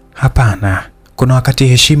 Hapana, kuna wakati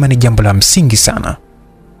heshima ni jambo la msingi sana.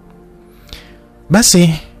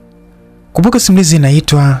 Basi kumbuka simulizi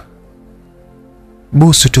inaitwa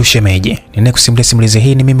Busu tu Shemeji. Ninayekusimulia simulizi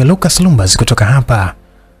hii ni mimi Lucas Lumbas kutoka hapa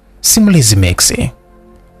Simulizi Mix.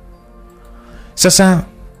 Sasa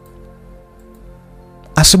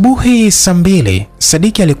asubuhi saa 2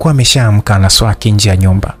 Sadiki alikuwa ameshaamka na swaki nje ya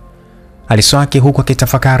nyumba. Aliswaki huku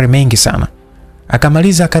akitafakari mengi sana.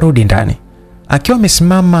 Akamaliza akarudi ndani. Akiwa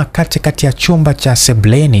amesimama katikati ya chumba cha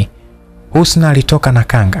Sebleni, Husna alitoka na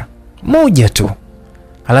kanga moja tu.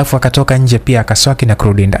 Alafu akatoka nje pia akaswaki na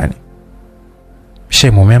kurudi ndani.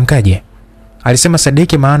 Shemu, umeamkaje? Alisema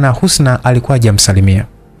Sadiki, maana Husna alikuwa hajamsalimia.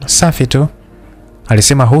 Safi tu,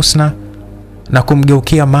 alisema Husna na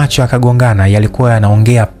kumgeukia macho akagongana, yalikuwa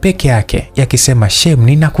yanaongea peke yake yakisema, Shem,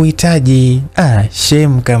 ninakuhitaji.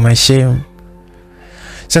 Shem kama Shem.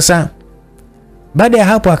 Sasa baada ya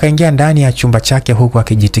hapo akaingia ndani ya chumba chake huku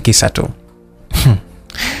akijitikisa tu.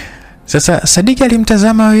 Sasa Sadiki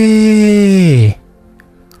alimtazama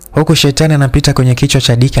huku shetani anapita kwenye kichwa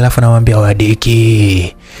cha Diki, alafu anamwambia, wa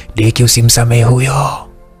Diki, usimsamehe huyo.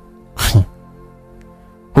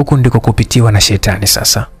 Huku ndiko kupitiwa na shetani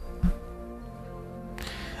sasa.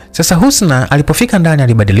 Sasa Husna alipofika ndani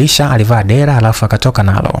alibadilisha, alivaa dera alafu akatoka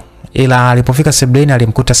nalo. Ila alipofika sebuleni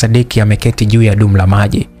alimkuta Sadiki ameketi juu ya dumu la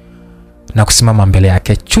maji na kusimama mbele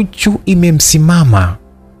yake. Chuchu imemsimama.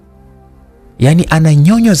 Yaani ana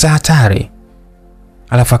nyonyo za hatari.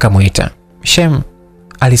 Alafu akamuita. Shem,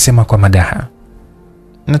 alisema kwa madaha.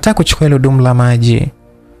 Nataka kuchukua ile dumu la maji.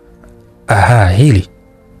 Hili.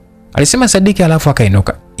 Alisema Sadiki alafu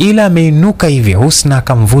akainuka. Ila ameinuka hivi, Husna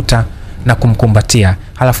akamvuta na kumkumbatia,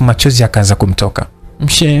 alafu machozi yakaanza kumtoka.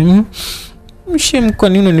 Shem, kwa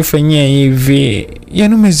nini unifanyia hivi?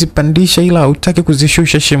 Yaani umezipandisha ila hutaki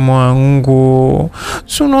kuzishusha, Shem wangu.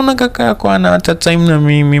 Si unaona kaka yako ana hata time na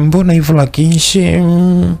mimi, mbona hivyo lakini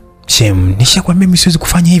Shem, nishakwambia mimi siwezi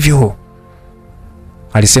kufanya hivyo,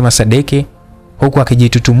 alisema Sadiki huku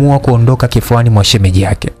akijitutumua kuondoka kifuani mwa shemeji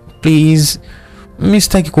yake. Please, mimi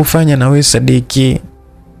sitaki kufanya na wewe Sadiki.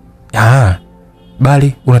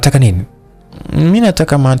 Bali unataka nini? Mimi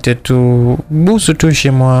nataka mate tu, busu tu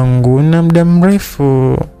Shem wangu, na muda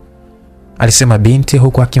mrefu, alisema binti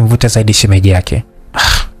huku akimvuta zaidi shemeji yake.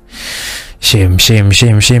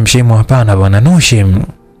 Shem, hapana bwana, no Shem,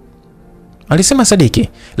 alisema Sadiki,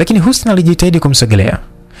 lakini Husna alijitahidi kumsogelea.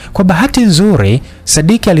 Kwa bahati nzuri,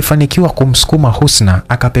 Sadiki alifanikiwa kumsukuma Husna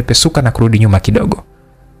akapepesuka na kurudi nyuma kidogo.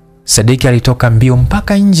 Sadiki alitoka mbio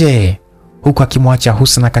mpaka nje huku akimwacha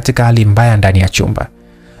Husna katika hali mbaya ndani ya chumba.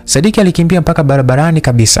 Sadiki alikimbia mpaka barabarani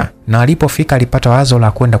kabisa, na alipofika alipata wazo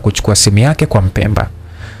la kwenda kuchukua simu yake kwa Mpemba.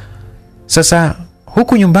 Sasa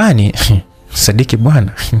huku nyumbani Sadiki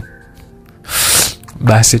bwana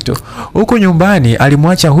basi tu. Huku nyumbani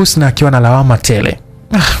alimwacha Husna akiwa na lawama tele.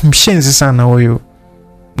 Mshenzi sana huyu,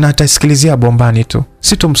 na atasikilizia bombani tu,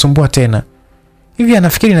 sitomsumbua tena. Hivi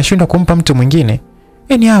anafikiri nashindwa kumpa mtu mwingine?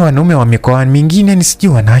 Yaani hawa wanaume wa mikoani mingine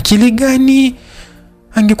nisijua na akili gani?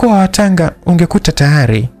 Angekuwa watanga ungekuta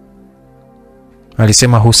tayari,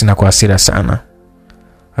 alisema Husna kwa hasira sana.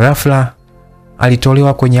 Ghafla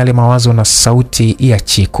alitolewa kwenye yale mawazo na sauti ya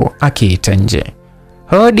Chiko akiita nje.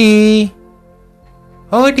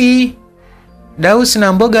 Hodi Daus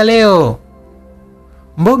na mboga leo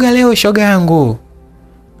shoga yangu,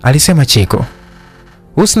 alisema Chiko.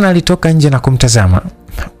 Husna alitoka nje na kumtazama.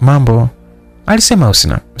 Mambo, alisema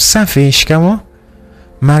Husna. Safi, shikamo.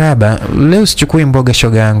 Maraba, leo sichukui mboga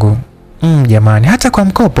shoga yangu. Jamani, hata kwa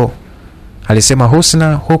mkopo, alisema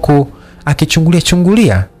Husna huku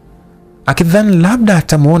akichungulia akidhani labda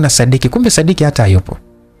atamuona Sadiki, kumbe Sadiki hata hayupo.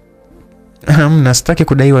 Sitaki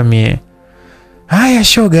kudaiwa mie. Haya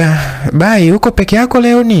shoga, bye, uko peke yako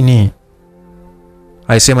leo nini?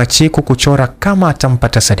 Alisema Chiku kuchora kama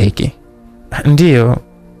atampata Sadiki. Ndiyo,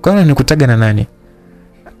 kwani nikutaga na nani?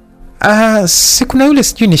 Si kuna yule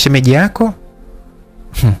sijui ni shemeji yako.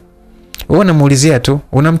 Wewe unamuulizia tu,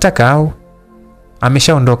 unamtaka au?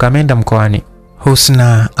 Ameshaondoka, ameenda mkoani,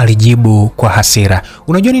 Husna alijibu kwa hasira.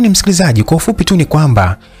 Unajua nini msikilizaji, kwa ufupi tu ni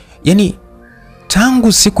kwamba yani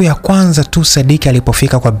tangu siku ya kwanza tu Sadiki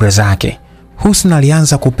alipofika kwa brother yake, Husna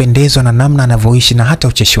alianza kupendezwa na namna anavyoishi na hata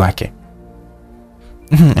ucheshi wake.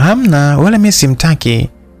 Hamna, wala mimi simtaki,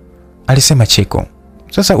 alisema Chiko.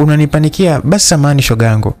 Sasa unanipanikia, basi samani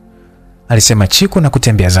shogangu, alisema Chiko na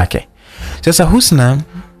kutembea zake. Sasa Husna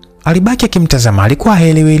alibaki akimtazama, alikuwa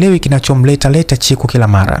haelewi kinachomleta Chiko kila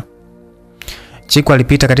mara. Chiko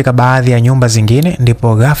alipita katika baadhi ya nyumba zingine,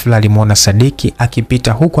 ndipo ghafla alimuona Sadiki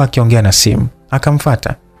akipita huku akiongea na simu.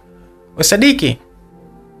 Akamfuata.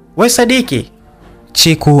 We Sadiki.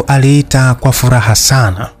 Chiko aliita kwa furaha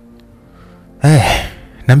sana.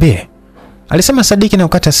 Niambie, alisema Sadiki na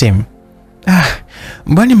ukata simu.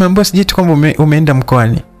 Mbona mambo sijiti kwamba umeenda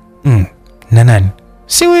mkoani? Na nani?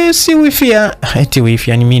 Si wifia. Eti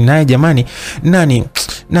wifia ni mimi naye jamani.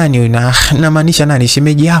 Nani namaanisha nani?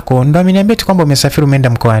 Shemeji yako ndo ameniambia tu kwamba umesafiri umeenda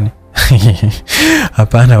mkoani.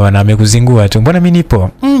 Hapana bwana, amekuzingua tu. Mbona mimi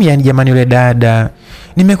nipo? Yani jamani, yule dada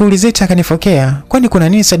nimekuulizia akanifokea. Kwani kuna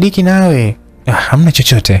nini Sadiki nawe? Hamna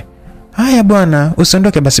chochote. Haya bwana,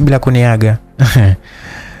 usiondoke basi bila kuniaga.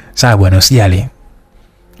 Sawa bwana, usijali.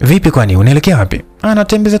 Vipi, kwani unaelekea wapi?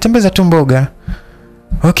 Natembeza tu mboga.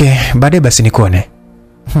 Okay, baadaye basi nikuone.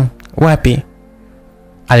 Wapi?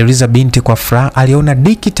 Aliuliza binti kwa furaha. Aliona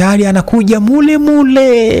Diki tayari anakuja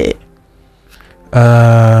mule.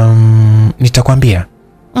 Nitakwambia.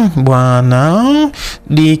 Bwana,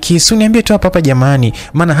 Dikisu niambie tu hapa jamani,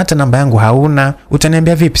 maana hata namba yangu hauna.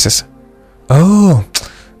 Utaniambia vipi sasa?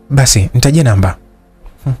 Basi nitajie namba.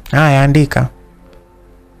 Haya, andika.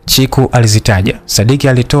 Chiku alizitaja. Sadiki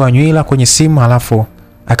alitoa nywila kwenye simu halafu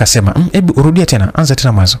akasema, hebu urudia tena, anza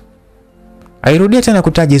tena mwanzo. Airudia tena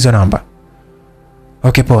kutaja hizo namba.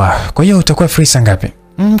 Okay, poa. Kwa hiyo utakuwa free saa ngapi?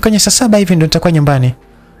 Kwenye saa 7 hivi ndio nitakuwa nyumbani.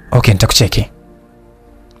 Okay, nitakucheki,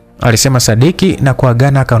 alisema Sadiki na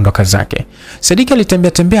kuagana akaondoka zake. Sadiki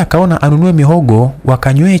alitembea akaona anunue mihogo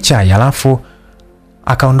wakanywe chai halafu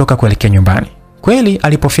akaondoka kuelekea nyumbani. Kweli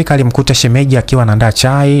alipofika alimkuta Shemeji akiwa anaandaa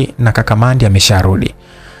chai na kaka Mandi amesharudi.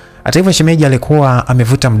 Hata hivyo Shemeji alikuwa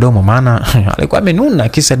amevuta mdomo maana alikuwa amenuna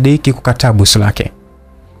kisa Sadiki kukataa busu lake.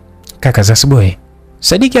 Kaka za asubuhi.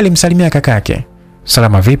 Sadiki alimsalimia kaka yake.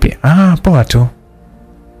 Salama vipi? Poa tu,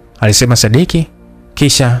 alisema Sadiki,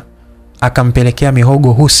 kisha akampelekea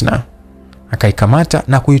mihogo Husna. Akaikamata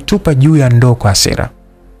na kuitupa juu ya ndoo kwa hasira.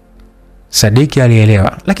 Sadiki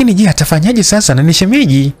alielewa, lakini je, atafanyaje sasa na ni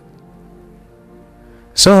Shemeji?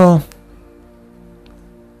 So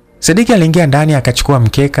Sadiki aliingia ndani akachukua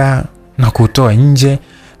mkeka na kutoa nje,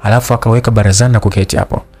 alafu akaweka barazani na kuketi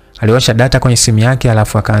hapo. Aliwasha data kwenye simu yake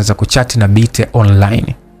alafu akaanza kuchati na Bite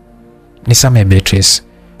online. Nisamee Beatrice,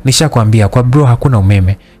 nishakwambia kwa bro hakuna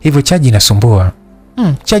umeme, hivyo chaji inasumbua.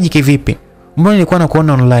 Chaji kivipi? Mbona nilikuwa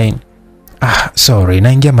nakuona online? Sorry,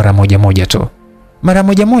 naingia mara moja tu. Mara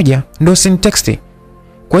moja ndio sin text.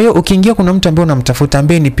 Kwa hiyo ukiingia kuna mtu ambaye unamtafuta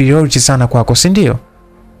ambaye ni priority sana kwako, si ndio?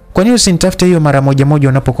 Kwa nini usinitafute hiyo mara moja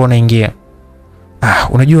unapokuwa unaingia?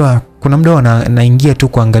 Unajua kuna muda naingia tu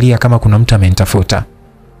kuangalia kama kuna mtu amenitafuta.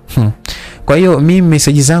 Kwa hiyo mimi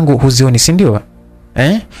message zangu huzioni, si ndio?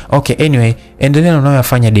 Okay, anyway, endelea na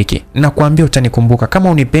unayofanya Diki. Nakwambia utanikumbuka.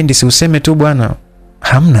 Kama unipendi si useme tu bwana.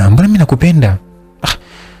 Hamna, mbona mimi nakupenda?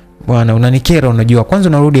 Bwana unanikera unajua. Kwanza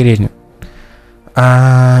unarudi lini?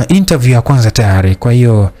 Interview ya kwanza tayari. Kwa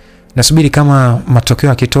hiyo nasubiri kama matokeo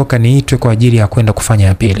yakitoka niitwe kwa ajili ya kwenda kufanya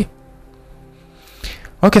ya pili.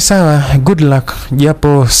 Okay, sawa, good luck.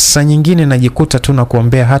 Japo saa nyingine najikuta tu na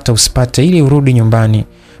kuombea hata usipate ili urudi nyumbani.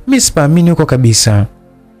 Mimi sipaamini huko kabisa.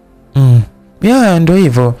 Ndio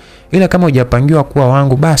hivyo. Ila kama hujapangiwa kuwa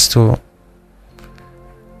wangu basi tu.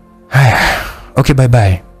 Haya. Okay, bye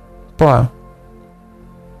bye. Poa.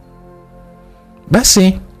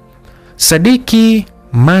 Basi Sadiki,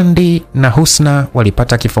 Mandi na Husna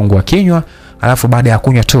walipata kifungua kinywa, alafu baada ya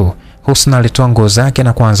kunywa tu, Husna alitoa nguo zake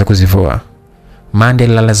na kuanza kuzivua. Mandi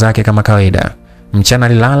alilala zake kama kawaida. Mchana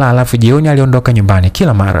alilala alafu jioni aliondoka nyumbani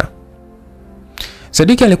kila mara.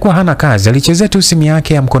 Sadiki alikuwa hana kazi, alichezea tu simu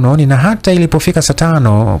yake ya mkononi na hata ilipofika saa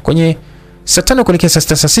 5 kuelekea saa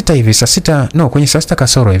 6 hivi, kwenye saa 6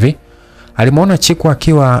 kasoro hivi, alimuona Chiku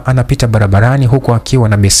akiwa anapita barabarani huku akiwa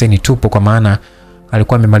na beseni tupu kwa maana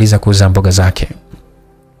alikuwa amemaliza kuuza mboga zake.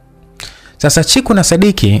 Sasa Chiku na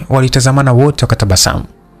Sadiki walitazamana wote wakatabasamu.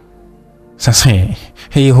 Sasa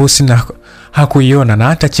hii Husna hakuiona na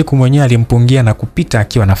hata Chiku mwenyewe alimpungia na kupita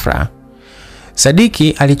akiwa na furaha.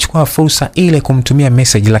 Sadiki alichukua fursa ile kumtumia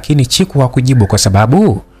message lakini Chiku hakujibu kwa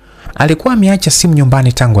sababu alikuwa ameacha simu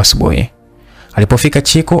nyumbani tangu asubuhi. Alipofika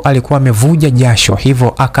Chiku alikuwa amevuja jasho,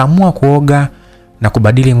 hivyo akaamua kuoga na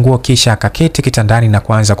kubadili nguo kisha akaketi kitandani na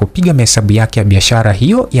kuanza kupiga mahesabu yake ya biashara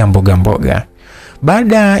hiyo ya mboga.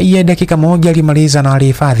 Baada ya dakika moja alimaliza na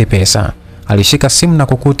alihifadhi pesa. Alishika simu na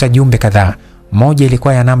kukuta jumbe kadhaa. Moja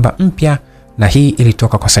ilikuwa ya namba mpya na hii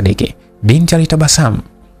ilitoka kwa Sadiki. Binti alitabasamu.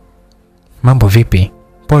 Mambo vipi?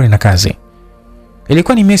 Pole na kazi.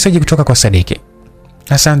 Ilikuwa ni message kutoka kwa Sadiki.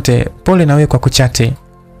 Asante, pole na wewe kwa kuchati.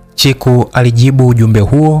 Chiku alijibu ujumbe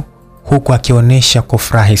huo huku akionyesha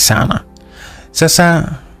kufurahi sana.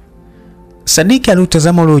 Sasa Sadiki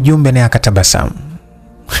aliutazama ule ujumbe na akatabasamu.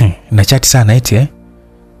 Na chati sana eti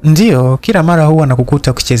Ndio, kila mara huwa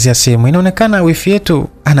nakukuta ukichezea simu. Inaonekana wifi yetu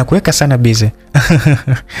anakuweka sana busy.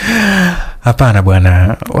 Hapana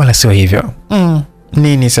bwana, wala sio hivyo.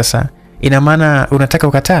 Nini sasa? Ina maana unataka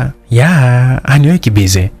ukataa? Aniweki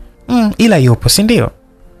busy. Ila yupo, si ndio?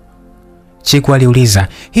 Chiku aliuliza.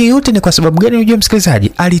 Hii yote ni kwa sababu gani unajua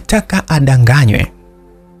msikilizaji? Alitaka adanganywe.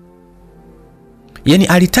 Yaani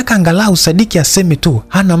alitaka angalau Sadiki aseme tu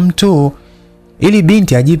hana mtu ili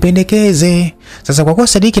binti ajipendekeze. Sasa kwa kuwa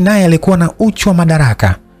Sadiki naye alikuwa na uchu wa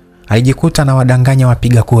madaraka, alijikuta na wadanganya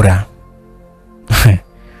wapiga kura.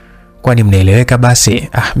 Kwani mnaeleweka basi?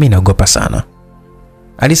 Mimi naogopa sana.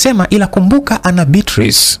 Alisema ila kumbuka ana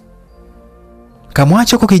Beatrice.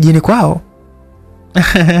 Kamwacha kwa kijini kwao.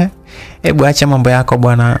 Hebu acha mambo yako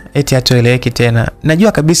bwana, eti hatueleweki tena.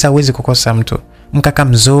 Najua kabisa huwezi kukosa mtu. Mkaka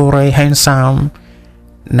mzuri, handsome.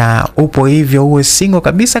 na upo hivyo uwe single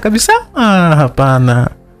kabisa kabisa? Hapana.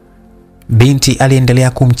 Binti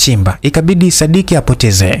aliendelea kumchimba, ikabidi Sadiki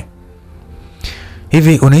apoteze.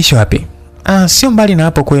 Hivi unaishi wapi? Sio mbali na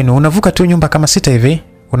hapo kwenu, unavuka tu nyumba kama 6 hivi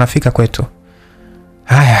unafika kwetu.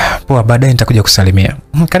 Haya, poa, baadaye nitakuja kusalimia.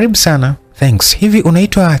 Karibu sana. Thanks. Hivi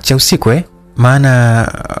unaitwa cha usiku Maana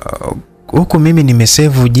huku mimi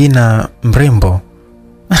nimesevu jina mrembo.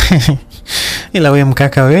 Ila wewe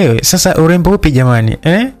mkaka wewe, sasa urembo upi jamani?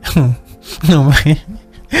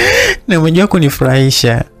 Na mwenyewe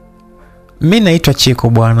kunifurahisha. Mimi naitwa Chiko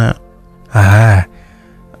bwana.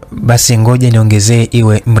 Basi ngoja niongezee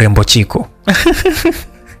iwe mrembo Chiko.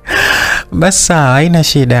 Basi haina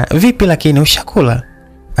shida. Vipi lakini ushakula?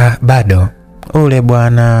 Bado. Ule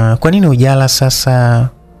bwana, kwa nini hujala sasa?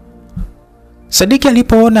 Sadiki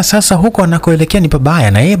alipoona sasa huko anakoelekea ni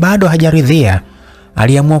pabaya na yeye bado hajaridhia,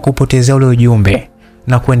 aliamua kupotezea ule ujumbe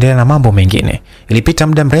na kuendelea na mambo mengine. Ilipita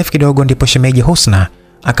muda mrefu kidogo ndipo shemeji Husna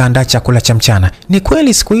akaandaa chakula cha mchana. Ni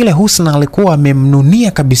kweli siku ile Husna alikuwa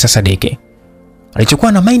amemnunia kabisa Sadiki.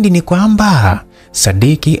 Alichokuwa na mind ni kwamba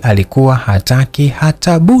Sadiki alikuwa hataki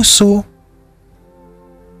hata busu.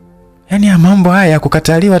 Yaani ya mambo haya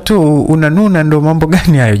kukataliwa tu unanuna, ndo mambo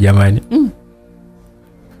gani hayo jamani?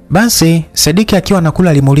 Basi Sadiki akiwa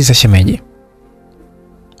anakula alimuuliza shemeji,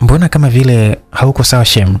 mbona kama vile hauko sawa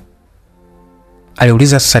shem?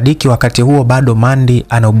 Aliuliza Sadiki wakati huo bado Mandi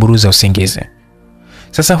anauburuza usingizi.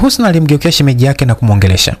 Sasa Husna alimgeukia shemeji yake na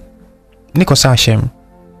kumwongelesha, niko sawa shem.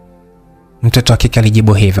 Mtoto hakika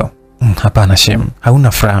alijibu hivyo, hapana shem,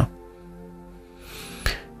 hauna furaha.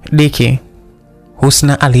 Diki,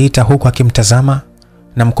 Husna aliita huku akimtazama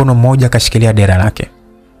na mkono mmoja akashikilia dera lake.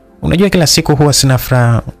 Unajua kila siku huwa sina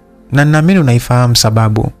furaha na ninaamini unaifahamu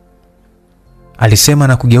sababu, alisema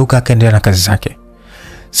na kugeuka akaendelea na kazi zake.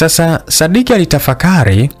 Sasa Sadiki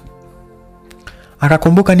alitafakari,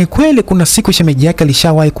 akakumbuka ni kweli kuna siku shemeji yake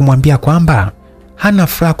alishawahi kumwambia kwamba hana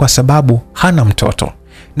furaha kwa sababu hana mtoto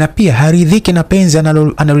na pia haridhiki na penzi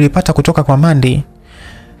analolipata kutoka kwa Mandi.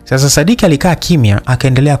 Sasa Sadiki alikaa kimya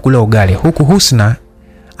akaendelea kula ugali huku Husna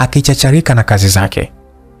akichacharika na kazi zake.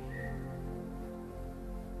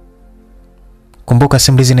 Kumbuka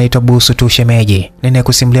simulizi inaitwa Busu tu shemeji.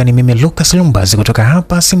 Ninayekusimulia ni mimi Lucas Lumbaz kutoka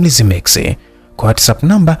hapa Simulizi Mix. Kwa WhatsApp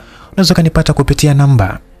namba unaweza kunipata kupitia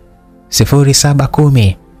namba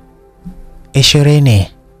 0710 20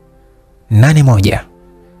 81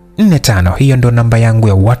 45. Hiyo ndo namba yangu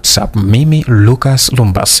ya WhatsApp, mimi Lucas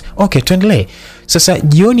Lumbaz. Okay, tuendelee. Sasa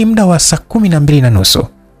jioni muda wa saa 12:30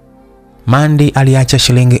 Mandi aliacha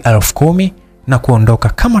shilingi 10,000 na kuondoka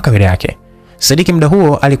kama kawaida yake. Sadiki muda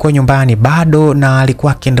huo alikuwa nyumbani bado na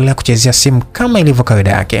alikuwa akiendelea kuchezea simu kama ilivyo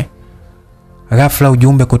kawaida yake. Ghafla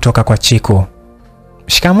ujumbe kutoka kwa Chiko.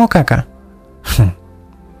 Shikamoo kaka.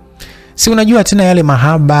 Si unajua tena yale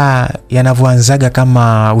mahaba yanavyoanzaga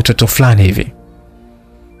kama utoto fulani hivi.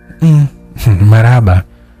 Maraba.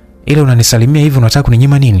 Ile unanisalimia hivi unataka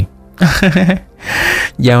kuninyima nini?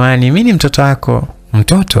 Jamani, mimi ni mtoto wako.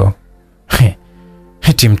 Mtoto?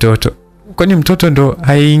 Eti mtoto. Kwani mtoto ndo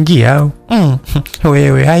haingii au?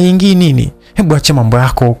 Wewe haingii nini? Hebu acha mambo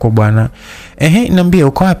yako huko bwana. Niambie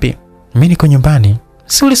uko wapi? Mimi niko nyumbani.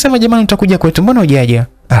 Si ulisema jamani utakuja kwetu, mbona hujaja?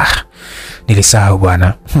 Nilisahau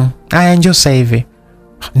bwana. Haya njoo sasa hivi.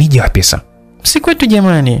 Nije wapi sasa? Si kwetu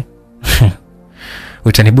jamani.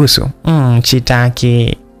 Utanibusu?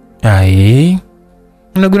 Chitaki.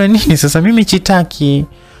 Unaguna nini sasa? Mimi chitaki.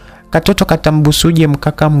 Katoto katambusuje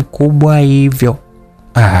mkaka mkubwa hivyo?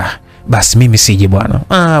 Basi mimi sije bwana.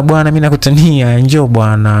 Bwana mimi nakutania, njoo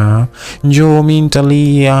bwana. Njoo mimi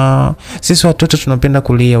nitalia. Sisi watoto tunapenda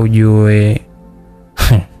kulia ujue.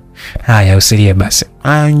 Haya usilie basi.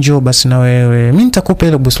 Njoo basi na wewe. Mimi nitakupa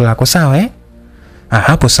ile busu lako sawa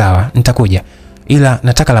hapo sawa, nitakuja. Ila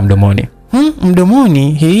nataka la mdomoni.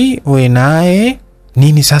 Mdomoni? Hii wewe naye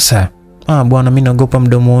nini sasa? Bwana mimi naogopa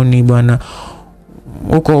mdomoni bwana.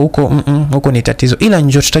 Huko ni tatizo. Ila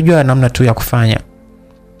njoo tutajua namna tu ya kufanya.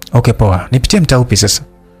 Okay poa. Nipitie mtaa upi sasa?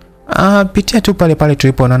 Pitia tu pale pale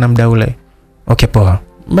tulipoonana muda ule. Okay poa.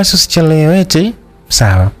 Basi usichelewe eti.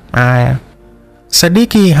 Sawa. Haya.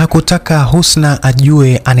 Sadiki hakutaka Husna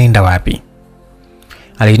ajue anaenda wapi.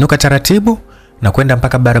 Aliinuka taratibu na kwenda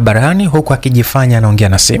mpaka barabarani huku akijifanya anaongea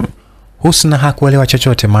na simu. Husna hakuelewa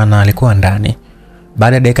chochote maana alikuwa ndani.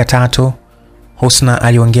 Baada ya dakika 3 Husna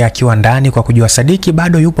aliongea akiwa ndani kwa kujua Sadiki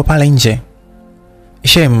bado yupo pale nje.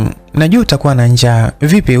 Shem, najua utakuwa na njaa.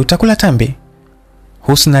 Vipi utakula tambi?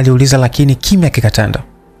 Husna aliuliza lakini kimya kikatanda.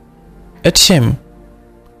 Eti Shem,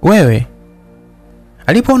 wewe?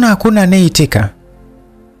 Alipoona hakuna anayeitika,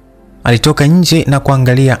 alitoka nje na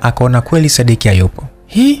kuangalia akaona kweli Sadiki hayupo.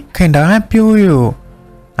 Kaenda wapi huyu?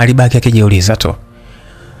 alibaki akijiuliza tu.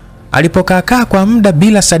 Alipokaa kwa muda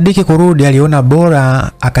bila Sadiki kurudi, aliona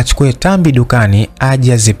bora akachukue tambi dukani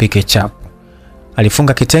aje azipike chapu.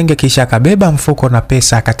 Alifunga kitenge kisha akabeba mfuko na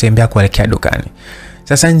pesa akatembea kuelekea dukani.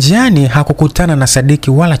 Sasa njiani hakukutana na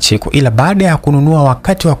Sadiki wala Chiku, ila baada ya kununua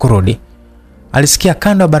wakati wa kurudi alisikia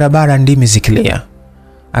kando ya barabara ndimi zikilia.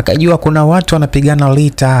 Akajua kuna watu wanapigana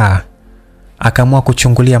lita. Akaamua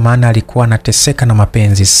kuchungulia maana alikuwa anateseka na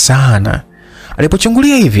mapenzi sana.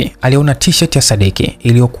 Alipochungulia hivi, aliona t-shirt ya Sadiki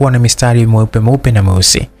iliyokuwa na mistari mweupe na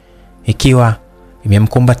mweusi, ikiwa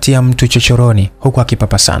imemkumbatia mtu chochoroni huku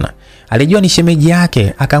akipapa sana. Alijua ni shemeji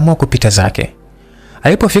yake, akaamua kupita zake.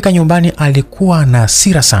 Alipofika nyumbani alikuwa na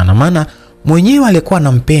hasira sana, maana mwenyewe alikuwa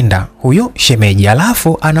anampenda huyo shemeji,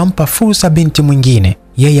 alafu anampa fursa binti mwingine,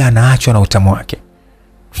 yeye anaachwa na utamu wake.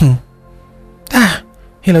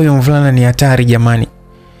 Hilo huyo mvulana ni hatari jamani.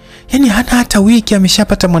 Yaani hana hata wiki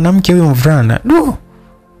ameshapata mwanamke huyo mvulana.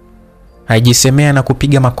 Hajisemea na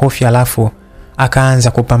kupiga makofi, alafu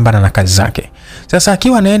akaanza kupambana na kazi zake. Sasa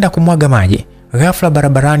akiwa anaenda kumwaga maji, ghafla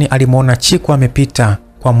barabarani alimuona Chiku amepita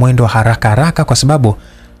kwa mwendo haraka kwa sababu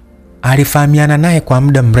alifahamiana naye kwa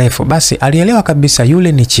muda mrefu. Basi alielewa kabisa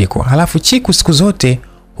yule ni Chiku. Alafu Chiku siku zote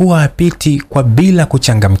huwa hapiti kwa bila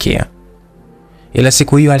kuchangamkia. Ila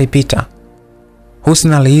siku hiyo alipita.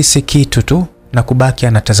 Husna alihisi kitu tu na kubaki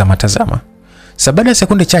anatazama. Baada ya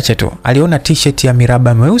sekunde chache tu aliona t-shirt ya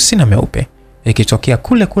miraba mweusi na meupe ikitokea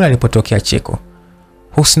kule alipotokea Chiku.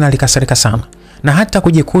 Husna alikasirika sana na hata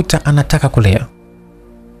kujikuta anataka kulea.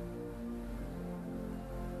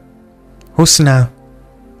 Husna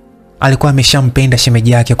alikuwa ameshampenda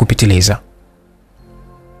shemeji yake kupitiliza,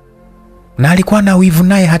 na alikuwa na wivu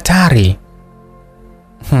naye hatari.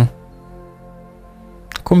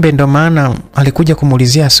 Kumbe ndo maana alikuja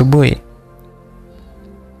kumuulizia asubuhi.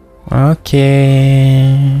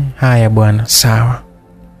 Okay, haya bwana, sawa.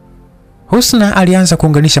 Husna alianza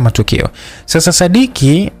kuunganisha matukio. Sasa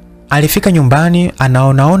Sadiki alifika nyumbani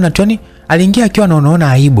anaona tu, aliingia akiwa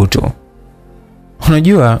anaona aibu tu.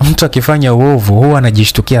 Unajua mtu akifanya uovu huwa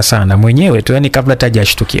anajishtukia sana mwenyewe tu, kabla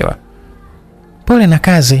hajashtukiwa. Pole na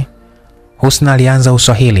kazi. Husna alianza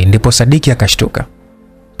Uswahili, ndipo Sadiki akashtuka.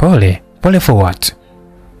 Pole for what?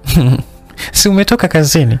 Si umetoka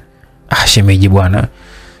kazini? Shemeji bwana,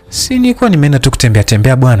 si nilikuwa nimeenda tu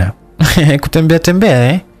kutembea bwana.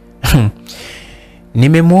 Kutembea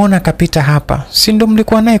Nimemuona kapita hapa. Si ndo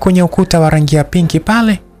mlikuwa naye kwenye ukuta wa rangi ya pinki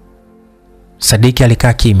pale? Sadiki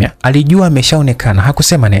alikaa kimya. Alijua ameshaonekana,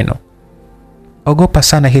 hakusema neno. Ogopa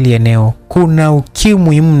sana hili eneo, kuna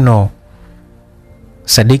ukimwi mno.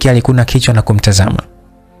 Sadiki alikuna kichwa na kumtazama.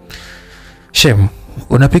 Shem,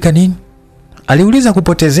 unapika nini? Aliuliza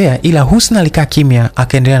kupotezea, ila Husna alikaa kimya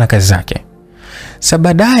akaendelea na kazi zake.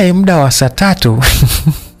 Baadaye muda wa saa 3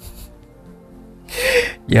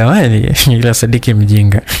 jamani, ila Sadiki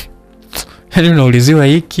mjinga. Unauliziwa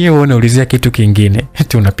hiki au unaulizia kitu kingine?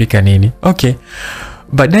 Eti unapika nini? Okay.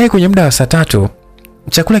 Baadaye kwenye muda wa saa 3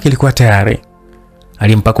 chakula kilikuwa tayari.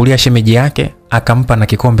 Alimpakulia shemeji yake, akampa na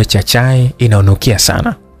kikombe cha chai inaonukia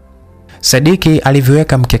sana. Sadiki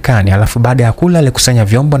aliviweka mkekani, alafu baada ya kula alikusanya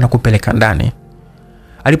vyombo na kupeleka ndani.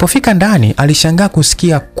 Alipofika ndani alishangaa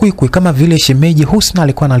kusikia kwikwi kama vile shemeji Husna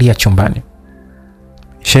alikuwa analia chumbani.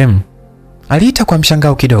 Shem, aliita kwa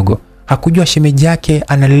mshangao kidogo, hakujua shemeji yake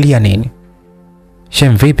analilia nini.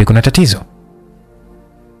 Shem, vipi, kuna tatizo?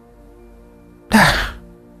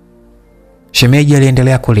 Shemeji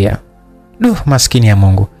aliendelea kulia. Maskini ya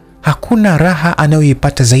Mungu, hakuna raha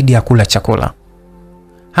anayoipata zaidi ya kula chakula.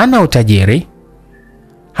 Hana utajiri,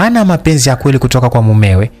 hana mapenzi ya kweli kutoka kwa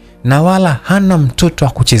mumewe, na wala hana mtoto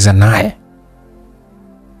wa kucheza naye.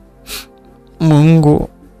 Mungu,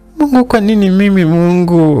 kwa nini mimi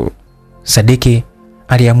Mungu? Sadiki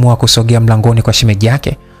aliamua kusogea mlangoni kwa shemeji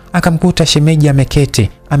yake, akamkuta shemeji ameketi,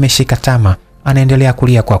 ameshika tama, anaendelea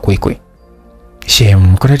kulia kwa kwikwi.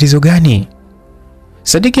 Shem, kuna tatizo gani?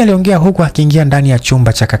 Sadiki aliongea huku akiingia ndani ya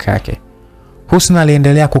chumba cha kaka yake. Husna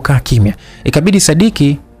aliendelea kukaa kimya. Ikabidi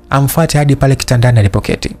Sadiki amfuate hadi pale kitandani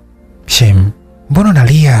alipoketi. Shem, mbona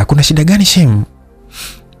unalia? Kuna shida gani Shem?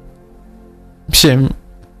 Shem,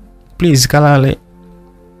 please kalale.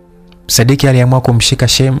 Sadiki aliamua kumshika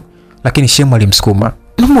Shem, lakini Shem alimsukuma.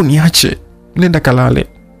 Naomba niache, nenda kalale.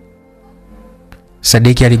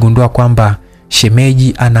 Sadiki aligundua kwamba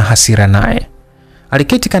shemeji ana hasira naye.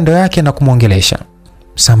 Aliketi kando yake na kumwongelesha.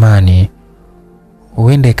 Samani,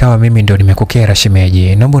 uende ikawa mimi ndo nimekukera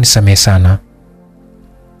shemeji, naomba unisamehe sana.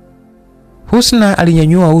 Husna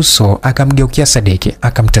alinyanyua uso akamgeukia Sadiki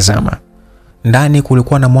akamtazama. Ndani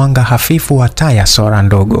kulikuwa na mwanga hafifu wa taa ya sora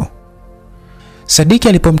ndogo. Sadiki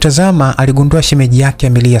alipomtazama aligundua shemeji yake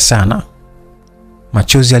amelia sana.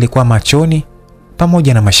 Machozi yalikuwa machoni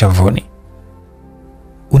pamoja na mashavuni.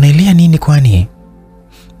 Unalia nini kwani?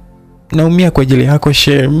 Naumia kwa ajili yako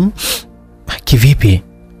Shem. Kivipi?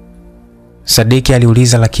 Sadiki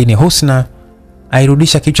aliuliza, lakini Husna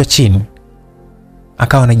airudisha kichwa chini.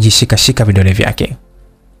 Akawa anajishika vidole vyake.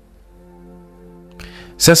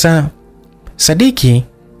 Sasa Sadiki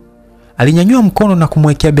alinyanyua mkono na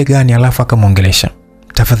kumwekea begani, alafu akamwongelesha.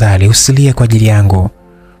 Tafadhali usilie kwa ajili yangu.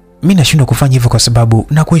 Mimi nashindwa kufanya hivyo kwa sababu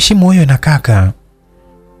nakuheshimu wewe na kaka.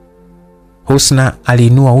 Husna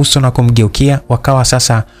aliinua uso na kumgeukia, wakawa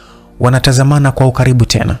sasa wanatazamana kwa ukaribu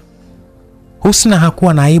tena. Husna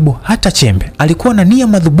hakuwa na aibu hata chembe. Alikuwa na nia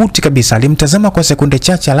madhubuti kabisa. Alimtazama kwa sekunde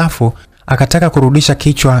chache, alafu akataka kurudisha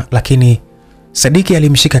kichwa, lakini Sadiki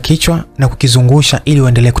alimshika kichwa na kukizungusha ili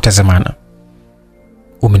waendelee kutazamana.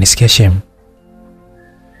 Umenisikia Shem?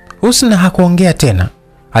 Husna hakuongea tena.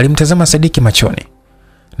 Alimtazama Sadiki machoni.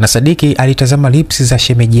 Na Sadiki alitazama lips za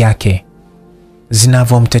shemeji yake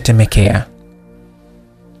zinavomtetemekea.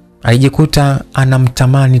 Alijikuta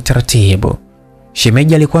anamtamani taratibu.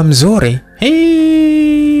 Shemeji alikuwa mzuri.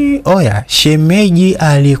 Oya, shemeji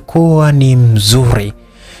alikuwa ni mzuri.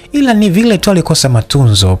 Ila ni vile tu alikosa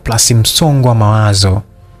matunzo plus msongo wa mawazo.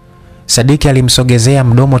 Sadiki alimsogezea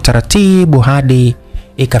mdomo taratibu hadi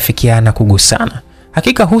ikafikiana kugusana.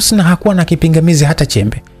 Hakika Husna hakuwa na kipingamizi hata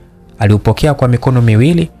chembe. Aliupokea kwa mikono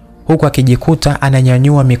miwili huku akijikuta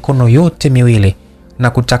ananyanyua mikono yote miwili na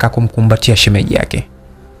kutaka kumkumbatia shemeji yake.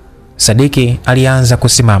 Sadiki alianza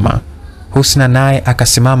kusimama. Husna naye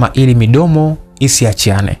akasimama ili midomo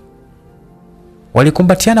isiachiane.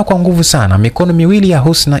 Walikumbatiana kwa nguvu sana. Mikono miwili ya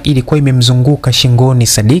Husna ilikuwa imemzunguka shingoni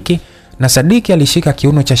Sadiki, na Sadiki alishika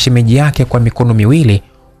kiuno cha shemeji yake kwa mikono miwili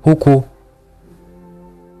huku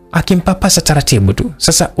akimpapasa taratibu tu.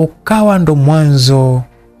 Sasa ukawa ndo mwanzo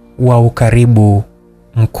wa ukaribu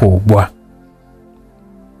mkubwa.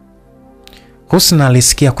 Husna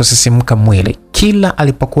alisikia kusisimka mwili kila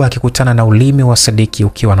alipokuwa akikutana na ulimi wa Sadiki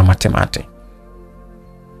ukiwa na matemate.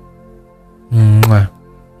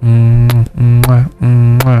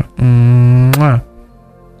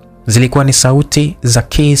 Zilikuwa ni sauti za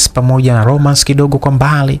kiss pamoja na romance kidogo kwa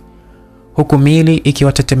mbali, huku miili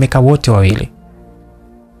ikiwatetemeka wote wawili.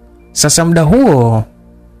 Sasa muda huo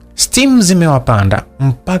steam zimewapanda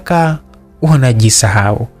mpaka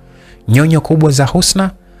wanajisahau. Nyonyo kubwa za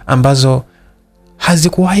Husna ambazo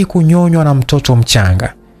hazikuwahi kunyonywa na mtoto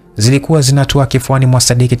mchanga zilikuwa zinatua kifuani mwa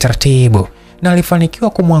Sadiki taratibu, na alifanikiwa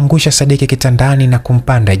kumwangusha Sadiki kitandani na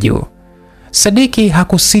kumpanda juu. Sadiki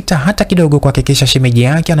hakusita hata kidogo kuhakikisha shemeji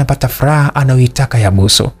yake anapata furaha anayoitaka ya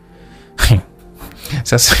Busu.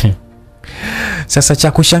 Sasa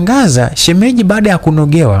cha kushangaza, shemeji baada ya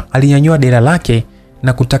kunogewa alinyanyua dera lake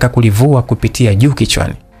na kutaka kulivua kupitia juu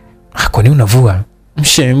kichwani. Kwa nini unavua?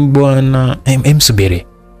 Mshem bwana, subiri,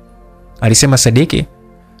 alisema Sadiki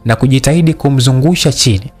na kujitahidi kumzungusha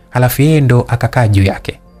chini, halafu yeye ndo akakaa juu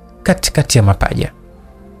yake katikati ya mapaja.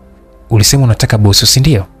 Ulisema unataka Busu, si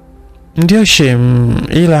ndio? Ndio Shem,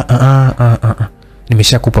 ila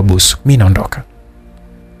nimeshakupa Busu, mimi naondoka,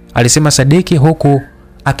 alisema Sadiki huku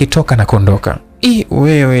akitoka na kuondoka.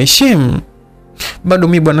 Wewe Shem, bado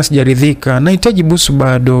mimi bwana sijaridhika, nahitaji Busu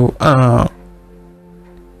bado.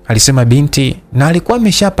 Alisema binti, na alikuwa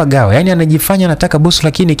ameshapagawa, yani anajifanya anataka Busu,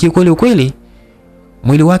 lakini kiukweli ukweli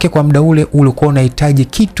mwili wake kwa muda ule ulikuwa unahitaji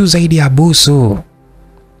kitu zaidi ya Busu.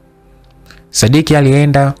 Sadiki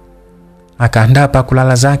alienda akaandaa pa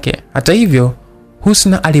kulala zake. Hata hivyo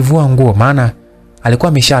Husna alivua nguo, maana alikuwa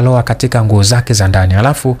ameshaloa katika nguo zake za ndani,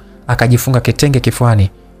 alafu akajifunga kitenge kifuani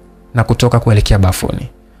na kutoka kuelekea bafuni.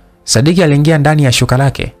 Sadiki aliingia ndani ya shuka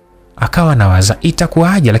lake, akawa anawaza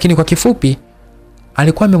itakuwaje, lakini kwa kifupi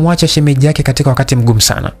alikuwa amemwacha shemeji yake katika wakati mgumu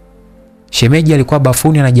sana. Shemeji alikuwa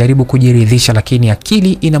bafuni anajaribu kujiridhisha, lakini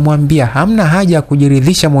akili inamwambia hamna haja ya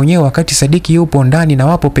kujiridhisha mwenyewe wakati Sadiki yupo ndani na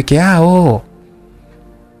wapo peke yao.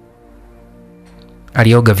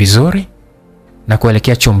 Alioga vizuri na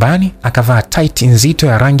kuelekea chumbani, akavaa tight nzito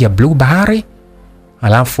ya rangi ya blue bahari,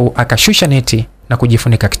 alafu akashusha neti na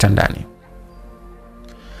kujifunika kitandani.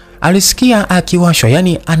 Alisikia akiwashwa,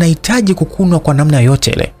 yani anahitaji kukunwa kwa namna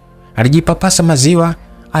yote ile. Alijipapasa maziwa,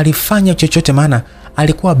 alifanya chochote maana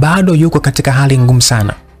alikuwa bado yuko katika hali ngumu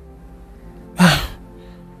sana.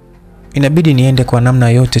 Inabidi niende kwa namna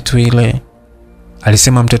yote tu ile,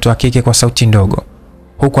 alisema mtoto wa kike kwa sauti ndogo,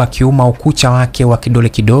 huku akiuma ukucha wake wa kidole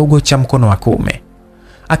kidogo cha mkono wa kuume.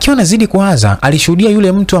 Akiwa nazidi kuwaza, alishuhudia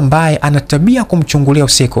yule mtu ambaye anatabia kumchungulia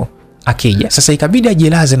usiku akija. Sasa ikabidi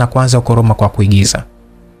ajilaze na kuanza kukoroma kwa kuigiza.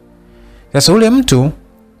 Sasa yule mtu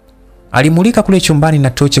alimulika kule chumbani na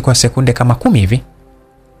tochi kwa sekunde kama 10 hivi.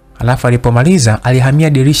 Alafu alipomaliza alihamia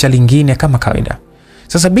dirisha lingine kama kawaida.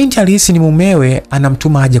 Sasa binti alihisi ni mumewe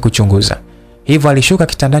anamtuma aje kuchunguza. Hivyo alishuka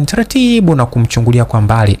kitandani taratibu na kumchungulia kwa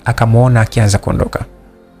mbali, akamuona akianza kuondoka.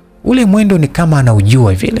 Ule mwendo ni kama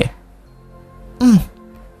anaujua vile.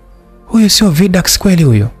 Huyu sio Vidax kweli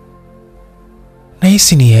huyo.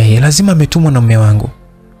 Nahisi ni yeye, lazima ametumwa na mume wangu.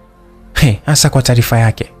 Hasa kwa taarifa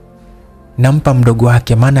yake. Nampa mdogo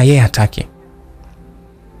wake maana yeye hataki.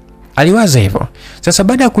 Aliwaza hivyo. Sasa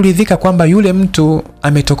baada ya kuridhika kwamba yule mtu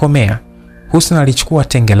ametokomea, Husna alichukua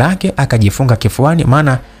tenge lake akajifunga kifuani,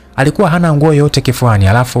 maana alikuwa hana nguo yote kifuani.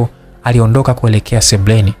 Alafu aliondoka kuelekea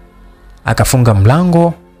sebleni. Akafunga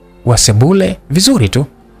mlango wa sebule vizuri tu.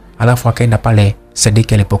 Alafu akaenda pale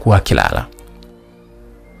Sadiki alipokuwa akilala.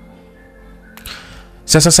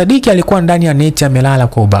 Sasa Sadiki alikuwa ndani ya neti amelala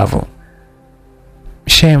kwa ubavu.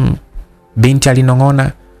 Shem, binti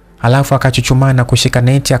alinong'ona, alafu akachuchumaa na kushika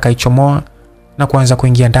neti akaichomoa na kuanza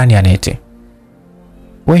kuingia ndani ya neti.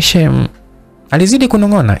 We Shem, alizidi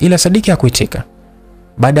kunong'ona ila Sadiki hakuitika.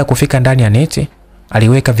 Baada ya kufika ndani ya neti,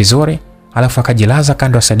 aliweka vizuri, alafu akajilaza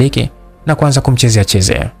kando ya Sadiki na kuanza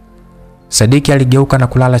kumchezea. Sadiki aligeuka na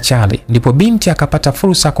kulala chali, ndipo binti akapata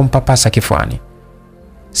fursa kumpapasa kifuani.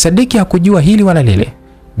 Sadiki hakujua hili wala lile.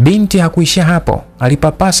 Binti hakuishia hapo,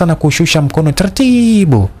 alipapasa na kushusha mkono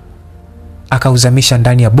taratibu. Akauzamisha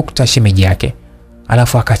ndani ya bukta shemeji yake.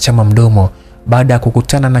 Alafu akachama mdomo baada ya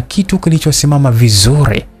kukutana na kitu kilichosimama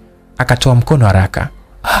vizuri. Akatoa mkono haraka.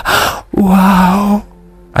 Wow,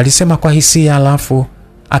 alisema kwa hisia, alafu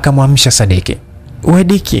akamwamsha Sadiki. We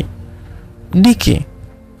Diki,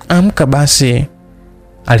 amka basi,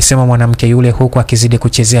 alisema mwanamke yule huku akizidi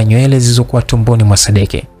kuchezea nywele zilizokuwa tumboni mwa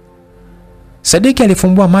Sadiki. Sadiki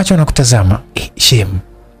alifumbua macho na kutazama. Shem,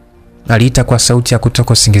 aliita kwa sauti ya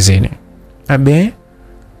kutoka usingizini. Abe,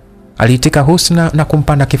 aliitika Husna na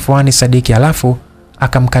kumpanda kifuani Sadiki, alafu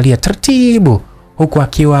akamkalia taratibu huku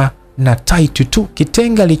akiwa na tight tu,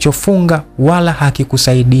 kitenge alichofunga wala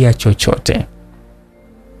hakikusaidia chochote.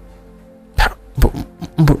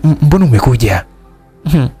 Mbona umekuja?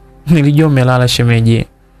 Nilijua umelala shemeji.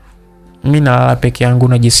 Mimi nalala peke yangu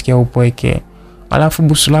najisikia upweke. Alafu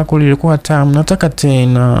busu lako lilikuwa tamu, nataka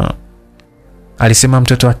tena, alisema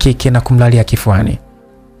mtoto wa kike na kumlalia kifuani.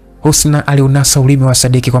 Husna aliunasa ulimi wa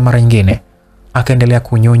Sadiki kwa mara nyingine, akaendelea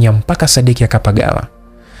kunyonya mpaka Sadiki akapagawa.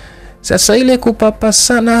 Sasa ile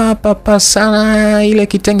papa sana ile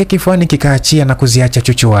kitenge kifuani kikaachia na kuziacha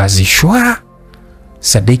chuchu wazi. Shwa!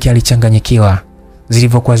 Sadiki alichanganyikiwa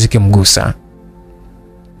zilivyokuwa zikimgusa.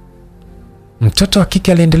 Mtoto wa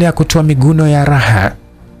kike aliendelea kutoa miguno ya raha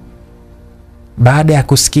baada ya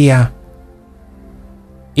kusikia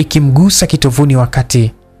ikimgusa kitovuni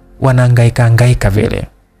wakati wanahangaika vile.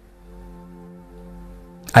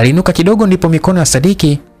 Alinuka kidogo, ndipo mikono ya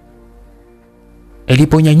Sadiki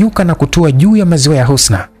iliponyanyuka na kutua juu ya maziwa ya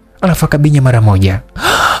Husna, alafu akabinya mara moja.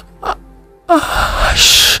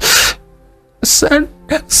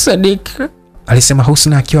 Sadiki, alisema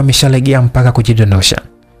Husna akiwa ameshalegea mpaka kujidondosha.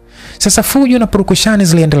 Sasa fujo na purukushani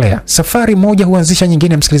ziliendelea. Safari moja huanzisha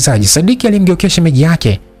nyingine, msikilizaji. Sadiki alimgeukia shemeji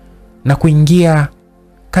yake na kuingia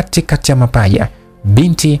katikati ya mapaja.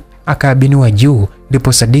 Binti akaabinua juu,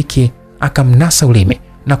 ndipo Sadiki akamnasa ulimi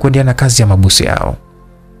na kuendelea na kazi ya mabusu yao.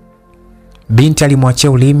 Binti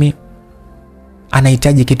alimwachia ulimi,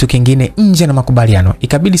 anahitaji kitu kingine nje na makubaliano.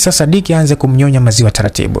 Ikabidi sasa Sadiki aanze kumnyonya maziwa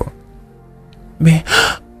taratibu.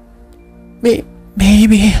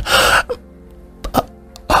 Baby,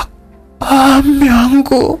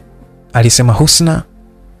 myangu, alisema Husna.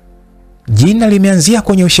 Jina limeanzia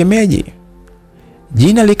kwenye ushemeji,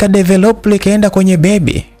 jina likadevelop likaenda kwenye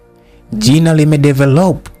baby, jina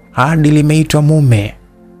limedevelop hadi limeitwa mume.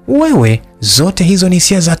 Wewe, zote hizo ni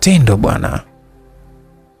hisia za tendo bwana.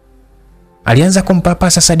 Alianza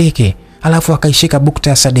kumpapasa Sadiki, alafu akaishika bukta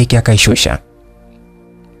ya Sadiki akaishusha.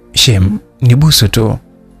 Shem, ni busu tu.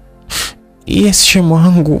 Yes Shem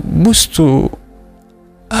wangu, busu tu.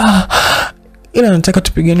 Ila nataka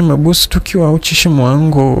tupigane mabusu tukiwa uchi Shem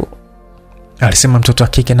wangu, alisema mtoto wa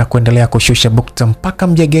kike na kuendelea kushusha bukta mpaka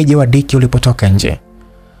mjegeje wa Diki ulipotoka nje.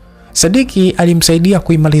 Sadiki alimsaidia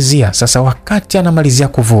kuimalizia. Sasa wakati anamalizia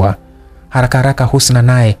kuvua, haraka Husna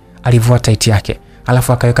naye alivua taiti yake,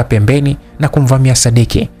 alafu akaweka pembeni na kumvamia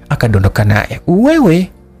Sadiki, akadondoka naye.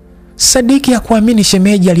 Wewe, Sadiki hakuamini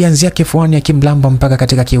shemeji alianzia kifuani akimlamba mpaka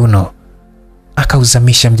katika kiuno.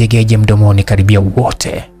 Akauzamisha mjegeje mdomoni karibia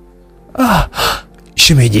wote.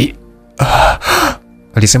 Shemeji,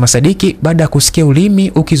 alisema Sadiki baada ya kusikia ulimi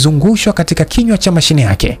ukizungushwa katika kinywa cha mashine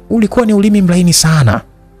yake. Ulikuwa ni ulimi mlaini sana.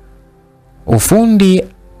 Ufundi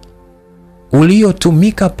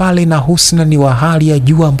uliotumika pale na Husna ni wa hali ya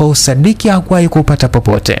juu ambao Sadiki hakuwahi kupata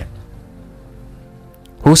popote.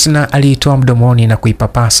 Husna aliitoa mdomoni na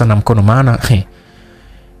kuipapasa na mkono, maana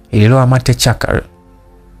ililoa mate chakar.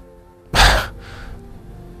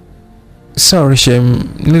 Sorry Shem,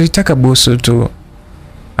 nilitaka busu tu,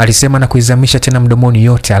 alisema na kuizamisha tena mdomoni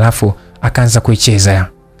yote, alafu akaanza kuicheza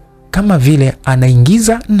kama vile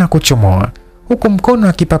anaingiza na kuchomoa, huku mkono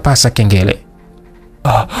akipapasa kengele.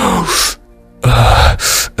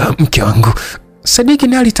 Mke wangu. Sadiki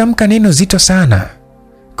naye alitamka neno zito sana.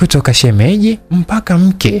 Kutoka shemeji mpaka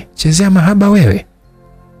mke, chezea mahaba wewe.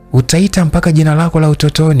 Utaita mpaka jina lako la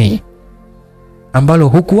utotoni ambalo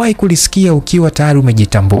hukuwahi kulisikia ukiwa tayari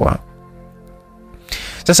umejitambua.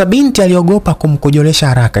 Sasa binti aliogopa kumkojolesha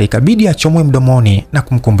haraka, ikabidi achomoe mdomoni na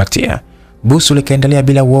kumkumbatia. Busu likaendelea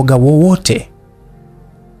bila uoga wowote.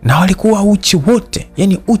 Na walikuwa uchi wote,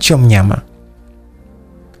 yani uchi wa mnyama.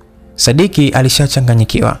 Sadiki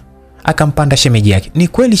alishachanganyikiwa. Akampanda shemeji yake. Ni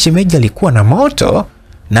kweli shemeji alikuwa na moto,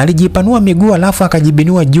 na alijipanua miguu alafu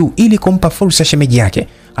akajibinua juu ili kumpa fursa shemeji yake.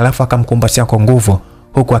 Alafu akamkumbatia kwa nguvu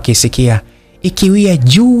huku akisikia ikiwia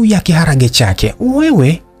juu ya kiharage chake.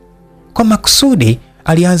 Wewe, kwa makusudi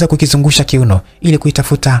alianza kukizungusha kiuno ili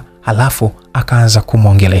kuitafuta, alafu akaanza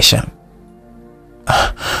kumwongelesha.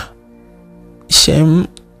 Shem,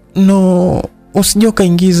 no, usijoka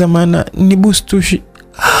ingiza maana ni bustushi.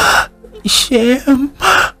 Shem,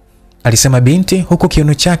 alisema binti huku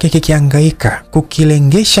kiuno chake kikihangaika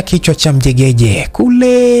kukilengesha kichwa cha mjegeje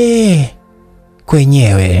kule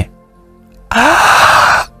kwenyewe.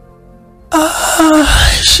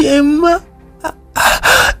 Shem,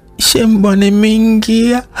 Shem bwana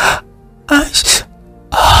imeingia.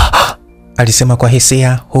 Alisema kwa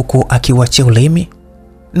hisia huku akiwachia ulimi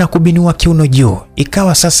na kubinua kiuno juu,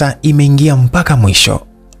 ikawa sasa imeingia mpaka mwisho.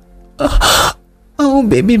 Oh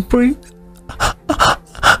baby breathe.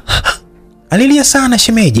 Alilia sana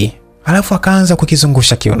shemeji, alafu akaanza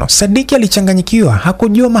kukizungusha kiuno. Sadiki alichanganyikiwa,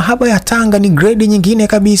 hakujua mahaba ya Tanga ni grade nyingine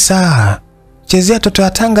kabisa. Chezea toto ya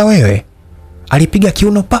Tanga wewe. Alipiga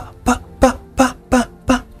kiuno pa pa pa pa pa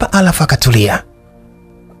pa, pa alafu akatulia.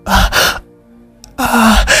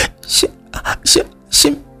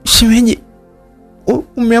 Shemeji,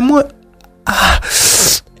 umeamua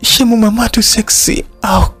Shemu mama tu sexy.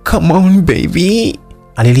 Oh come on baby.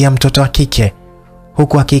 Alilia mtoto wa kike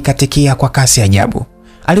huku akikatikia kwa kasi ajabu.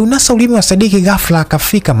 Aliunasa ulimi wa Sadiki ghafla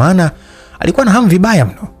akafika, maana alikuwa na hamu vibaya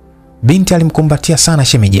mno. Binti alimkumbatia sana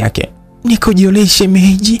shemeji yake. Nikojiolee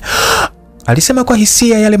shemeji, alisema kwa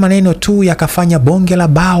hisia. Yale maneno tu yakafanya bonge la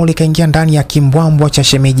bao likaingia ndani ya kimbwambwa cha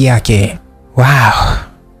shemeji yake. Wow.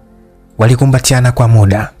 Walikumbatiana kwa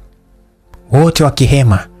muda, wote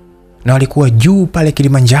wakihema, na walikuwa juu pale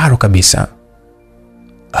Kilimanjaro kabisa.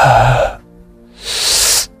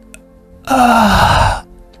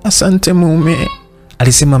 Asante mume,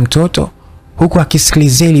 alisema mtoto huku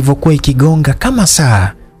akisikilizia ilivyokuwa ikigonga kama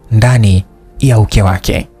saa ndani ya uke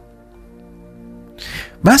wake.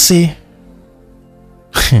 Basi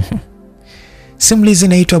simulizi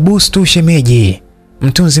inaitwa Busu Shemeji,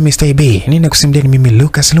 mtunzi Mr. B. Ninakusimulia mimi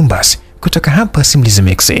Lucas Lumbas kutoka hapa Simulizi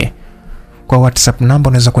Mix. Kwa WhatsApp namba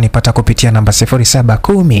unaweza kunipata kupitia namba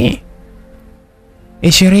 0710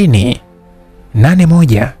 20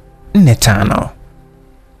 8145.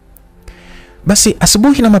 Basi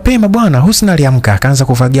asubuhi na mapema bwana Husna aliamka akaanza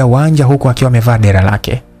kufagia uwanja huku akiwa amevaa dera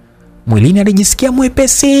lake. Mwilini alijisikia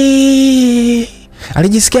mwepesi.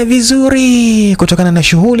 Alijisikia vizuri kutokana na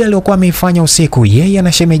shughuli aliyokuwa ameifanya usiku yeye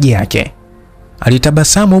na shemeji yake.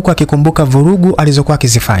 Alitabasamu huku akikumbuka vurugu alizokuwa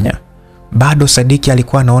akizifanya. Bado Sadiki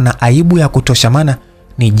alikuwa anaona aibu ya kutosha, maana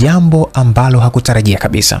ni jambo ambalo hakutarajia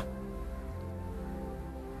kabisa.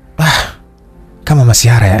 Kama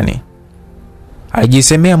masihara yani.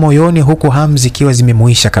 Alijisemea moyoni huku hamu zikiwa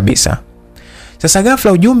zimemuisha kabisa. Sasa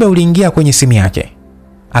ghafla ujumbe uliingia kwenye simu yake.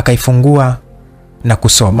 Akaifungua na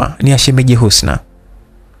kusoma, ni ya shemeji Husna.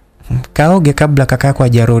 Kaoge kabla kakako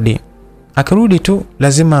hajarudi. Akirudi tu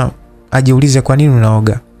lazima ajiulize kwa nini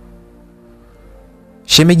unaoga.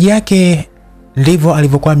 Shemeji yake ndivyo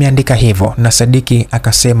alivyokuwa ameandika hivyo, na Sadiki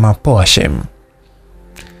akasema poa Shem.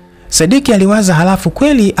 Sadiki aliwaza, halafu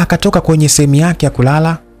kweli akatoka kwenye sehemu yake ya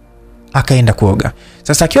kulala akaenda kuoga.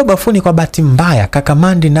 Sasa akiwa bafuni, kwa bahati mbaya kaka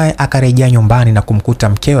Mandi naye akarejea nyumbani na kumkuta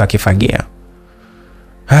mkewe akifagia.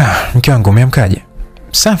 Mke wangu umeamkaje?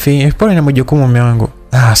 Safi, pole na majukumu mume wangu.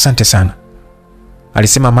 Asante sana,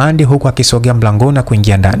 alisema Mandi huku akisogea mlangoni na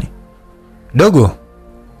kuingia ndani. Dogo,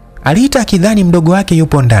 aliita akidhani mdogo wake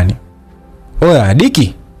yupo ndani. Oya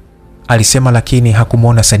Diki, alisema, lakini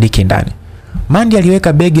hakumuona Sadiki ndani. Mandi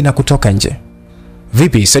aliweka begi na kutoka nje.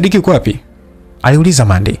 Vipi, Sadiki uko wapi? aliuliza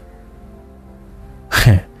Mandi.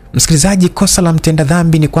 Msikilizaji, kosa la mtenda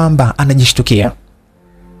dhambi ni kwamba anajishtukia.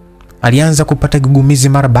 Alianza kupata gugumizi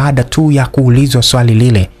mara baada tu ya kuulizwa swali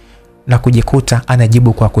lile na kujikuta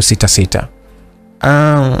anajibu kwa kusita-sita.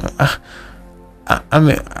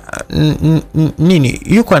 Nini?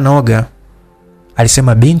 Yuko anaoga,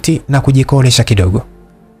 alisema binti na kujikolesha kidogo.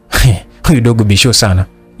 Huyu dogo bisho sana.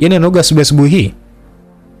 Yeye anaoga asubuhi hii?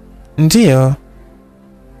 Ndiyo,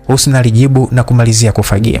 Husna alijibu na kumalizia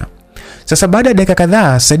kufagia. Sasa baada ya dakika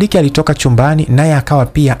kadhaa Sadiki alitoka chumbani naye akawa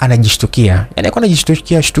pia anajishtukia. Yaani alikuwa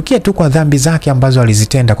anajishtukia tu kwa dhambi zake ambazo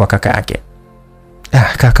alizitenda kwa kaka yake.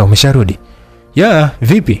 Kaka umesharudi? Ya,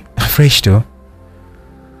 vipi? Fresh tu.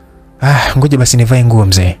 Ngoja basi nivae nguo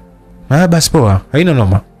mzee. Basi poa, haina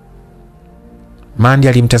noma. Mandi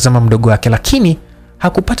alimtazama mdogo wake lakini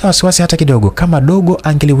hakupata wasiwasi hata kidogo kama dogo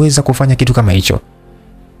angeliweza kufanya kitu kama hicho.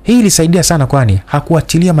 Hii ilisaidia sana kwani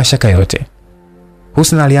hakuatilia mashaka yote.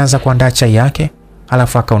 Husna alianza kuandaa chai yake,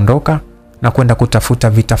 alafu akaondoka na kwenda kutafuta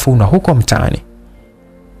vitafunwa huko mtaani.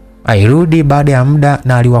 Airudi baada ya muda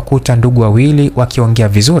na aliwakuta ndugu wawili wakiongea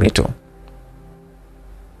vizuri tu.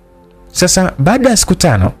 Sasa baada ya siku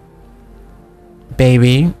 5,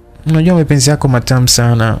 baby, unajua mapenzi yako matamu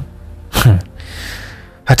sana.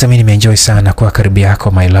 Hata mimi nimeenjoy sana kwa karibu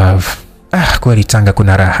yako my love. Kweli Tanga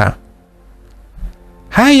kuna raha.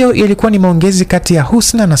 Hayo yalikuwa ni maongezi kati ya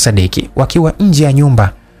Husna na Sadiki wakiwa nje ya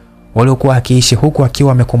nyumba waliokuwa akiishi, huku wakiwa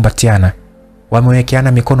wamekumbatiana,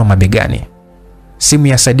 wamewekeana mikono mabegani. Simu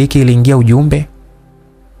ya Sadiki iliingia ujumbe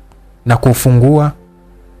na kufungua.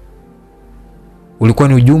 Ulikuwa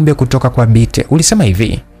ni ujumbe kutoka kwa Bite. Ulisema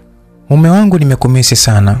hivi: mume wangu nimekumisi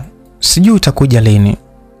sana. Sijui utakuja lini.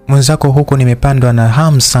 Mwenzako huko nimepandwa na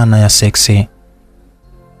hamu sana ya seksi.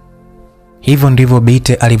 Hivyo ndivyo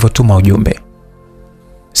Bite alivyotuma ujumbe.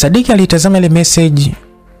 Sadiki alitazama ile message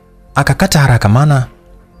akakata haraka, maana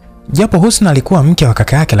japo Husna alikuwa mke wa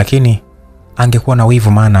kaka yake lakini angekuwa na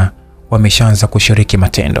wivu maana wameshaanza kushiriki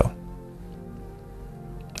matendo.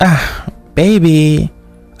 Baby,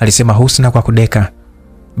 alisema Husna kwa kudeka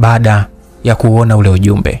baada ya kuona ule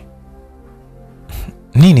ujumbe.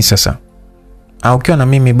 Nini sasa? Ukiwa na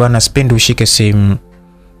mimi bwana sipendi ushike simu.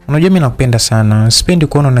 Unajua mimi nakupenda sana. Sipendi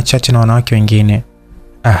kuona unachache na wanawake wengine.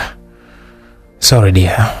 Sorry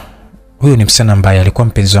dear. Huyu ni msichana ambaye alikuwa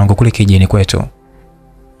mpenzi wangu kule kijijini kwetu.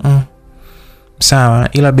 Sawa,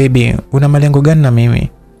 ila baby, una malengo gani na mimi?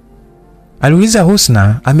 Aliuliza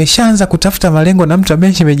Husna, ameshaanza kutafuta malengo na mtu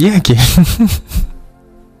ambaye shemeji yake.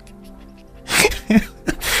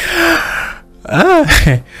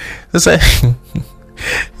 Sasa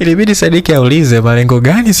ilibidi Sadiki aulize malengo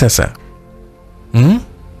gani sasa?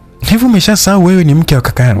 Hivi umeshasahau wewe ni mke wa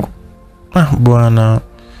kaka yangu? Bwana.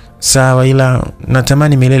 Sawa, ila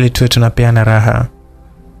natamani milele tuwe tunapeana raha.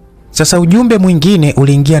 Sasa ujumbe mwingine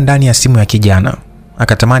uliingia ndani ya simu ya kijana.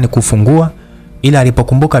 Akatamani kufungua ila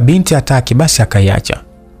alipokumbuka binti hataki basi akaiacha.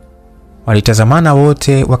 Walitazamana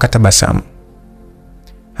wote wakatabasamu.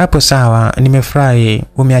 Hapo sawa, nimefurahi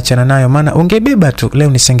umeachana nayo maana ungebeba tu leo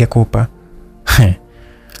nisingekupa.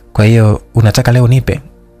 Kwa hiyo unataka leo nipe?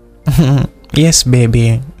 Yes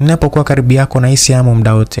baby, ninapokuwa karibu yako nahisi hamu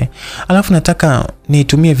muda wote. Alafu nataka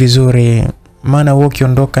niitumie vizuri maana wewe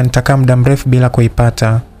ukiondoka nitakaa muda mrefu bila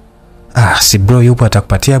kuipata. Si bro yupo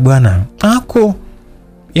atakupatia bwana.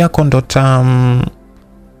 Yako ndo tamu,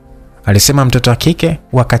 alisema mtoto wa kike.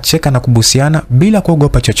 Wakacheka na kubusiana bila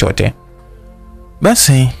kuogopa chochote.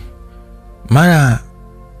 Basi mara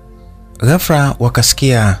ghafla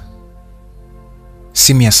wakasikia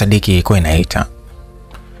simu ya Sadiki ilikuwa inaita.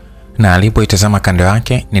 Na alipoitazama kando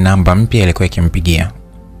yake ni namba mpya ilikuwa ikimpigia.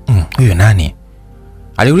 Huyo nani?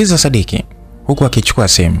 Aliuliza Sadiki huku akichukua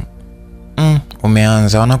simu.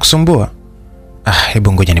 Umeanza, wanakusumbua?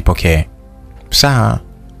 Hebu ngoja nipokee. Sawa,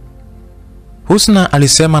 Husna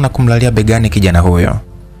alisema na kumlalia begani kijana huyo.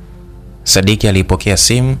 Sadiki alipokea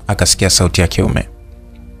simu akasikia sauti ya kiume.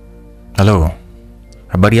 Halo,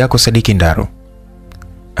 habari yako Sadiki Ndaru?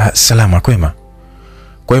 Salama, kwema.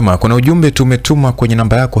 Kwema, kuna ujumbe tumetuma kwenye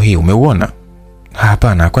namba yako hii, umeuona?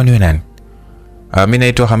 Hapana, kwani wewe nani? Mimi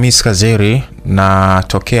naitwa Hamis Kazeri na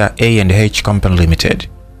tokea A&H Company Limited.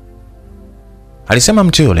 Alisema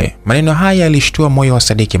mtu yule. Maneno haya yalishtua moyo wa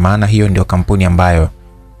Sadiki maana hiyo ndio kampuni ambayo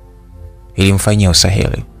ilimfanyia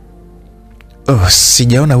usahili.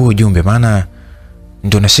 Sijaona huo ujumbe maana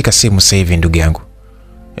ndio nashika simu sasa hivi ndugu yangu.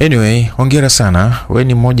 Anyway, hongera sana. Wewe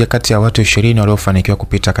ni mmoja kati ya watu 20 waliofanikiwa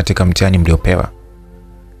kupita katika mtihani mliopewa.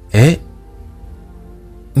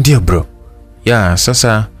 Ndio bro.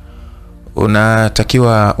 Sasa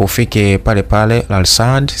unatakiwa ufike pale pale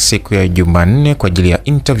Al-Saad siku ya Jumanne kwa ajili ya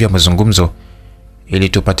interview ya mazungumzo ili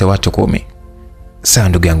tupate watu 10. Sawa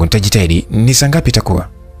ndugu yangu, nitajitahidi. Ni saa ngapi itakuwa?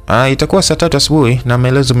 Itakuwa saa 3 asubuhi na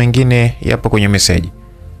maelezo mengine yapo kwenye message.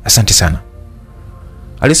 Asante sana,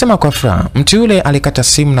 alisema kwa furaha. Mtu yule alikata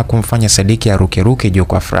simu na kumfanya Sadiki aruke juu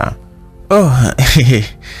kwa furaha. Oh,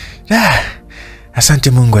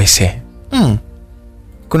 asante Mungu aise.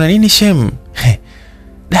 Kuna nini Shem?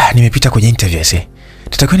 Nimepita kwenye interview aise.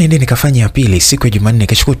 Tutakuwa niende nikafanya ya pili siku ya Jumanne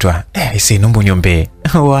kesho kutwa. Aise, naomba uniombe.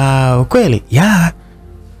 Wow, kweli? Ya.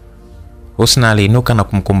 Husna aliinuka na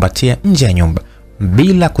kumkumbatia nje ya nyumba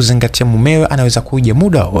bila kuzingatia mumewe anaweza kuja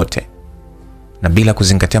muda wote, na bila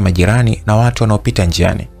kuzingatia majirani na watu wanaopita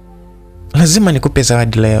njiani. Lazima nikupe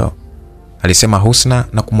zawadi leo, alisema Husna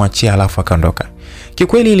na kumwachia, alafu akaondoka.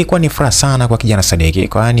 Kikweli ilikuwa ni furaha sana kwa kijana Sadiki,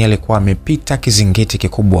 kwani alikuwa amepita kizingiti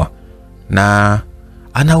kikubwa na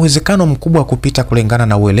ana uwezekano mkubwa wa kupita kulingana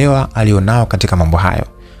na uelewa alionao katika mambo hayo.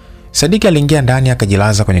 Sadiki aliingia ndani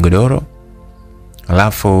akajilaza kwenye godoro,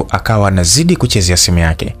 alafu akawa anazidi kuchezea simu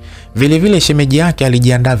yake. Vile vile shemeji yake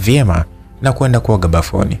alijiandaa vyema na kwenda kuoga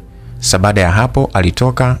bafuni. Baada ya hapo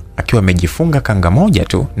alitoka akiwa amejifunga kanga moja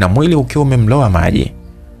tu na mwili ukiwa umemloa maji.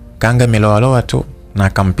 Kanga imeloa tu na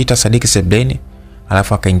akampita Sadiki sebleni,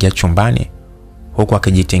 alafu akaingia chumbani huku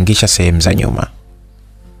akijitengisha sehemu za nyuma.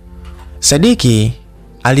 Sadiki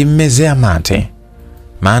alimmezea mate,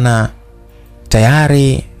 maana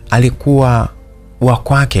tayari alikuwa wa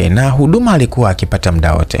kwake na huduma alikuwa akipata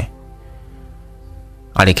muda wote.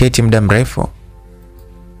 Aliketi muda mrefu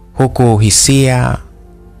huku hisia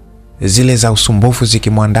zile za usumbufu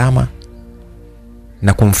zikimwandama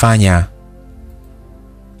na kumfanya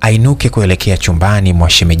ainuke kuelekea chumbani mwa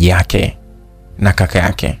shemeji yake na kaka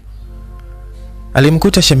yake.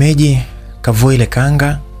 Alimkuta shemeji kavua ile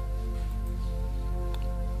kanga,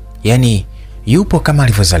 yani yupo kama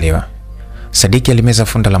alivyozaliwa. Sadiki alimeza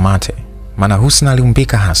funda la mate, maana Husna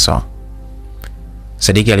aliumbika haswa.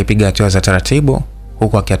 Sadiki alipiga hatua za taratibu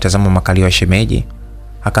huku akitazama makalio ya shemeji,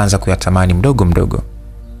 akaanza kuyatamani mdogo mdogo.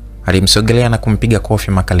 Alimsogelea na kumpiga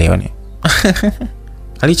kofi makalioni.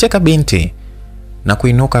 Alicheka binti na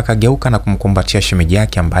kuinuka, akageuka na kumkumbatia shemeji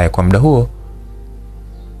yake ambaye kwa muda huo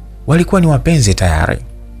walikuwa ni wapenzi tayari.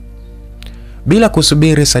 Bila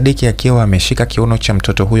kusubiri, Sadiki akiwa ameshika kiuno cha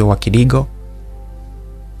mtoto huyo wa kidigo.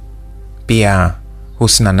 Pia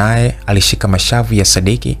Husna naye alishika mashavu ya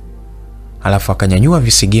Sadiki, alafu akanyanyua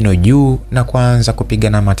visigino juu na kuanza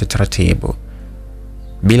kupigana mate taratibu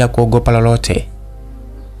bila kuogopa lolote.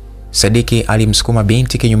 Sadiki alimsukuma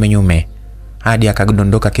binti kinyume hadi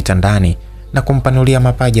akadondoka kitandani na kumpanulia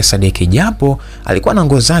mapaja Sadiki, japo alikuwa na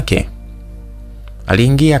nguo zake.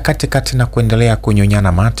 Aliingia katikati na kuendelea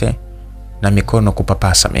kunyonyana mate na mikono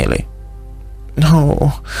kupapasa mele.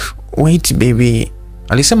 No, wait baby,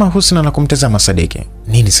 alisema Husna na kumtazama Sadiki.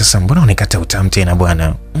 Nini sasa, mbona unikata utamu tena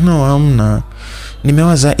bwana? No, hamna.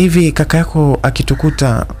 Nimewaza hivi, kaka yako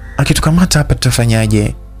akitukamata hapa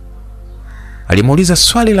tutafanyaje? Alimuuliza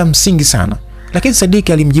swali la msingi sana, lakini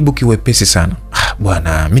Sadiki alimjibu kiwepesi sana.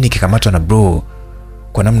 Bwana, mimi nikikamatwa na bro,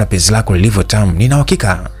 kwa namna penzi lako lilivyo tamu, nina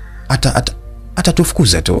hakika hata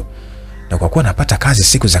tufukuza tu. Na kwa kuwa napata kazi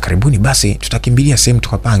siku za karibuni, basi tutakimbilia sehemu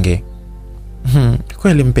tukapange.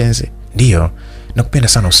 Kweli mpenzi? Ndio, nakupenda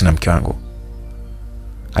sana Husna mke wangu,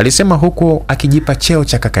 alisema huku akijipa cheo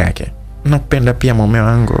cha kaka yake. Nakupenda pia mume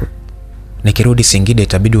wangu. Nikirudi Singida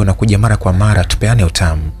itabidi unakuja mara kwa mara tupeane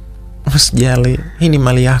utamu. Usijali, hii ni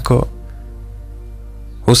mali yako.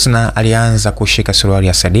 Husna alianza kushika suruali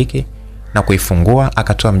ya Sadiki na kuifungua,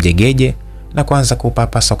 akatoa mjegeje na kuanza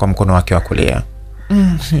kupapasa kwa mkono wake wa kulia.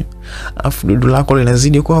 Afu dudu lako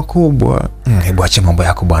linazidi kuwa kubwa. Hebu acha mambo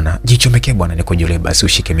yako bwana. Jichomekee bwana, nikujulie basi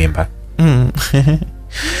ushike mimba.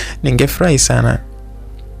 Ningefurahi sana,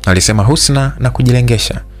 alisema Husna na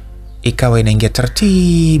kujilengesha. Ikawa inaingia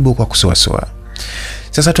taratibu kwa kusuasua.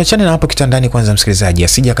 Sasa tuachane na hapo kitandani kwanza msikilizaji,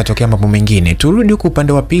 asije akatokea mambo mengine. Turudi huko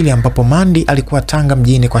upande wa pili ambapo Mandi alikuwa Tanga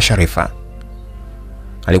mjini kwa Sharifa.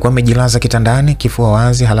 Alikuwa amejilaza kitandani kifua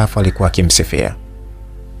wazi, halafu alikuwa akimsifia.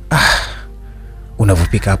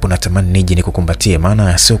 Unavupika hapo, natamani nije nikukumbatie,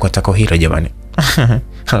 maana sio kwa tako hilo jamani.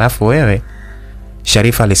 Halafu wewe,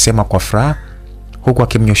 Sharifa alisema kwa furaha huku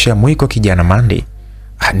akimnyoshea mwiko kijana Mandi.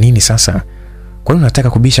 Nini sasa? Kwa nini unataka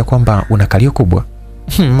kubisha kwamba una kalio kubwa?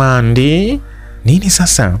 Mandi, nini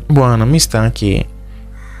sasa? Bwana mistaki,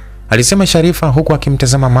 alisema Sharifa huku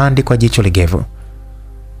akimtazama Mandi kwa jicho ligevu.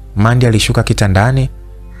 Mandi alishuka kitandani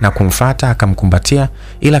na kumfuata akamkumbatia,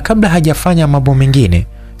 ila kabla hajafanya mambo mengine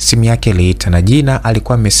simu yake iliita na jina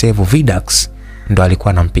alikuwa amesave Vidax ndo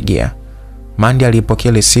alikuwa anampigia. Mandi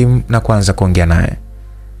alipokea ile simu na kuanza kuongea naye.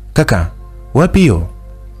 Kaka, wapi hiyo?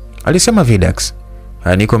 Alisema Vidax.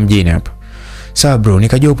 Niko mjini hapa. Sawa bro,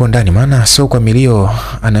 nikajua upo ndani, maana sio kwa milio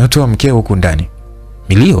anayotoa mkeo huko ndani.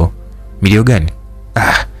 Milio? Milio gani?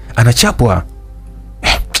 Anachapwa.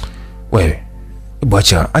 Wewe,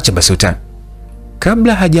 Acha basi utani.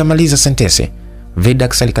 Kabla hajamaliza sentensi,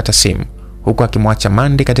 Vidax alikata simu huku akimwacha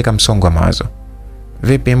Mandy katika msongo wa mawazo.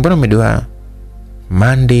 Vipi, mbona umeduaa?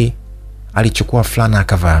 Mandy alichukua fulana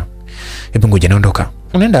akavaa. Hebu ngoja naondoka.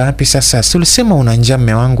 Unaenda wapi sasa? Si ulisema una njaa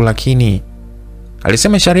mume wangu? Lakini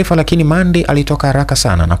alisema Sharifa, lakini Mandy alitoka haraka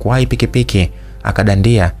sana na kuwahi pikipiki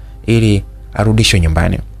akadandia ili arudishwe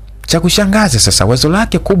nyumbani. Cha kushangaza sasa, wazo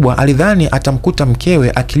lake kubwa alidhani atamkuta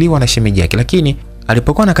mkewe akiliwa na shemeji yake, lakini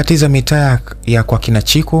alipokuwa anakatiza mitaa ya kwa kina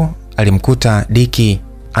Chiku, alimkuta Diki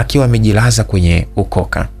akiwa amejilaza kwenye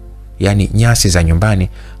ukoka, yani nyasi za nyumbani,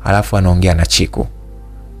 alafu anaongea na Chiku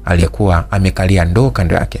aliyekuwa amekalia ndoo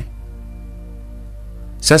kando yake.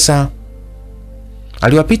 Sasa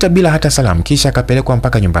aliwapita bila hata salamu, kisha akapelekwa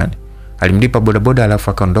mpaka nyumbani. Alimlipa bodaboda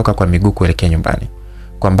alafu akaondoka kwa miguu kuelekea nyumbani.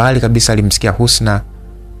 Kwa mbali kabisa alimsikia Husna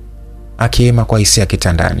akiema kwa hisia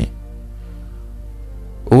kitandani.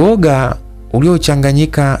 Uoga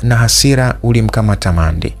uliochanganyika na hasira ulimkamata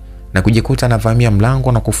Mandy na kujikuta anavamia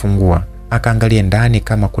mlango na kufungua. Akaangalia ndani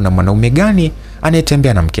kama kuna mwanaume gani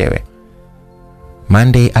anayetembea na mkewe.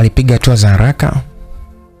 Mandy alipiga hatua za haraka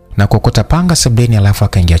na kuokota panga sebuleni alafu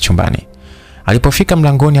akaingia chumbani. Alipofika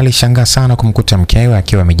mlangoni alishangaa sana kumkuta mkewe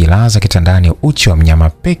akiwa amejilaza kitandani uchi wa mnyama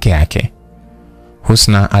peke yake.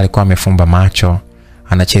 Husna alikuwa amefumba macho,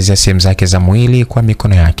 anachezea sehemu zake za mwili kwa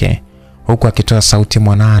mikono yake huku akitoa sauti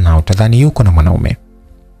mwanana utadhani yuko na mwanaume.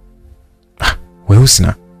 We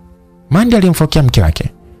Husna. Mandy alimfokea mke wake.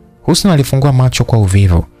 Husna alifungua macho kwa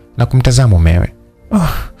uvivu na kumtazama mumewe.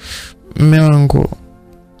 Mume wangu,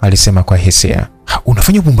 alisema kwa hisia.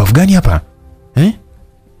 Unafanya upumbavu gani hapa?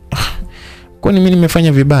 Kwani mimi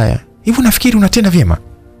nimefanya vibaya? Hivi nafikiri unatenda vyema?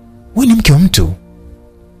 Wewe ni mke wa mtu.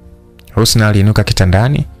 Husna aliinuka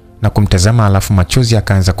kitandani na kumtazama alafu machozi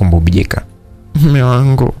akaanza kumbubujika. Mume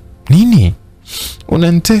wangu. Nini?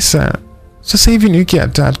 Unanitesa. Sasa hivi ni wiki ya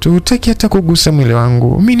 3, hutaki hata kugusa mwili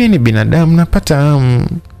wangu. Mimi ni binadamu, napata hamu.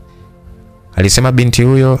 Alisema binti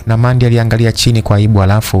huyo, na Mandy aliangalia chini kwa aibu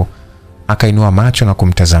alafu akainua macho na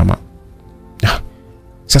kumtazama.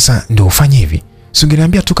 Sasa ndio ufanye hivi.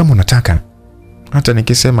 Singeniambia tu kama unataka. Hata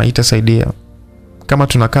nikisema itasaidia. Kama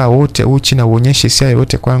tunakaa wote uchi na uonyeshe hisia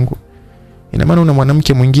yote kwangu, ina maana una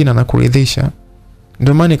mwanamke mwingine anakuridhisha.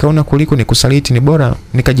 Ndio maana nikaona kuliko nikusaliti ni bora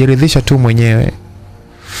nikajiridhisha tu mwenyewe.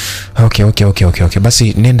 Okay.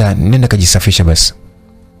 Basi nenda kajisafisha basi,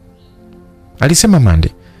 alisema Mandy.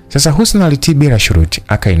 Sasa Husna alitii bila shuruti,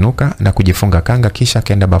 akainuka na kujifunga kanga kisha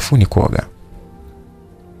akaenda bafuni kuoga.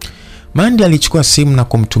 Mandy alichukua simu na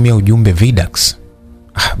kumtumia ujumbe Vidax.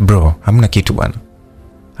 Bro, hamna kitu bwana.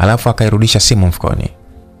 Alafu akairudisha simu mfukoni.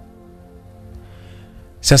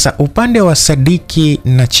 Sasa upande wa Sadiki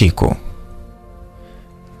na Chiku.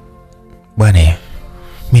 Bwana,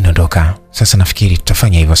 mimi naondoka. Sasa nafikiri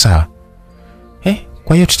tutafanya hivyo, sawa?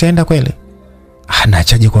 Kwa hiyo tutaenda kweli?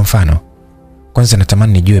 Naachaje kwa mfano? Kwanza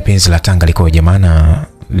natamani nijue penzi la Tanga likoje, maana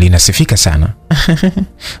linasifika sana.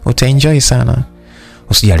 Utaenjoy sana.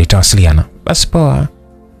 Usijali, tutawasiliana. Basi poa.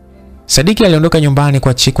 Sadiki aliondoka nyumbani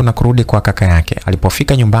kwa Chiku na kurudi kwa kaka yake.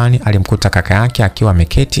 Alipofika nyumbani alimkuta kaka yake akiwa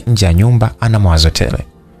ameketi nje ya nyumba ana mawazo tele.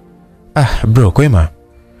 Bro, kwema?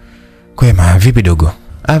 Kwema, vipi dogo?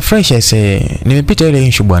 Fresh I say. Nimepita ile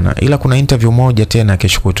issue bwana, ila kuna interview moja tena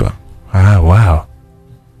kesho kutwa. Wow.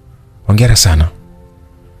 Hongera sana,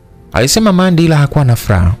 alisema Mandy, ila hakuwa na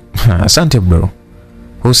furaha. Asante bro.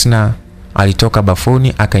 Husna alitoka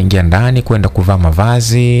bafuni akaingia ndani kwenda kuvaa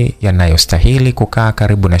mavazi yanayostahili kukaa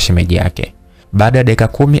karibu na shemeji yake. Baada ya dakika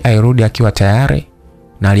 10 airudi akiwa tayari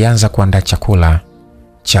na alianza kuandaa chakula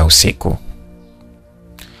cha usiku.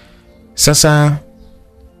 Sasa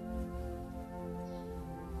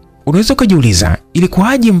unaweza kujiuliza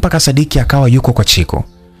ilikuwaje mpaka Sadiki akawa yuko kwa Chiku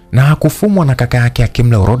na hakufumwa na kaka yake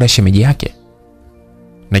akimla uroda shemeji yake?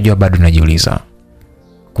 Najua bado najiuliza.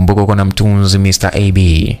 Kumbuka kuna mtunzi Mr. AB.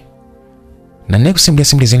 Na next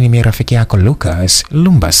simulizeni ni rafiki yako Lucas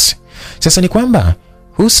Lumbas. Sasa ni kwamba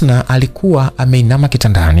Husna alikuwa ameinama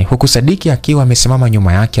kitandani huku Sadiki akiwa amesimama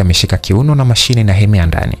nyuma yake ameshika kiuno na mashine na hemea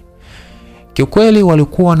ndani. Kiukweli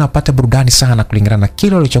walikuwa wanapata burudani sana kulingana na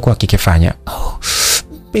kile walichokuwa kikifanya.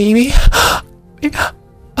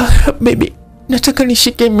 Baby, nataka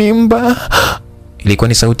nishike mimba. Ilikuwa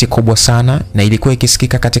ni sauti kubwa sana na ilikuwa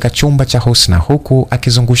ikisikika katika chumba cha Husna huku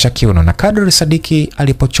akizungusha kiuno, na kadri Sadiki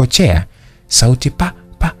alipochochea sauti pa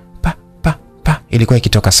ilikuwa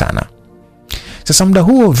ikitoka sana. Sasa muda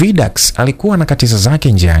huo Vidax alikuwa na katiza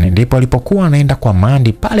zake njiani, ndipo alipokuwa anaenda kwa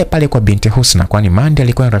Mandy pale pale kwa binti Husna, kwani Mandy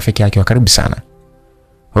alikuwa ni rafiki yake wa karibu sana.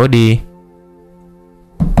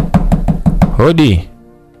 Hodi,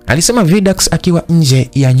 alisema Vidax akiwa nje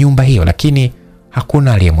ya nyumba hiyo, lakini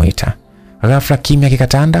hakuna aliyemuita. Ghafla kimya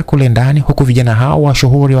kikatanda kule ndani, huku vijana hao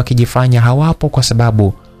washuhuri wakijifanya hawapo kwa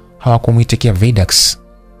sababu hawakumuitikia Vidax.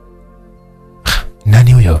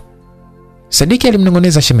 Nani huyo? Sadiki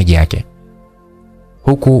alimnong'oneza shemeji yake,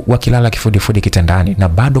 huku wakilala kifudifudi kitandani na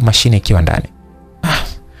bado mashine ikiwa ndani.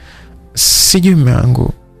 Sijui mume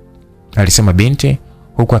wangu, alisema binti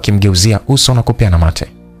huku akimgeuzia uso na kupeana mate.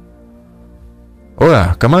 Oya,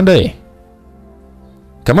 kamanda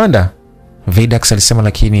Kamanda, Vidax alisema,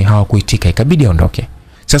 lakini hawakuitika, ikabidi aondoke.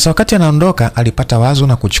 Sasa wakati anaondoka alipata wazo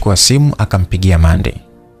na kuchukua simu akampigia Mandi.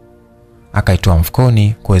 Akaitoa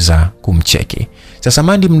mfukoni kuweza kumcheki. Sasa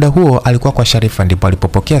Mandi muda huo alikuwa kwa Sharifa, ndipo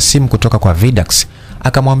alipopokea simu kutoka kwa Vidax,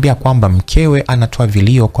 akamwambia kwamba mkewe anatoa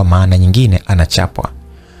vilio, kwa maana nyingine anachapwa.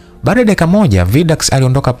 Baada ya dakika moja Vidax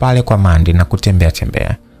aliondoka pale kwa Mandi na kutembea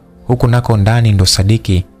tembea. Huku nako ndani ndo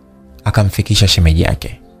Sadiki akamfikisha shemeji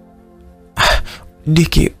yake.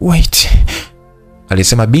 Diki, wait,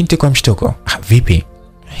 alisema binti kwa mshtuko. Vipi?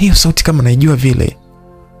 Hiyo sauti kama naijua vile.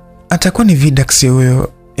 Atakuwa ni Vidax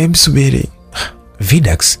huyo. Subiri.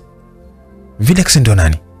 Vidax? Vidax ndo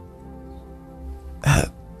nani?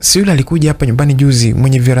 Si yule alikuja hapa nyumbani juzi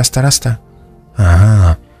mwenye virasta rasta?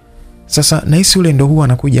 Sasa nahisi yule ndo huwa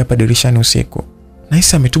anakuja hapa dirishani usiku.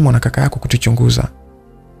 Nahisi ametumwa na kaka yako kutuchunguza.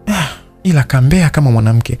 Ila kambea kama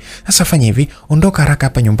mwanamke. Sasa fanya hivi, ondoka haraka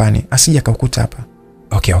hapa nyumbani, asije akakukuta hapa.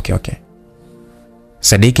 Okay.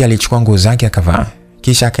 Sadiki alichukua nguo zake akavaa,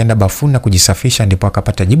 kisha akaenda bafuni na kujisafisha, ndipo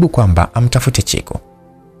akapata jibu kwamba amtafute Chiko.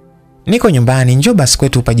 Niko nyumbani, njoo basi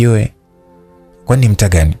kwetu upajue. Kwani mtaa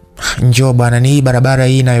gani? Njoo bwana, ni hii barabara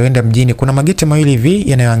hii inayoenda mjini, kuna mageti mawili hivi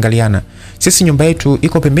yanayoangaliana. Sisi nyumba yetu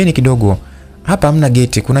iko pembeni kidogo. Hapa hamna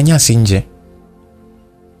geti, kuna nyasi nje.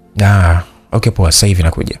 Okay poa, sasa hivi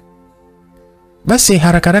nakuja. Basi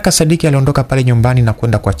haraka Sadiki aliondoka pale nyumbani na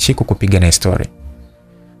kwenda kwa Chiko kupiga na story.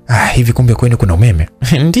 Hivi kumbe kwenu kuna umeme?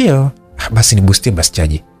 Ndio. Basi ni boostie basi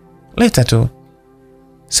chaji. Leta tu.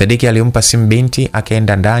 Sadiki alimpa simu binti,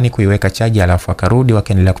 akaenda ndani kuiweka chaji, alafu akarudi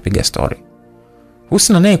wakaendelea kupiga story.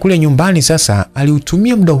 Husna naye kule nyumbani sasa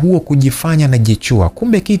aliutumia muda huo kujifanya na jichua,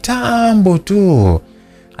 kumbe kitambo tu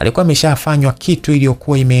alikuwa ameshafanywa kitu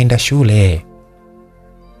iliyokuwa imeenda shule.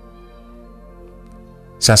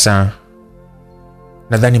 Sasa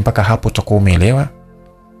nadhani mpaka hapo tutakuwa umeelewa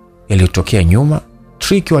yaliyotokea nyuma,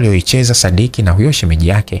 trick walioicheza Sadiki na huyo shemeji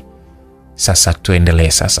yake. Sasa tuendelee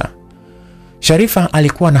sasa. Sharifa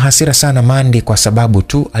alikuwa na hasira sana Mandi kwa sababu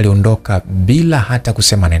tu aliondoka bila hata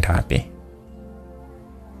kusema nenda wapi.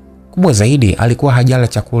 Kubwa zaidi alikuwa hajala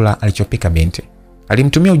chakula alichopika binti.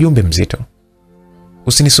 Alimtumia ujumbe mzito.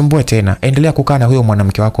 Usinisumbue tena, endelea kukaa na huyo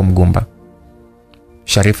mwanamke wako mgumba.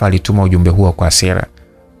 Sharifa alituma ujumbe huo kwa hasira.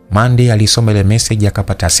 Mandi alisoma ile message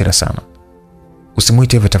akapata hasira sana.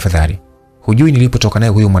 Usimuite hivyo tafadhali. Hujui nilipotoka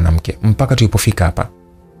naye huyo mwanamke mpaka tulipofika hapa.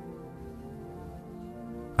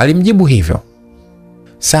 Alimjibu hivyo.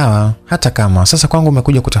 Sawa, hata kama sasa kwangu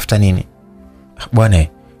umekuja kutafuta nini? Bwana,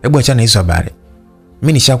 hebu achana hizo habari.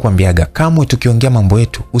 Mimi nishakwambiaga kamwe tukiongea mambo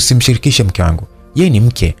yetu usimshirikishe mke wangu. Yeye ni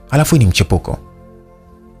mke, alafu ni mchepuko.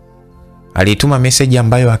 Alituma message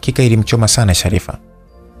ambayo hakika ilimchoma sana Sharifa.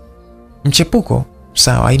 Mchepuko?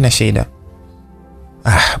 Sawa, haina shida.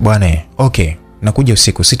 Bwana, okay, nakuja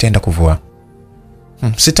usiku, sitaenda kuvua.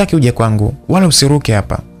 Sitaki uje kwangu, wala usiruke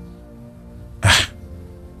hapa.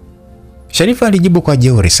 Sharifa alijibu kwa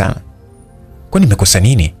jeuri sana. Kwani nimekosa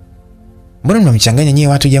nini? Mbona mnamchanganya nyie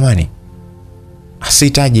watu jamani?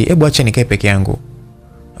 Sihitaji, hebu acha nikae peke yangu.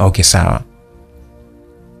 Okay, sawa.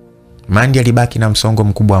 Mandi alibaki na msongo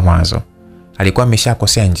mkubwa wa mawazo. Alikuwa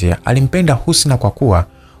ameshakosea njia. Alimpenda Husna kwa kuwa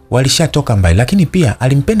walishatoka mbali, lakini pia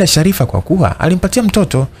alimpenda Sharifa kwa kuwa alimpatia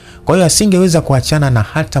mtoto, kwa hiyo asingeweza kuachana na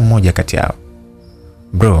hata mmoja kati yao.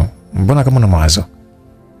 Bro, mbona kama una mawazo?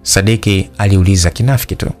 Sadiki aliuliza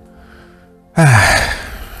kinafiki tu.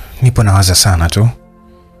 Nipo nawaza sana tu.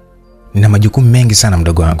 Nina majukumu mengi sana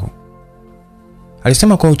mdogo wangu,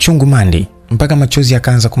 alisema kwa uchungu Mandi, mpaka machozi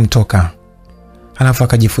yakaanza kumtoka. Alafu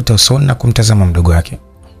akajifuta usoni na kumtazama mdogo wake.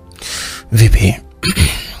 Vipi?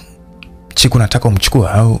 Chiku nataka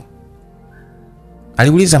umchukua au?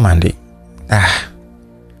 Aliuliza Mandi.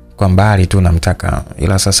 Kwa mbali tu namtaka,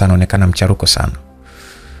 ila sasa anaonekana mcharuko sana.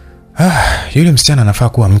 Yule msichana anafaa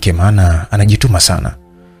kuwa mke, maana anajituma sana.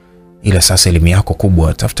 Ila sasa elimu yako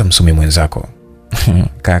kubwa, tafuta msomi mwenzako.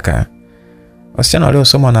 Kaka, wasichana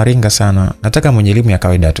waliosoma wanaringa sana. Nataka mwenye elimu ya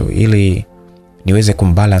kawaida tu ili niweze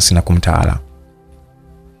kumbalance na kumtaala.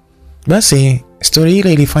 Basi story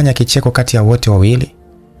ile ilifanya kicheko kati ya wote wawili,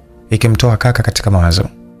 ikimtoa kaka katika mawazo.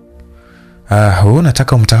 Wewe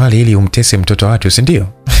unataka umtawale ili umtese mtoto watu, si ndio?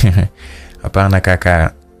 Hapana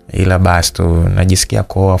kaka, ila basi tu najisikia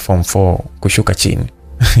kuoa form 4 kushuka chini.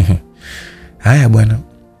 Haya bwana.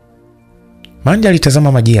 Mandi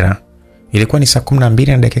alitazama majira. Ilikuwa ni saa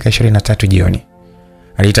 12 na dakika 23 jioni.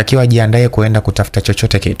 Alitakiwa ajiandae kuenda kutafuta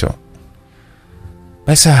chochote kitu.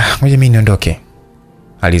 Basi ngoja mimi niondoke,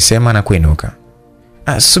 alisema na kuinuka.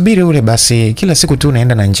 Subiri ule basi, kila siku tu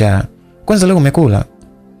unaenda na njaa. Kwanza leo umekula?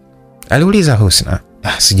 Aliuliza Husna.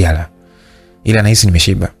 Sijala. Ila nahisi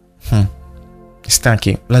nimeshiba.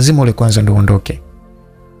 Sitaki, lazima ule kwanza ndio uondoke,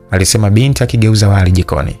 alisema binti akigeuza wali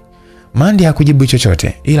jikoni. Mandi hakujibu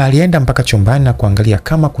chochote, ila alienda mpaka chumbani na kuangalia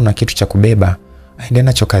kama kuna kitu cha kubeba aende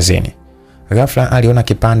nacho kazini. Ghafla aliona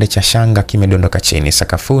kipande cha shanga kimedondoka chini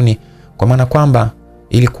sakafuni, kwa maana kwamba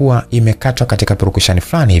ilikuwa imekatwa katika purukushani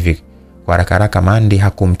fulani hivi. Kwa haraka haraka Mandi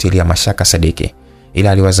hakumtilia mashaka Sadiki,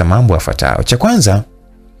 ila aliwaza mambo yafuatayo. Cha kwanza,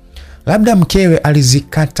 labda mkewe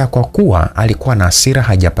alizikata kwa kuwa alikuwa na hasira,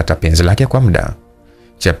 hajapata penzi lake kwa muda.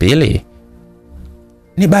 Cha pili,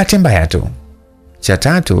 ni bahati mbaya tu. Cha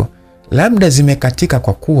tatu, labda zimekatika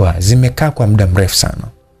kwa kuwa zimekaa kwa muda mrefu sana.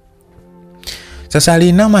 Sasa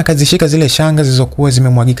alinama akazishika zile shanga zilizokuwa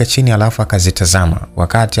zimemwagika chini, alafu akazitazama.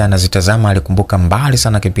 Wakati anazitazama alikumbuka mbali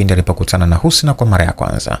sana kipindi alipokutana na Husna kwa mara ya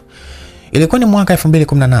kwanza. Ilikuwa ni mwaka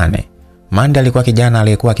 2018. Mandi alikuwa kijana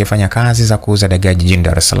aliyekuwa akifanya kazi za kuuza dagaa jijini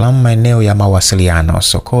Dar es Salaam, maeneo ya mawasiliano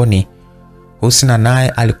sokoni. Husna naye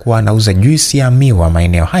alikuwa anauza juisi ya miwa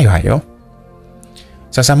maeneo hayo hayo.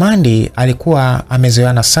 Sasa Mandi alikuwa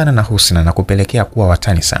amezoeana sana na Husna na kupelekea kuwa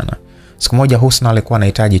watani sana. Siku moja Husna alikuwa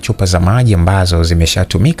anahitaji chupa za maji ambazo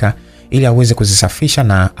zimeshatumika ili aweze kuzisafisha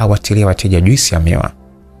na awatilie wateja juisi ya miwa.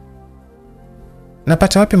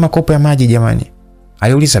 Napata wapi makopo ya maji jamani?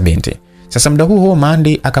 Aliuliza binti. Sasa muda huo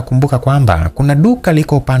Mandi akakumbuka kwamba kuna duka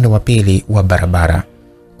liko upande wa pili wa barabara.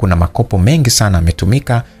 Kuna makopo mengi sana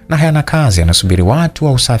yametumika na hayana kazi, yanasubiri watu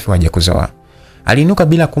wa usafi waje kuzoa. Aliinuka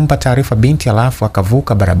bila kumpa taarifa binti, alafu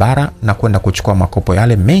akavuka barabara na kwenda kuchukua makopo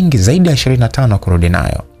yale mengi zaidi ya 25 kurudi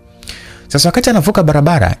nayo. Sasa wakati anavuka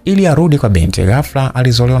barabara ili arudi kwa binti, ghafla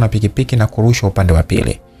alizolewa na pikipiki na kurushwa upande wa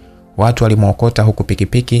pili. Watu walimwokota huku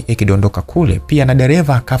pikipiki ikidondoka kule, pia na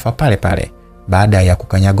dereva akafa pale pale baada ya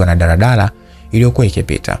kukanyagwa na daladala iliyokuwa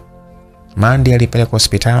ikipita. Mandi alipelekwa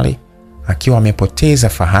hospitali akiwa amepoteza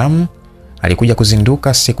fahamu. Alikuja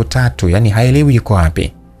kuzinduka siku 3, yani haelewi yuko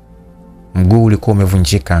wapi. Mguu ulikuwa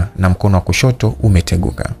umevunjika na mkono wa kushoto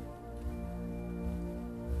umeteguka.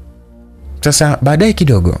 Sasa baadaye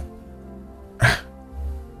kidogo,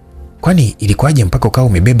 kwani ilikuwaje mpaka ukao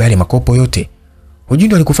umebeba yale makopo yote? Hujui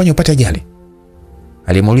ndio alikufanya upate ajali?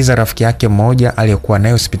 Alimuuliza rafiki yake mmoja aliyokuwa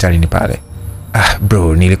naye hospitalini pale.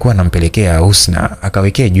 Bro, nilikuwa nampelekea Husna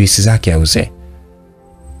akawekea juisi zake auze,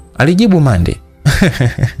 alijibu Mandi.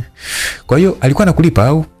 Kwa hiyo alikuwa anakulipa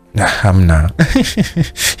au? Hamna.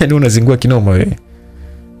 Yaani unazingua kinoma wewe.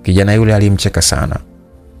 Kijana yule alimcheka sana.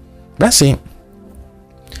 Basi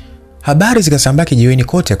habari zikasambaa kijiweni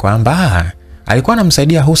kote kwamba alikuwa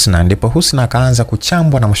anamsaidia Husna, ndipo Husna akaanza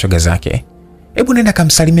kuchambwa na mashoga zake. Hebu nenda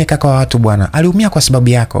kamsalimie kaka wa watu bwana, aliumia kwa sababu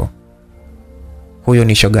yako. Huyo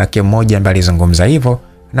ni shoga yake mmoja ambaye alizungumza hivyo,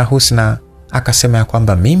 na Husna akasema ya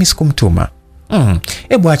kwamba mimi sikumtuma.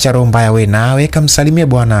 Hebu acha roho mbaya wewe, nawe kamsalimie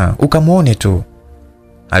bwana, ukamuone tu,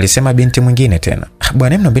 alisema binti mwingine tena.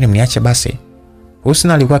 Bwana mnaomba mniache basi.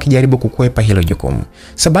 Husna alikuwa akijaribu kukwepa hilo jukumu.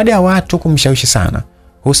 Sasa baada ya watu kumshawishi sana,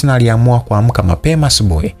 Husna aliamua kuamka mapema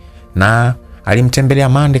asubuhi na alimtembelea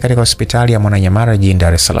Mandi katika hospitali ya Mwananyamala jijini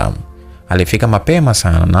Dar es Salaam. Alifika mapema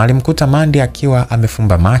sana na alimkuta Mandi akiwa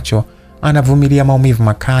amefumba macho, anavumilia maumivu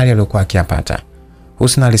makali aliyokuwa akiyapata.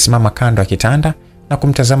 Husna alisimama kando ya kitanda na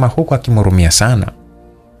kumtazama huku akimhurumia sana.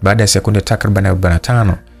 Baada ya sekunde takriban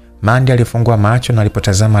 45, Mandi alifungua macho na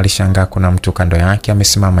alipotazama alishangaa kuna mtu kando yake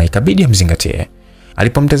amesimama, ikabidi amzingatie.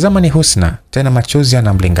 Alipomtazama ni Husna, tena machozi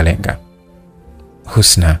yanamlengalenga.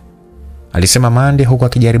 Husna, alisema Mandi huku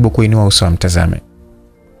akijaribu kuinua uso amtazame.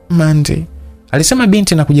 Mandi, alisema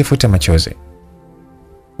binti na kujifuta machozi.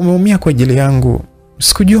 Umeumia kwa ajili yangu,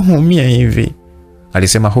 sikujua umeumia hivi,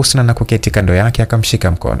 alisema Husna na kuketi kando yake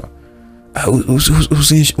akamshika mkono.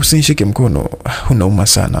 Usinishike mkono, unauma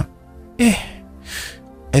sana.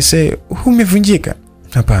 Ese, umevunjika?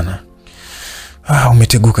 Hapana.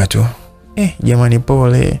 Umeteguka tu. Jamani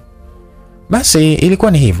pole. Basi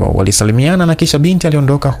ilikuwa ni hivyo, walisalimiana na kisha binti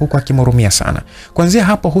aliondoka huku akimhurumia sana. Kuanzia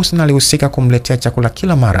hapo Husna alihusika kumletea chakula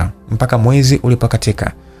kila mara mpaka mwezi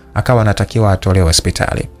ulipokatika, akawa anatakiwa atolewe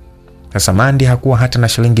hospitali. Sasa Mandi hakuwa hata na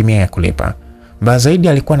shilingi 100 ya kulipa. Mbaya zaidi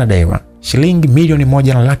alikuwa anadaiwa shilingi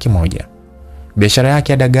 1,100,000. Biashara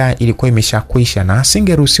yake ya dagaa ilikuwa imeshakwisha na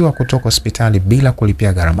asingeruhusiwa kutoka hospitali bila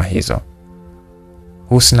kulipia gharama hizo.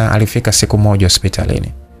 Husna alifika siku moja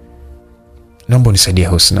hospitalini. Naomba unisaidie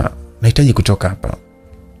Husna, nahitaji kutoka hapa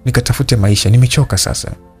nikatafute maisha, nimechoka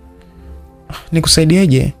sasa.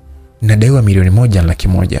 Nikusaidieje? Nadaiwa milioni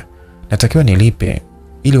 1.100,000. Natakiwa nilipe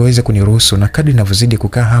ili waweze kuniruhusu, na kadri ninavyozidi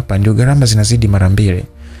kukaa hapa ndio gharama zinazidi mara 2.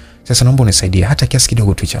 Sasa naomba unisaidie hata kiasi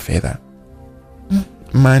kidogo tu cha fedha.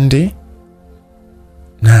 Mandi?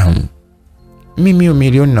 Naam. Mimi hiyo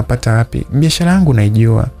milioni napata wapi? Biashara yangu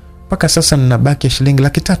naijua. Mpaka sasa ninabaki shilingi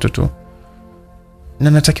 300,000 tu.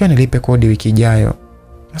 Na natakiwa nilipe kodi wiki ijayo.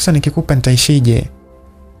 Sasa nikikupa nitaishije?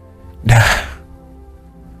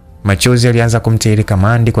 Machozi alianza kumtiririka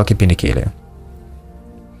Mandi kwa kipindi kile.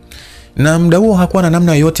 Na muda huo hakuwa na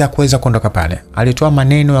namna yoyote ya kuweza kuondoka pale. Alitoa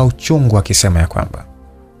maneno ya uchungu akisema ya kwamba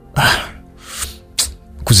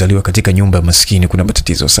kuzaliwa katika nyumba ya maskini kuna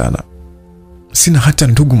matatizo sana. Sina hata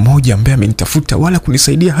ndugu mmoja ambaye amenitafuta wala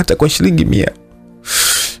kunisaidia hata kwa shilingi 100.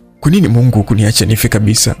 Kwa nini Mungu kuniacha nife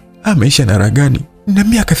kabisa? Maisha na raha gani? Na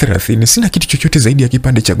miaka 30 sina kitu chochote zaidi ya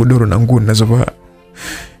kipande cha godoro na nguo ninazovaa.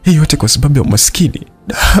 Hii yote kwa sababu ya umaskini.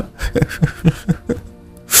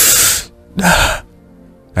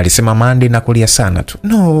 Alisema Mandi na kulia sana tu.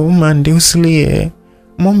 No, Mandi usilie.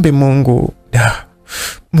 Muombe Mungu.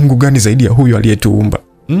 Mungu gani zaidi ya huyo aliyetuumba?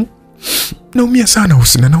 Naumia sana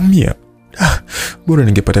Husna, naumia. Bora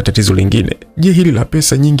ningepata tatizo lingine. Je, hili la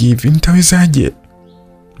pesa nyingi hivi nitawezaje?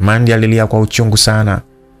 Mandi alilia kwa uchungu sana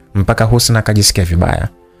mpaka Husna akajisikia vibaya.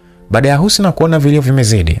 Baada ya Husna kuona vilio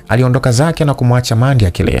vimezidi, aliondoka zake na kumwacha Mandi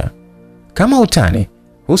akilia. Kama utani,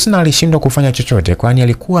 Husna alishindwa kufanya chochote kwani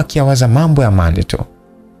alikuwa akiwaza mambo ya Mandi tu.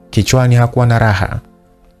 Kichwani hakuwa na raha.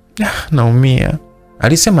 Naumia,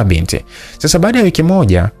 alisema binti. Sasa baada ya wiki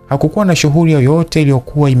moja, hakukuwa na shughuli yoyote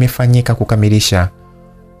iliyokuwa imefanyika kukamilisha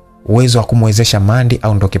uwezo wa kumwezesha Mandi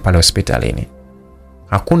aondoke pale hospitalini.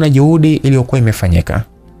 Hakuna juhudi iliyokuwa imefanyika.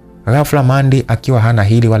 Ghafla Mandi akiwa hana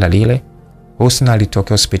hili wala lile, Husna alitoka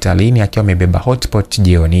hospitalini akiwa amebeba hotpot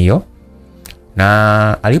jioni hiyo.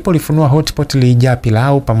 Na alipolifunua hotpot lilijaa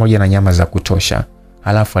pilau pamoja na nyama za kutosha.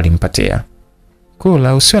 Halafu alimpatia.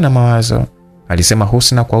 Kula, usiwe na mawazo, alisema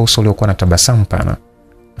Husna kwa uso uliokuwa na tabasamu pana.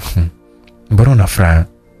 Mbona una furaha?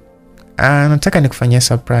 Nataka nikufanyie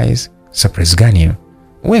surprise. Surprise gani hiyo?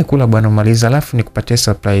 Wewe kula bwana, maliza alafu nikupatie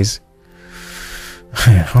surprise.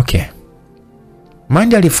 Okay.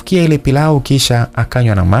 Mandi alifukia ile pilau kisha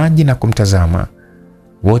akanywa na maji na kumtazama.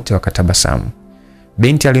 Wote wakatabasamu.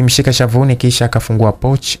 Binti alimshika shavuni kisha akafungua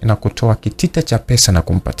pouch na kutoa kitita cha pesa na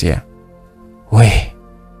kumpatia. We,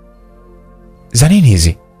 za nini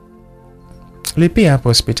hizi? Lipia hapo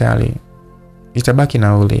hospitali. Itabaki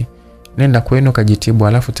nauli. Nenda kwenu kajitibu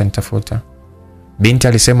alafu utanitafuta. Binti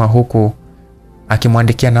alisema huku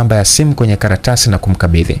akimwandikia namba ya simu kwenye karatasi na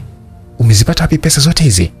kumkabidhi. Umezipata wapi pesa zote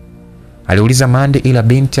hizi? Aliuliza Mandi, ila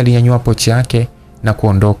binti alinyanyua pochi yake na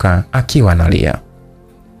kuondoka akiwa analia.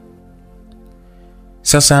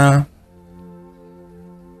 Sasa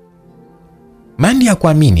Mandi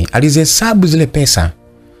hakuamini, alizihesabu zile pesa.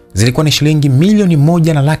 Zilikuwa ni shilingi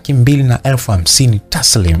 1,250,000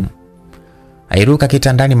 taslim. Airuka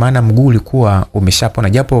kitandani maana mguu ulikuwa umeshapona,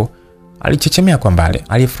 japo alichechemea kwa mbali.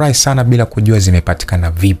 Alifurahi sana bila kujua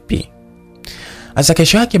zimepatikana vipi. Asa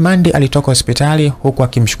kesho yake Mandi alitoka hospitali huku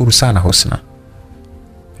akimshukuru sana Husna.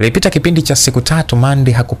 Ilipita kipindi cha siku 3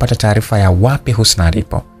 Mandi hakupata taarifa ya wapi Husna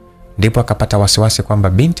alipo. Ndipo akapata wasiwasi kwamba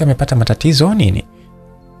binti amepata matatizo nini.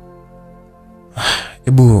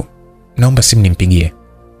 Ebu naomba simu nimpigie.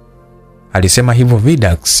 Alisema hivyo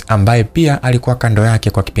Vidax ambaye pia alikuwa kando yake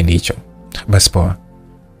kwa kipindi hicho. Basi poa.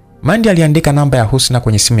 Mandi aliandika namba ya Husna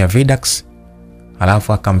kwenye simu ya Vidax,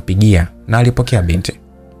 alafu akampigia na alipokea binti.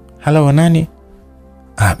 Hello, nani?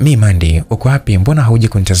 Mi Mandi, uko wapi? Mbona hauji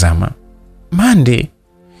kunitazama? Mandi,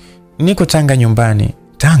 niko Tanga nyumbani.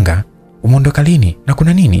 Tanga? Umeondoka lini? Na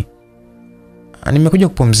kuna nini? Nimekuja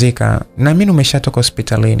kupumzika. Naamini umeshatoka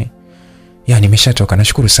hospitalini. Ya, nimeshatoka,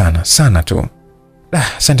 nashukuru sana. Sana tu.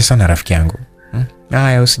 Asante sana rafiki yangu.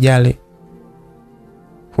 Haya, usijali.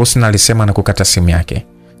 Husna alisema na kukata simu yake.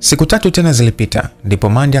 Siku 3 tena zilipita, ndipo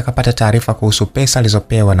Mandi akapata taarifa kuhusu pesa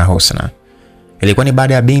alizopewa na Husna. Ilikuwa ni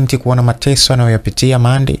baada ya binti kuona mateso anayoyapitia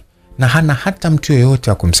Mandi na hana hata mtu yoyote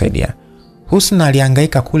wa kumsaidia. Husna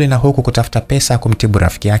alihangaika kule na huku kutafuta pesa kumtibu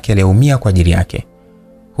rafiki yake aliyeumia kwa ajili yake.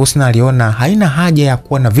 Husna aliona haina haja ya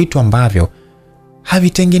kuwa na vitu ambavyo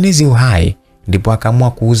havitengenezi uhai, ndipo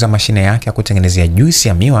akaamua kuuza mashine yake ya kutengenezea juisi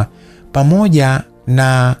ya miwa pamoja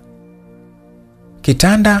na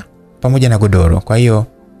kitanda pamoja na godoro. Kwa hiyo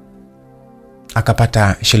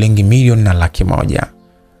akapata shilingi 1,100,000.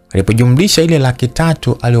 Alipojumlisha ile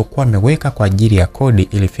 300,000 aliyokuwa ameweka kwa ajili ya kodi,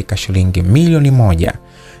 ilifika shilingi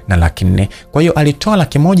 1,400,000. Kwa hiyo alitoa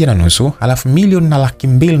 1,100,000 alafu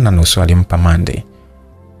 1,200,000 alimpa Mandi.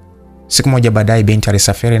 Siku moja baadaye binti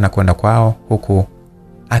alisafiri na kwenda kwao huku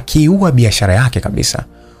akiua biashara yake kabisa.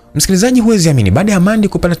 Msikilizaji, huwezi amini, baada ya Mandi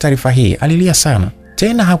kupata taarifa hii alilia sana.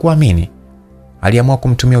 Tena hakuamini. Aliamua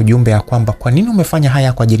kumtumia ujumbe ya kwamba kwa nini umefanya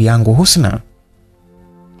haya kwa ajili yangu Husna?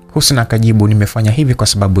 Husna akajibu, nimefanya hivi kwa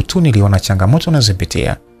sababu tu niliona changamoto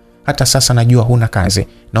unazopitia. Hata sasa najua huna kazi.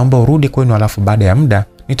 Naomba urudi kwenu, alafu baada ya muda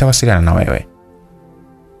nitawasiliana na wewe.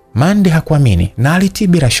 Mandi hakuamini na alitii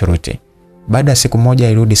bila shuruti. Baada ya siku moja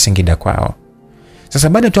alirudi Singida kwao. Sasa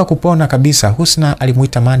baada tu kupona kabisa, Husna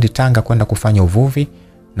alimuita Mandi Tanga kwenda kufanya uvuvi,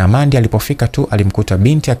 na Mandi alipofika tu alimkuta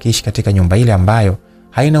binti akiishi katika nyumba ile ambayo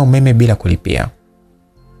haina umeme bila kulipia.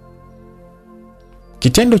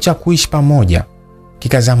 Kitendo cha kuishi pamoja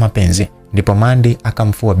kikazaa mapenzi, ndipo Mandi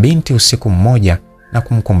akamfua binti usiku mmoja na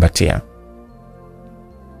kumkumbatia.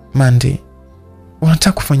 Mandi,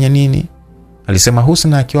 unataka kufanya nini? Alisema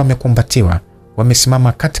Husna akiwa amekumbatiwa,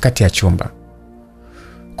 wamesimama katikati ya chumba.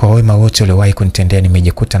 Kwa wema wote uliwahi kunitendea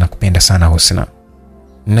nimejikuta na kupenda sana Husna.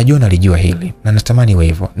 Ninajua nalijua hili na natamani iwe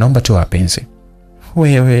hivyo. Naomba tu wapenzi.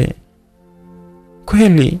 Wewe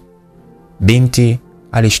kweli? Binti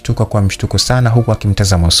alishtuka kwa mshtuko sana huku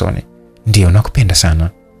akimtazama usoni. Ndio, nakupenda sana,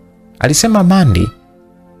 alisema Mandi.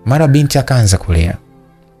 Mara binti akaanza kulia.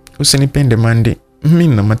 Usinipende Mandi, mimi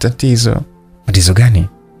nina matatizo. Matatizo gani?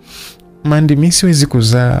 Mandi, mimi siwezi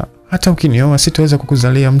kuzaa. Hata ukinioa sitaweza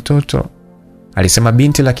kukuzalia mtoto, alisema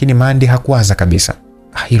binti, lakini Mandi hakuwaza kabisa.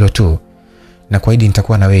 Hilo tu. Na kuahidi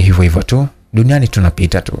nitakuwa na wewe hivyo hivyo tu. Duniani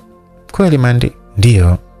tunapita tu. Kweli Mandi?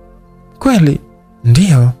 Ndio. Kweli?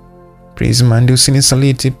 Ndio. Please Mandi,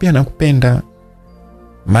 usinisaliti, pia nakupenda.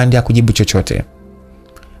 Mandi hakujibu chochote.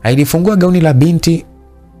 Alifungua gauni la binti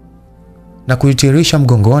na kuitirisha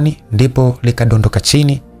mgongoni, ndipo likadondoka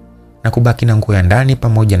chini na kubaki na nguo ya ndani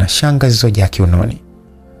pamoja na shanga zilizojaa kiunoni.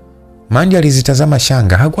 Mandi alizitazama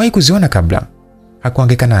shanga, hakuwahi kuziona kabla.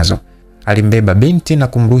 Hakuangeka nazo. Alimbeba binti na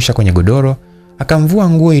kumrusha kwenye godoro, akamvua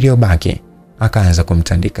nguo iliyobaki, akaanza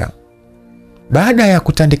kumtandika. Baada ya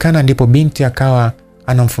kutandikana ndipo binti akawa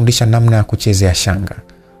anamfundisha namna ya kuchezea shanga.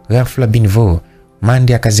 Ghafla binvu,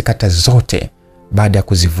 Mandi akazikata zote baada ya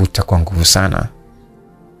kuzivuta kwa nguvu sana.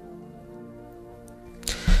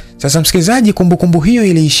 Sasa msikilizaji, kumbukumbu hiyo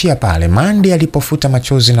iliishia pale Mandi alipofuta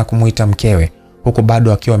machozi na kumuita mkewe, huku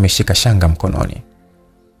bado akiwa ameshika shanga mkononi.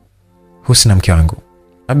 Husna, mke wangu.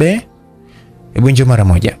 Abe, hebu njoo mara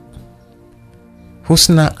moja.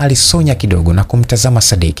 Husna alisonya kidogo na kumtazama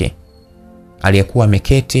Sadiki aliyekuwa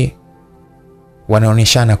ameketi,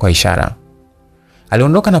 wanaonyeshana kwa ishara.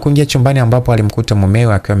 Aliondoka na kuingia chumbani ambapo alimkuta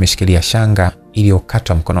mumewe akiwa ameshikilia shanga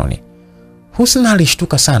iliyokatwa mkononi. Husna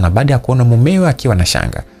alishtuka sana baada ya kuona mumewe akiwa na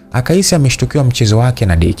shanga. Akahisi ameshtukiwa mchezo wake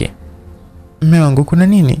na Diki. Mume wangu, kuna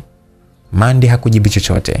nini? Mandi hakujibu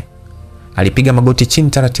chochote. Alipiga magoti chini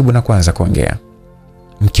taratibu na kuanza kuongea.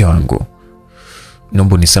 Mke wangu,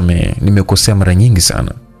 naomba unisamehe, nimekosea mara nyingi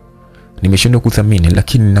sana. Nimeshindwa kuthamini,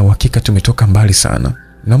 lakini na uhakika tumetoka mbali sana.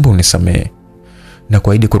 Naomba unisamehe na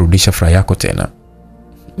kuahidi kurudisha furaha yako tena.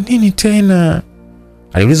 Nini tena?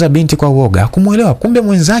 Aliuliza binti kwa uoga, hakumuelewa kumbe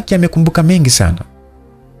mwenzake amekumbuka mengi sana.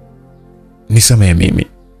 Nisamehe mimi.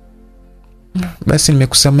 Basi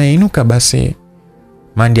nimekusamehe, inuka basi.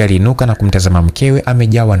 Mandi aliinuka na kumtazama mkewe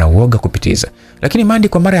amejawa na uoga kupitiza. Lakini Mandi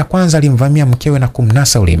kwa mara ya kwanza alimvamia mkewe na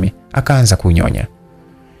kumnasa ulimi, akaanza kunyonya.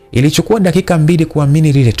 Ilichukua dakika 2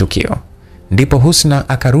 kuamini lile tukio. Ndipo Husna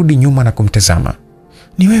akarudi nyuma na kumtazama.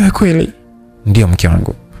 Ni wewe kweli? Ndio mke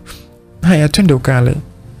wangu. Haya, twende ukale.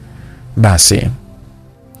 Basi.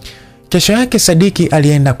 Kesho yake Sadiki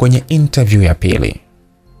alienda kwenye interview ya pili.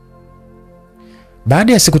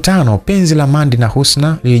 Baada ya siku 5 penzi la Mandi na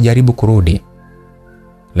Husna lilijaribu kurudi,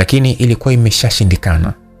 lakini ilikuwa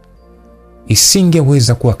imeshashindikana.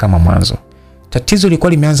 Isingeweza kuwa kama mwanzo. Tatizo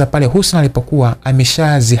lilikuwa limeanza pale Husna alipokuwa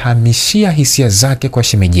ameshazihamishia hisia zake kwa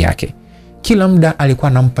shemeji yake. Kila muda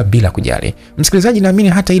alikuwa anampa bila kujali. Msikilizaji, naamini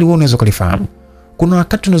hata ili wewe unaweza kulifahamu. Kuna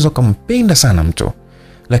wakati unaweza kumpenda sana mtu,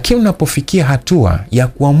 lakini unapofikia hatua ya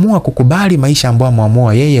kuamua kukubali maisha ambayo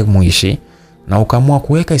ameamua yeye muishi na ukaamua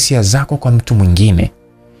kuweka hisia zako kwa mtu mwingine,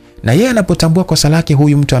 na yeye anapotambua kosa lake,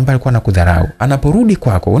 huyu mtu ambaye alikuwa anakudharau, anaporudi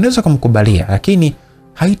kwako unaweza kumkubalia, lakini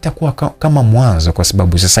haitakuwa kama mwanzo, kwa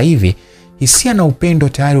sababu sasa hivi hisia na upendo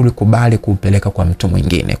tayari ulikubali kuupeleka kwa mtu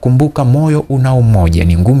mwingine. Kumbuka, moyo unao mmoja.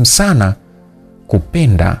 Ni ngumu sana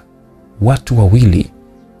kupenda watu wawili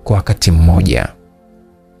kwa wakati mmoja.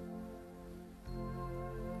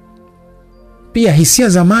 Pia hisia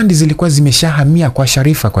za Mandi zilikuwa zimeshahamia kwa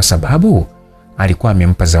Sharifa kwa sababu alikuwa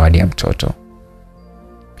amempa zawadi ya mtoto.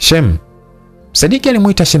 Shem, Sadiki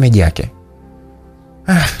alimuita shemeji yake.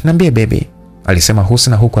 Niambie baby, alisema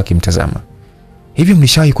Husna huku akimtazama. Hivi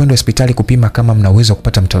mlishawahi kwenda hospitali kupima kama mna uwezo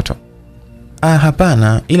kupata mtoto?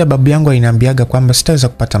 Hapana, ila babu yangu aliniambiaga kwamba sitaweza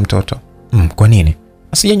kupata mtoto. Kwa nini?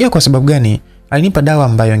 Sijajua kwa sababu gani alinipa dawa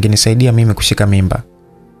ambayo ingenisaidia mimi kushika mimba.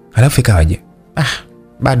 Halafu ikawaje?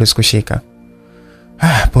 Bado sikushika.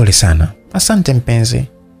 Pole sana. Asante mpenzi.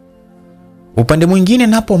 Upande mwingine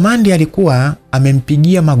napo Mandi alikuwa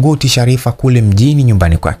amempigia magoti Sharifa kule mjini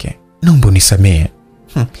nyumbani kwake. Naomba unisamehe.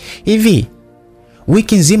 Hivi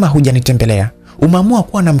wiki nzima hujanitembelea. Umeamua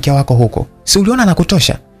kuwa na mke wako huko. Si uliona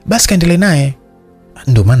nakutosha? Basi kaendelee naye.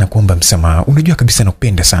 Ndio maana kuomba msamaha. Unajua kabisa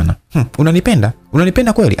nakupenda sana. Unanipenda?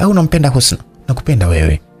 Unanipenda kweli au unampenda Husna? Nakupenda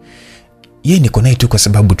wewe. Yeye niko naye tu kwa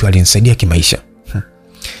sababu tu alinisaidia kimaisha.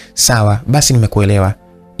 Sawa, basi nimekuelewa.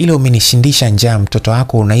 Ile umenishindisha njaa, mtoto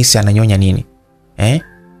wako unahisi ananyonya nini?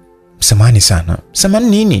 Msamahani sana. Samahani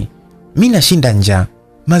nini? Mimi nashinda njaa.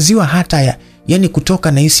 Maziwa hata yani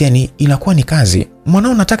kutoka nahisi yani inakuwa ni kazi.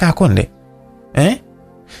 Mwanao nataka akonde.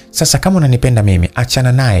 Sasa kama unanipenda mimi,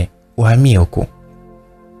 achana naye, uhamie huko.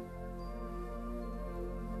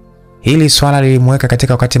 Hili swala lilimweka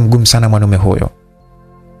katika wakati mgumu sana mwanaume huyo.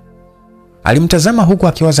 Alimtazama huku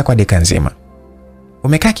akiwaza kwa dakika nzima.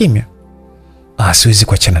 Umekaa kimya? Siwezi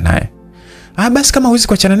kuachana naye. Basi kama huwezi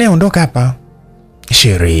kuachana naye ondoka hapa.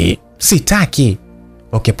 Sheri, sitaki.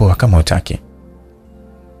 Okay poa kama hutaki.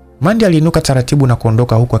 Mandi aliinuka taratibu na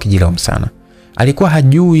kuondoka huku akijilaumu sana. Alikuwa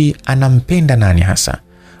hajui anampenda nani hasa.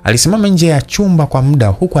 Alisimama nje ya chumba kwa muda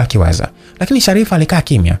huku akiwaza, lakini Sharifa alikaa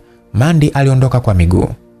kimya. Mandi aliondoka kwa miguu.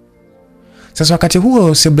 Sasa wakati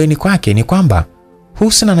huo sebuleni kwake ni kwamba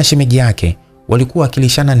Husna na shemeji yake walikuwa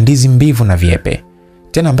wakilishana ndizi mbivu na viepe.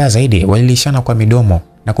 Tena mbaya zaidi walilishana kwa midomo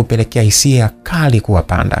na kupelekea hisia kali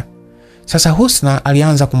kuwapanda. Sasa Husna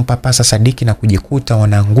alianza kumpapasa Sadiki na kujikuta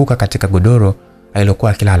wanaanguka katika godoro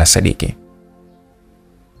alilokuwa akilala Sadiki.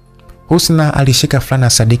 Husna alishika fulana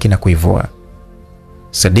Sadiki na kuivua.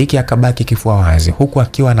 Sadiki akabaki kifua wazi huku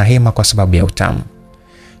akiwa na hema kwa sababu ya utamu.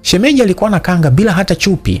 Shemeji alikuwa na kanga bila hata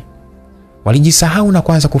chupi. Walijisahau na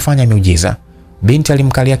kuanza kufanya miujiza. Binti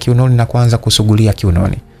alimkalia kiunoni na kuanza kusugulia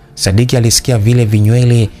kiunoni. Sadiki alisikia vile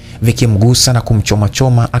vinywele vikimgusa na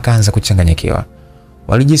kumchoma akaanza kuchanganyikiwa.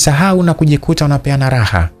 Walijisahau na kujikuta wanapeana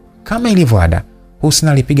raha. Kama ilivyo ada,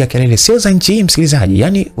 Husna alipiga kelele sio za nchi hii msikilizaji.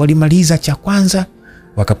 Yani walimaliza cha kwanza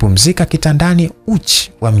wakapumzika kitandani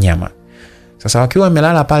uchi wa mnyama. Sasa wakiwa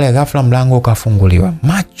wamelala pale ghafla mlango ukafunguliwa.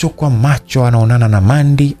 Macho kwa macho anaonana na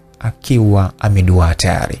Mandi akiwa ameduaa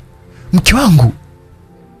tayari. Mke wangu,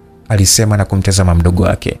 alisema na kumtazama mdogo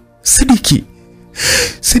wake.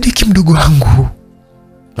 Sadiki mdogo wangu,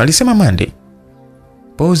 alisema Mandi.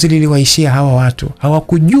 Pozi liliwaishia hawa watu.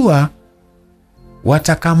 Hawakujua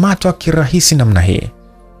watakamatwa kirahisi namna hii.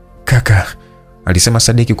 Kaka, alisema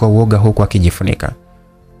Sadiki kwa uoga huku akijifunika.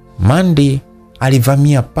 Mandi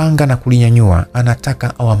alivamia panga na kulinyanyua,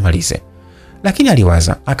 anataka awamalize. Lakini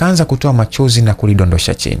aliwaza, akaanza kutoa machozi na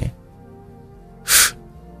kulidondosha chini.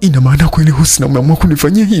 Ina maana kweli Husna umeamua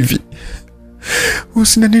kunifanyia hivi?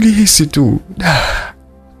 Husna nilihisi tu.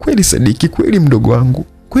 Kweli Sadiki, kweli mdogo wangu.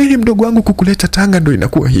 Kweli mdogo wangu kukuleta Tanga ndo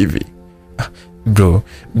inakuwa hivi. Bro,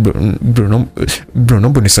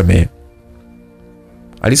 naomba nisamehe,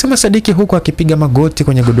 alisema Sadiki huku akipiga magoti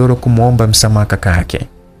kwenye godoro kumuomba msamaha kaka yake.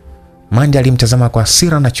 Mandi alimtazama kwa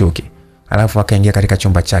hasira na chuki, alafu akaingia katika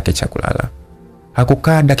chumba chake cha kulala.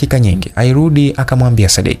 Hakukaa dakika nyingi, airudi akamwambia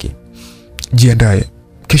Sadiki, jiandae,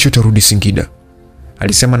 kesho utarudi Singida,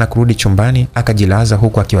 alisema na kurudi chumbani akajilaza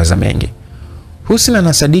huku akiwaza mengi. Husna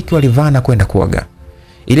na Sadiki walivaa na kwenda kuoga.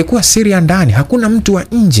 Ilikuwa siri ya ndani, hakuna mtu wa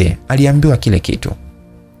nje aliambiwa kile kitu.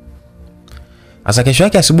 Asa kesho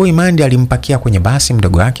yake asubuhi Mandi alimpakia kwenye basi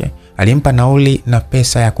mdogo wake, alimpa nauli na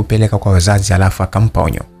pesa ya kupeleka kwa wazazi, alafu akampa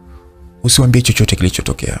onyo. Usiwaambie chochote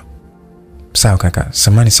kilichotokea. Sawa kaka,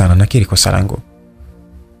 samahani sana, nakiri kosa langu.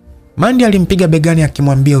 Mandi alimpiga begani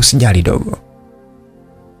akimwambia usijali dogo.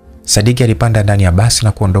 Sadiki alipanda ndani ya basi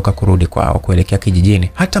na kuondoka kurudi kwao kuelekea kijijini.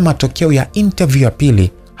 Hata matokeo ya interview ya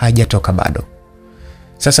pili hayajatoka bado.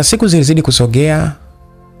 Sasa siku zilizidi kusogea,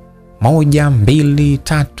 1, 2,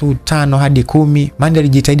 3, 5 hadi 10. Mandi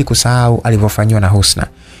alijitahidi kusahau alivyofanywa na Husna,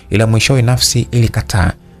 ila mwishowe nafsi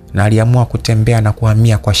ilikataa na aliamua kutembea na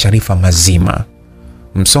kuhamia kwa Sharifa mazima.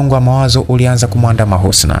 Msongo wa mawazo ulianza kumwandama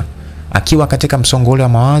Husna. Akiwa katika msongo ule wa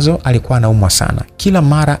mawazo alikuwa anaumwa sana. Kila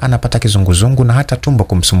mara anapata kizunguzungu na hata tumbo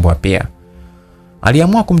kumsumbua pia.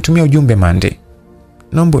 Aliamua kumtumia ujumbe Mandi.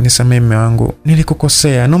 Naomba unisamehe mume wangu,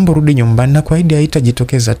 nilikukosea, naomba rudi nyumbani na kuahidi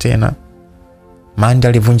haitajitokeza tena. Mandi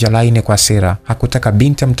alivunja laini kwa hasira, hakutaka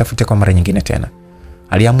binti amtafute kwa mara nyingine tena.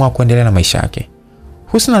 Aliamua kuendelea na maisha yake.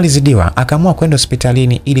 Husna alizidiwa, akaamua kwenda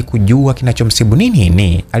hospitalini ili kujua kinachomsibu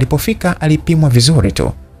nini. Alipofika alipimwa vizuri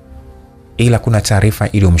tu, ila kuna taarifa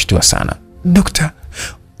iliyomshtua sana. Dokta,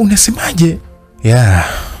 unasemaje?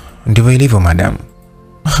 Ndivyo ilivyo madam.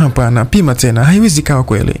 Hapana, pima tena, haiwezi kawa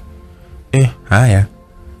kweli. Haya.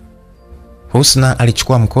 Husna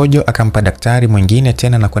alichukua mkojo akampa daktari mwingine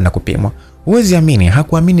tena na kwenda kupimwa. Huwezi amini,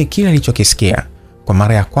 hakuamini kile alichokisikia. Kwa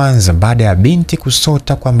mara ya kwanza baada ya binti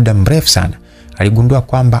kusota kwa muda mrefu sana, aligundua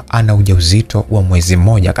kwamba ana ujauzito wa mwezi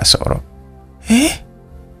mmoja kasoro.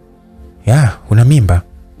 Una mimba.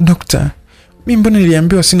 Dokta, mimi mbona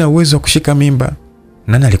niliambiwa sina uwezo wa kushika mimba?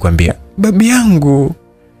 Nani alikwambia? Babi yangu.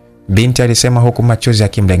 Binti alisema huku machozi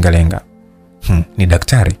yakimlengalenga. Ni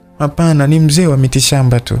daktari? Hapana, ni mzee wa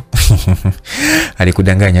mitishamba tu.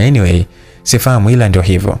 Alikudanganya. Anyway, sifahamu ila ndio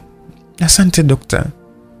hivyo. Asante dokta.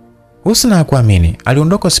 Husna hakuamini.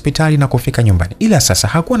 Aliondoka hospitali na kufika nyumbani. Ila sasa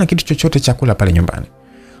hakuwa na kitu chochote cha kula pale nyumbani.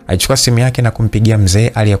 Alichukua simu yake na kumpigia mzee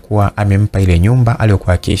aliyekuwa amempa ile nyumba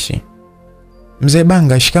aliyokuwa akiishi. Mzee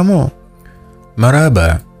Banga, shikamoo.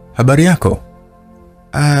 Maraba, habari yako?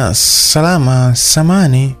 Salama,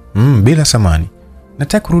 samani. Bila samani.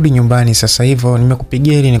 Nataka kurudi nyumbani sasa hivyo,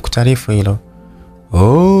 nimekupigia ili nikutaarifu hilo.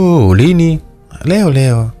 Lini?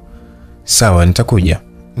 Leo. Sawa, nitakuja.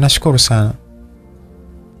 Nashukuru sana.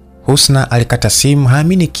 Husna alikata simu,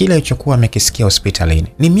 haamini kile alichokuwa amekisikia hospitalini.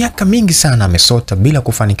 Ni miaka mingi sana amesota bila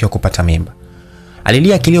kufanikiwa kupata mimba.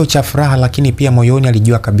 Alilia kilio cha furaha, lakini pia moyoni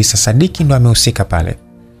alijua kabisa Sadiki ndo amehusika pale.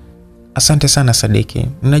 Asante sana Sadiki,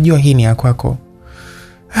 ninajua hii ni ya kwako.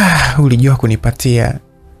 Ulijua kunipatia,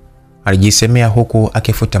 alijisemea huku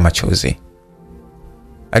akifuta machozi.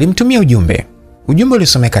 Alimtumia ujumbe. Ujumbe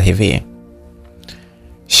ulisomeka hivi: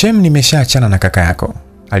 Shem, nimeshaachana na kaka yako.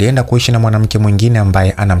 Alienda kuishi na mwanamke mwingine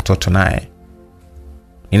ambaye ana mtoto naye.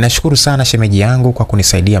 Ninashukuru sana shemeji yangu kwa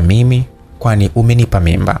kunisaidia mimi, kwani umenipa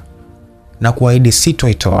mimba. Na kuahidi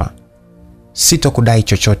sitoitoa. Sitokudai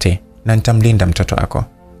chochote na nitamlinda mtoto wako.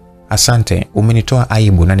 Asante, umenitoa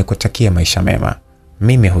aibu na nikutakia maisha mema.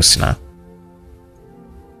 Mimi Husna.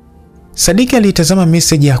 Sadiki alitazama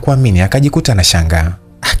message ya kuamini, akajikuta anashangaa.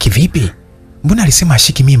 Kivipi? Mbona alisema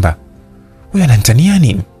ashiki mimba? Huyu ananitania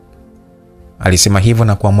nini? Alisema hivyo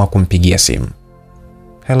na kuamua kumpigia simu.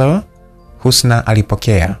 Hello? Husna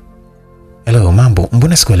alipokea. Hello, mambo,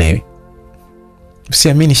 mbona sikuelewi?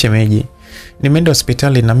 Usiamini shemeji. Nimeenda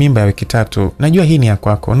hospitali na mimba ya wiki 3. Najua hii ni ya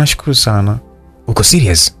kwako. Nashukuru sana. Uko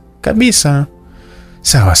serious? Kabisa.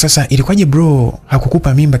 Sawa, sasa ilikuwaje bro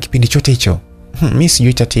hakukupa mimba kipindi chote hicho? Mimi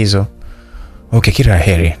sijui tatizo. Okay, kila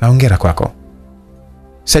heri. Naongera kwako.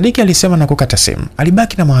 Sadiki alisema na kukata simu.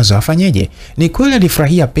 Alibaki na mawazo afanyeje. Ni kweli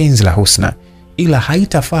alifurahia penzi la Husna, ila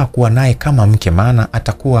haitafaa kuwa naye kama mke, maana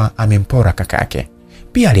atakuwa amempora kakake.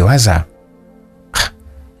 Pia aliwaza,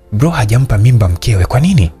 bro hajampa mimba mkewe kwa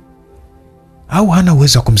nini? Au hana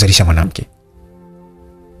uwezo wa kumzalisha mwanamke?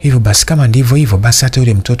 Hivyo basi kama ndivyo hivyo, basi hata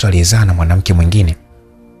yule mtoto aliyezaa na mwanamke mwingine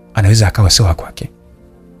anaweza akawa sio wa kwake.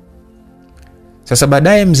 Sasa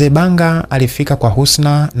baadaye mzee Banga alifika kwa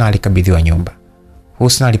Husna na alikabidhiwa nyumba.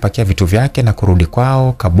 Husna alipakia vitu vyake na kurudi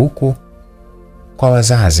kwao Kabuku kwa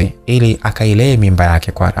wazazi ili akailee mimba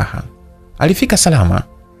yake kwa raha. Alifika salama.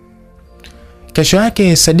 Kesho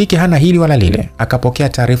yake Sadiki hana hili wala lile, akapokea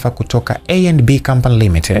taarifa kutoka A&B Company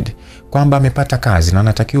Limited kwamba amepata kazi na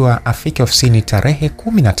anatakiwa afike ofisini tarehe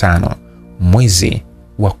 15 mwezi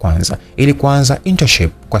wa kwanza ili kuanza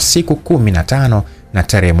internship kwa siku 15, na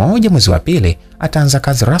tarehe 1 mwezi wa pili ataanza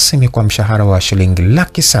kazi rasmi kwa mshahara wa shilingi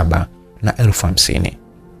 750,000.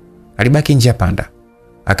 Alibaki njia panda.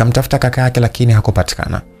 Akamtafuta kaka yake lakini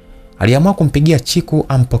hakupatikana. Aliamua kumpigia Chiku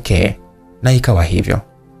ampokee na ikawa hivyo.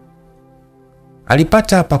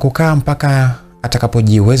 Alipata pa kukaa mpaka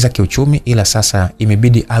atakapojiweza kiuchumi, ila sasa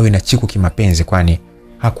imebidi awe na Chiku kimapenzi kwani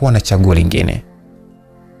hakuwa na chaguo lingine.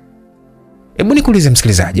 Hebu nikuulize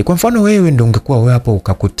msikilizaji, kwa mfano wewe ndio ungekuwa wewe hapo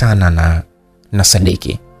ukakutana na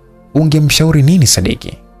Sadiki, ungemshauri nini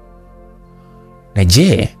Sadiki? Na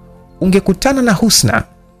je, ungekutana na Husna,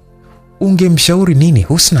 ungemshauri nini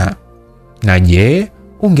Husna? Na je,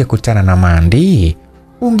 ungekutana na Mandi,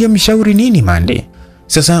 ungemshauri nini Mandi?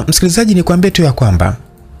 Sasa msikilizaji, nikwambie tu ya kwamba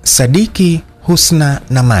Sadiki, Husna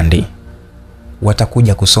na Mandi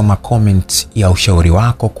watakuja kusoma comment ya ushauri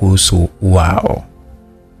wako kuhusu wao.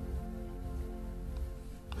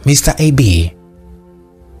 Mr. AB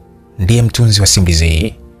ndiye mtunzi wa simulizi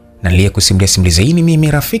hii, na niliyekusimulia simulizi hii ni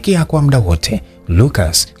mimi rafiki yako wa muda wote,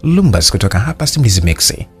 Lucas Lumbas kutoka hapa Simulizi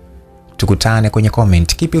Mix. Tukutane kwenye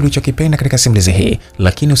comment kipi ulichokipenda katika simulizi hii,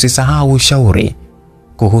 lakini usisahau ushauri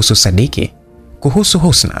kuhusu Sadiki, kuhusu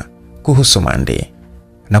Husna, kuhusu Mandi.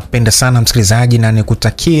 Nakupenda sana msikilizaji na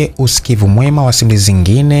nikutakie usikivu mwema wa simulizi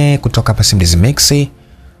zingine kutoka hapa Simulizi Mix.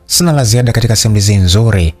 Sina la ziada katika simulizi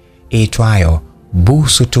nzuri iitwayo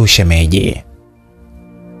Busu tu Shemeji.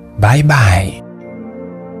 Bye bye.